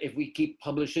 but if we keep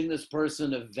publishing this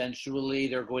person, eventually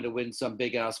they're going to win some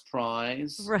big ass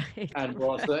prize. Right. And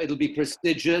also it'll be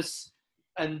prestigious.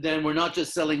 And then we're not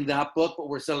just selling that book, but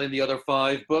we're selling the other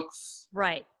 5 books.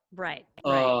 Right.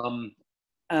 And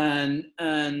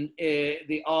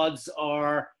the odds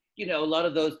are, a lot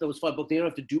of those 5 books, they don't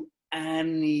have to do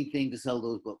anything to sell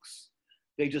those books.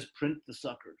 They just print the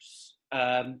suckers.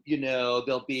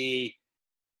 There'll be,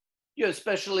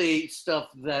 especially stuff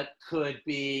that could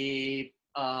be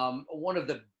one of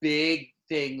the big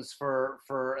things for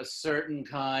a certain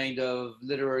kind of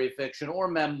literary fiction or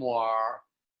memoir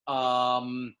are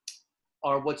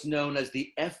what's known as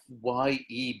the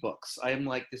FYE books. I am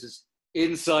like, this is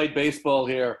inside baseball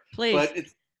here, Please. But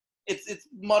it's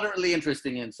moderately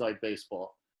interesting inside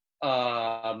baseball.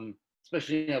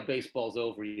 Especially now baseball's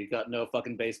over. You got no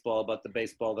fucking baseball but the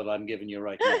baseball that I'm giving you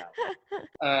right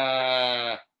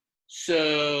now.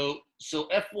 So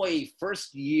FYE,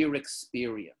 first year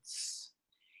experience.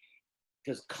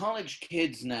 Because college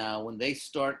kids now, when they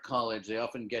start college, they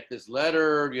often get this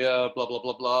letter, blah, blah,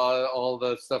 blah, blah, all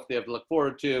the stuff they have to look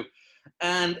forward to.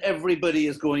 And everybody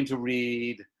is going to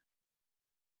read,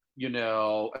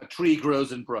 A Tree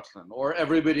Grows in Brooklyn, or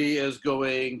everybody is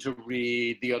going to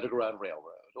read The Underground Railroad,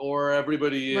 or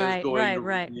everybody is going to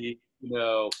read,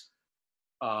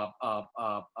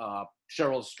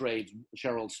 Cheryl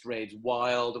Strayed's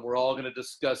Wild, and we're all going to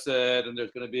discuss it, and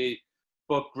there's going to be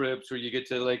book groups where you get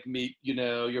to like meet,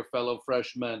 your fellow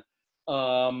freshmen.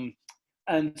 And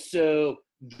so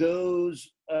those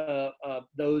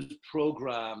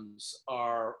programs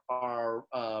are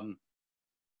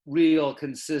real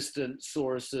consistent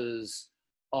sources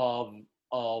of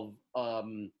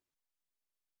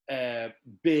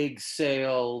big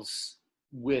sales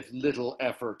with little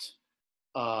effort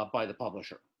by the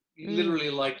publisher. Literally,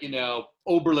 like,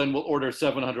 Oberlin will order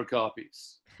 700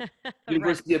 copies.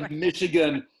 University of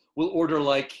Michigan will order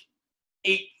like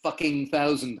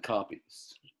 8,000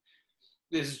 copies.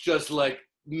 This is just like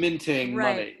minting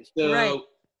money. So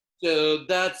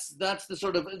that's the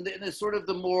sort of, and it's sort of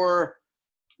the more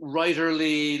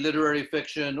writerly literary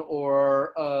fiction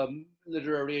or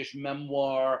literary-ish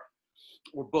memoir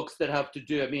or books that have to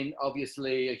do, I mean,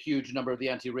 obviously a huge number of the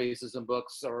anti-racism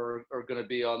books are going to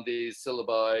be on these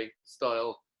syllabi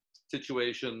style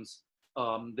situations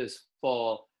this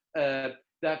fall.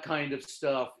 That kind of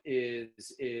stuff is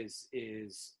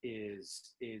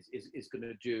going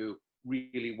to do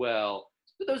really well.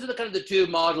 So those are the kind of the two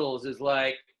models. Is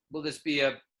like, will this be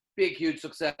a big, huge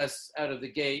success out of the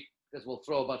gate because we'll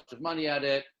throw a bunch of money at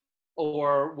it,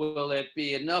 or will it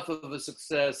be enough of a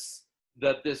success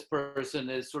that this person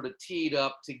is sort of teed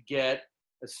up to get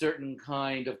a certain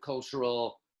kind of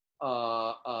cultural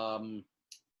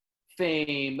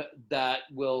fame that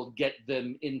will get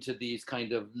them into these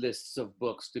kind of lists of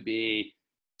books to be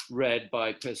read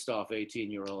by pissed off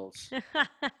 18-year-olds.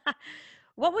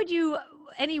 What would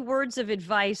any words of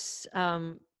advice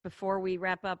before we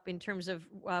wrap up in terms of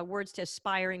words to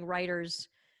aspiring writers?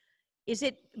 Is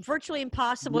it virtually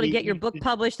impossible to get your book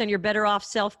published and you're better off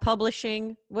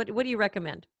self-publishing? What do you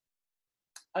recommend?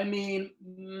 I mean,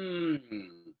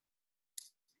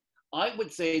 I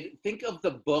would say think of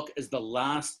the book as the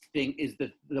last thing,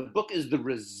 the book is the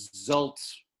result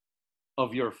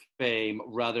of your fame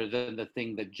rather than the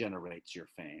thing that generates your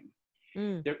fame.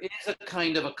 There is a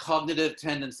kind of a cognitive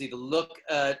tendency to look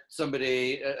at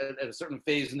somebody at a certain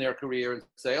phase in their career and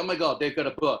say, oh my God, they've got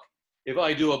a book. If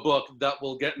I do a book, that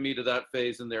will get me to that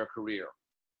phase in their career.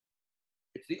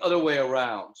 It's the other way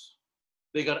around.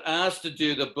 They got asked to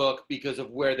do the book because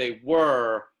of where they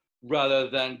were rather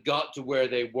than got to where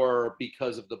they were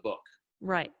because of the book.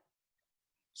 Right.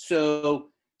 So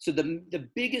the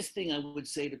biggest thing I would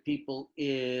say to people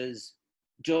is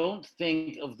don't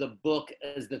think of the book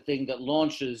as the thing that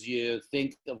launches you.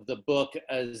 Think of the book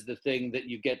as the thing that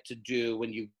you get to do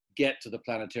when you get to the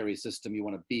planetary system you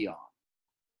want to be on.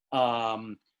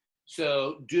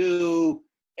 So do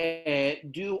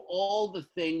all the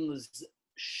things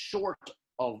short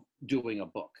of doing a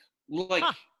book, like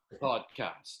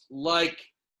podcast, like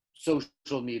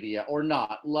social media or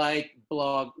not, like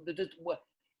blog.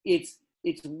 It's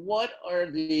what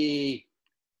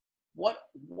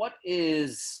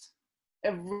is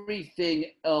everything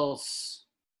else?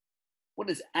 What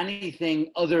is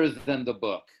anything other than the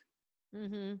book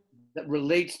that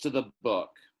relates to the book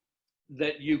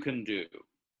that you can do?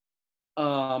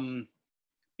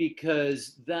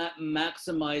 Because that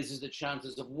maximizes the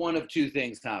chances of one of two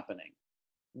things happening.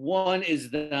 One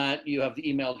is that you have the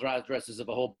email addresses of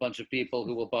a whole bunch of people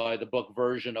who will buy the book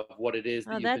version of what it is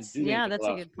that you've been doing. Yeah, that's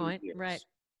a good point.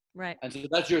 Right. And so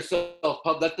that's your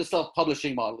that's the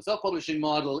self-publishing model. The self-publishing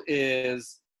model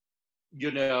is,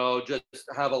 just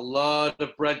have a lot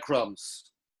of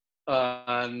breadcrumbs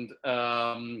and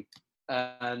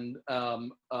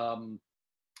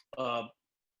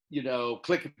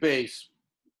clickbait,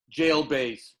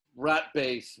 jailbait,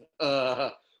 ratbait,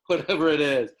 whatever it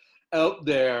is out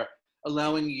there,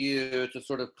 allowing you to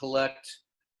sort of collect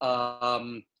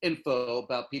info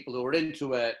about people who are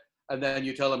into it, and then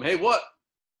you tell them, hey,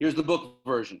 here's the book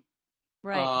version.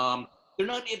 Right. They're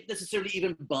not necessarily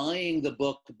even buying the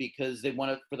book because they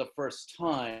want it for the first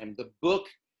time. The book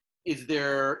is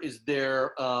their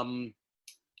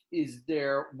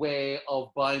way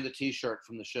of buying the T-shirt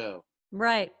from the show.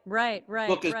 Right.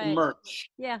 Book is the merch.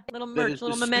 Yeah, little That merch, is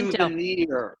little the memento.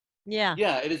 souvenir. Yeah.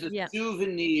 Yeah, it is a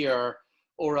souvenir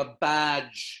or a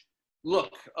badge.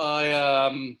 Look, I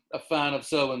am a fan of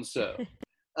so and so.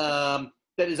 That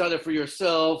is either for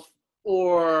yourself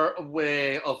or a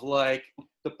way of like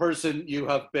the person you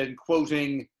have been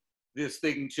quoting this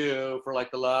thing to for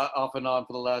like off and on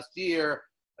for the last year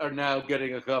are now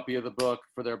getting a copy of the book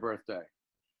for their birthday.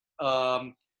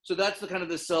 So that's the kind of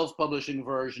the self-publishing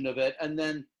version of it, and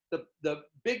then the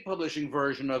big publishing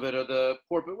version of it, or the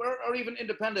corporate, or even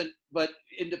independent, but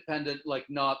independent, like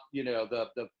not the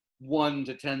 $1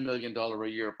 to $10 million a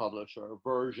year publisher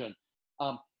version,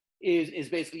 is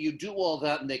basically you do all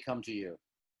that and they come to you.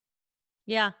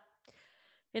 Yeah.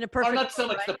 In a perfect. Or not so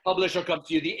much the publisher comes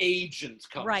to you, the agent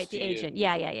comes to you. Right, the agent.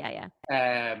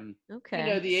 Yeah.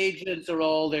 Okay. The agents are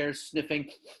all there sniffing,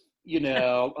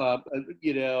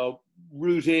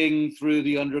 rooting through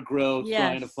the undergrowth,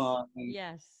 trying to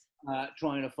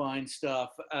find stuff.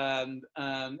 And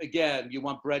again, you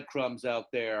want breadcrumbs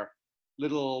out there,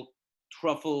 little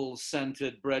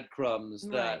truffle-scented breadcrumbs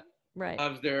that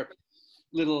have their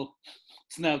little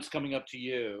snouts coming up to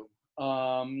you.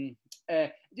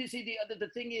 You see, the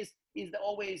thing is that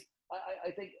always,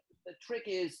 I think the trick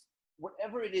is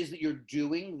whatever it is that you're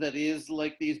doing that is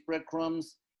like these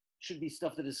breadcrumbs should be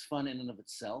stuff that is fun in and of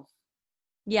itself.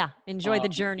 Yeah, enjoy the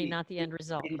journey, not the end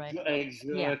result, right?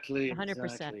 Exactly. Yeah, 100%.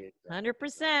 Exactly.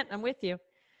 100%. I'm with you.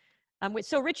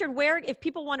 So Richard, if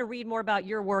people want to read more about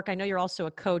your work, I know you're also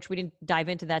a coach. We didn't dive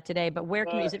into that today, but where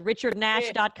is it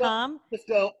richardnash.com? Just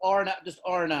go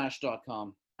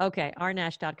rnash.com. Okay,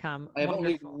 rnash.com. I have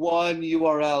only one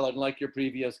URL, unlike your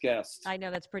previous guest. I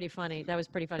know, that's pretty funny. That was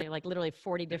pretty funny, like literally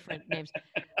 40 different names.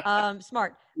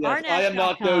 Smart. Yes, I am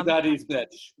not GoDaddy's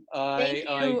bitch. Thank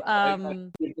you.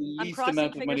 I'm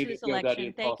crossing fingers for this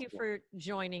election. Thank you for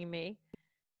joining me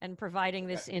and providing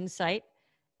this insight.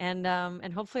 And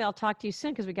hopefully I'll talk to you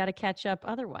soon because we got to catch up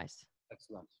otherwise.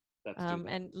 Excellent.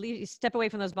 And step away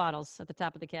from those bottles at the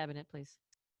top of the cabinet, please.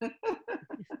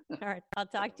 All right. I'll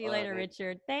talk to you later,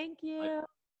 Richard. Thank you.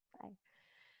 Bye.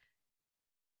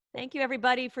 Thank you,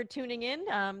 everybody, for tuning in.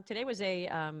 Today was a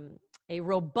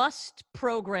robust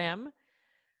program.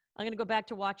 I'm going to go back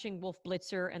to watching Wolf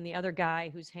Blitzer and the other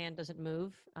guy whose hand doesn't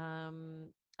move.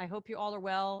 I hope you all are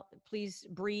well. Please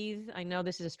breathe. I know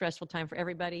this is a stressful time for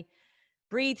everybody.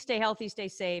 Breathe, stay healthy, stay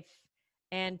safe,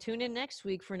 and tune in next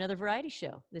week for another variety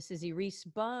show. This is Iris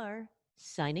Barr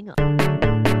signing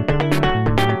off.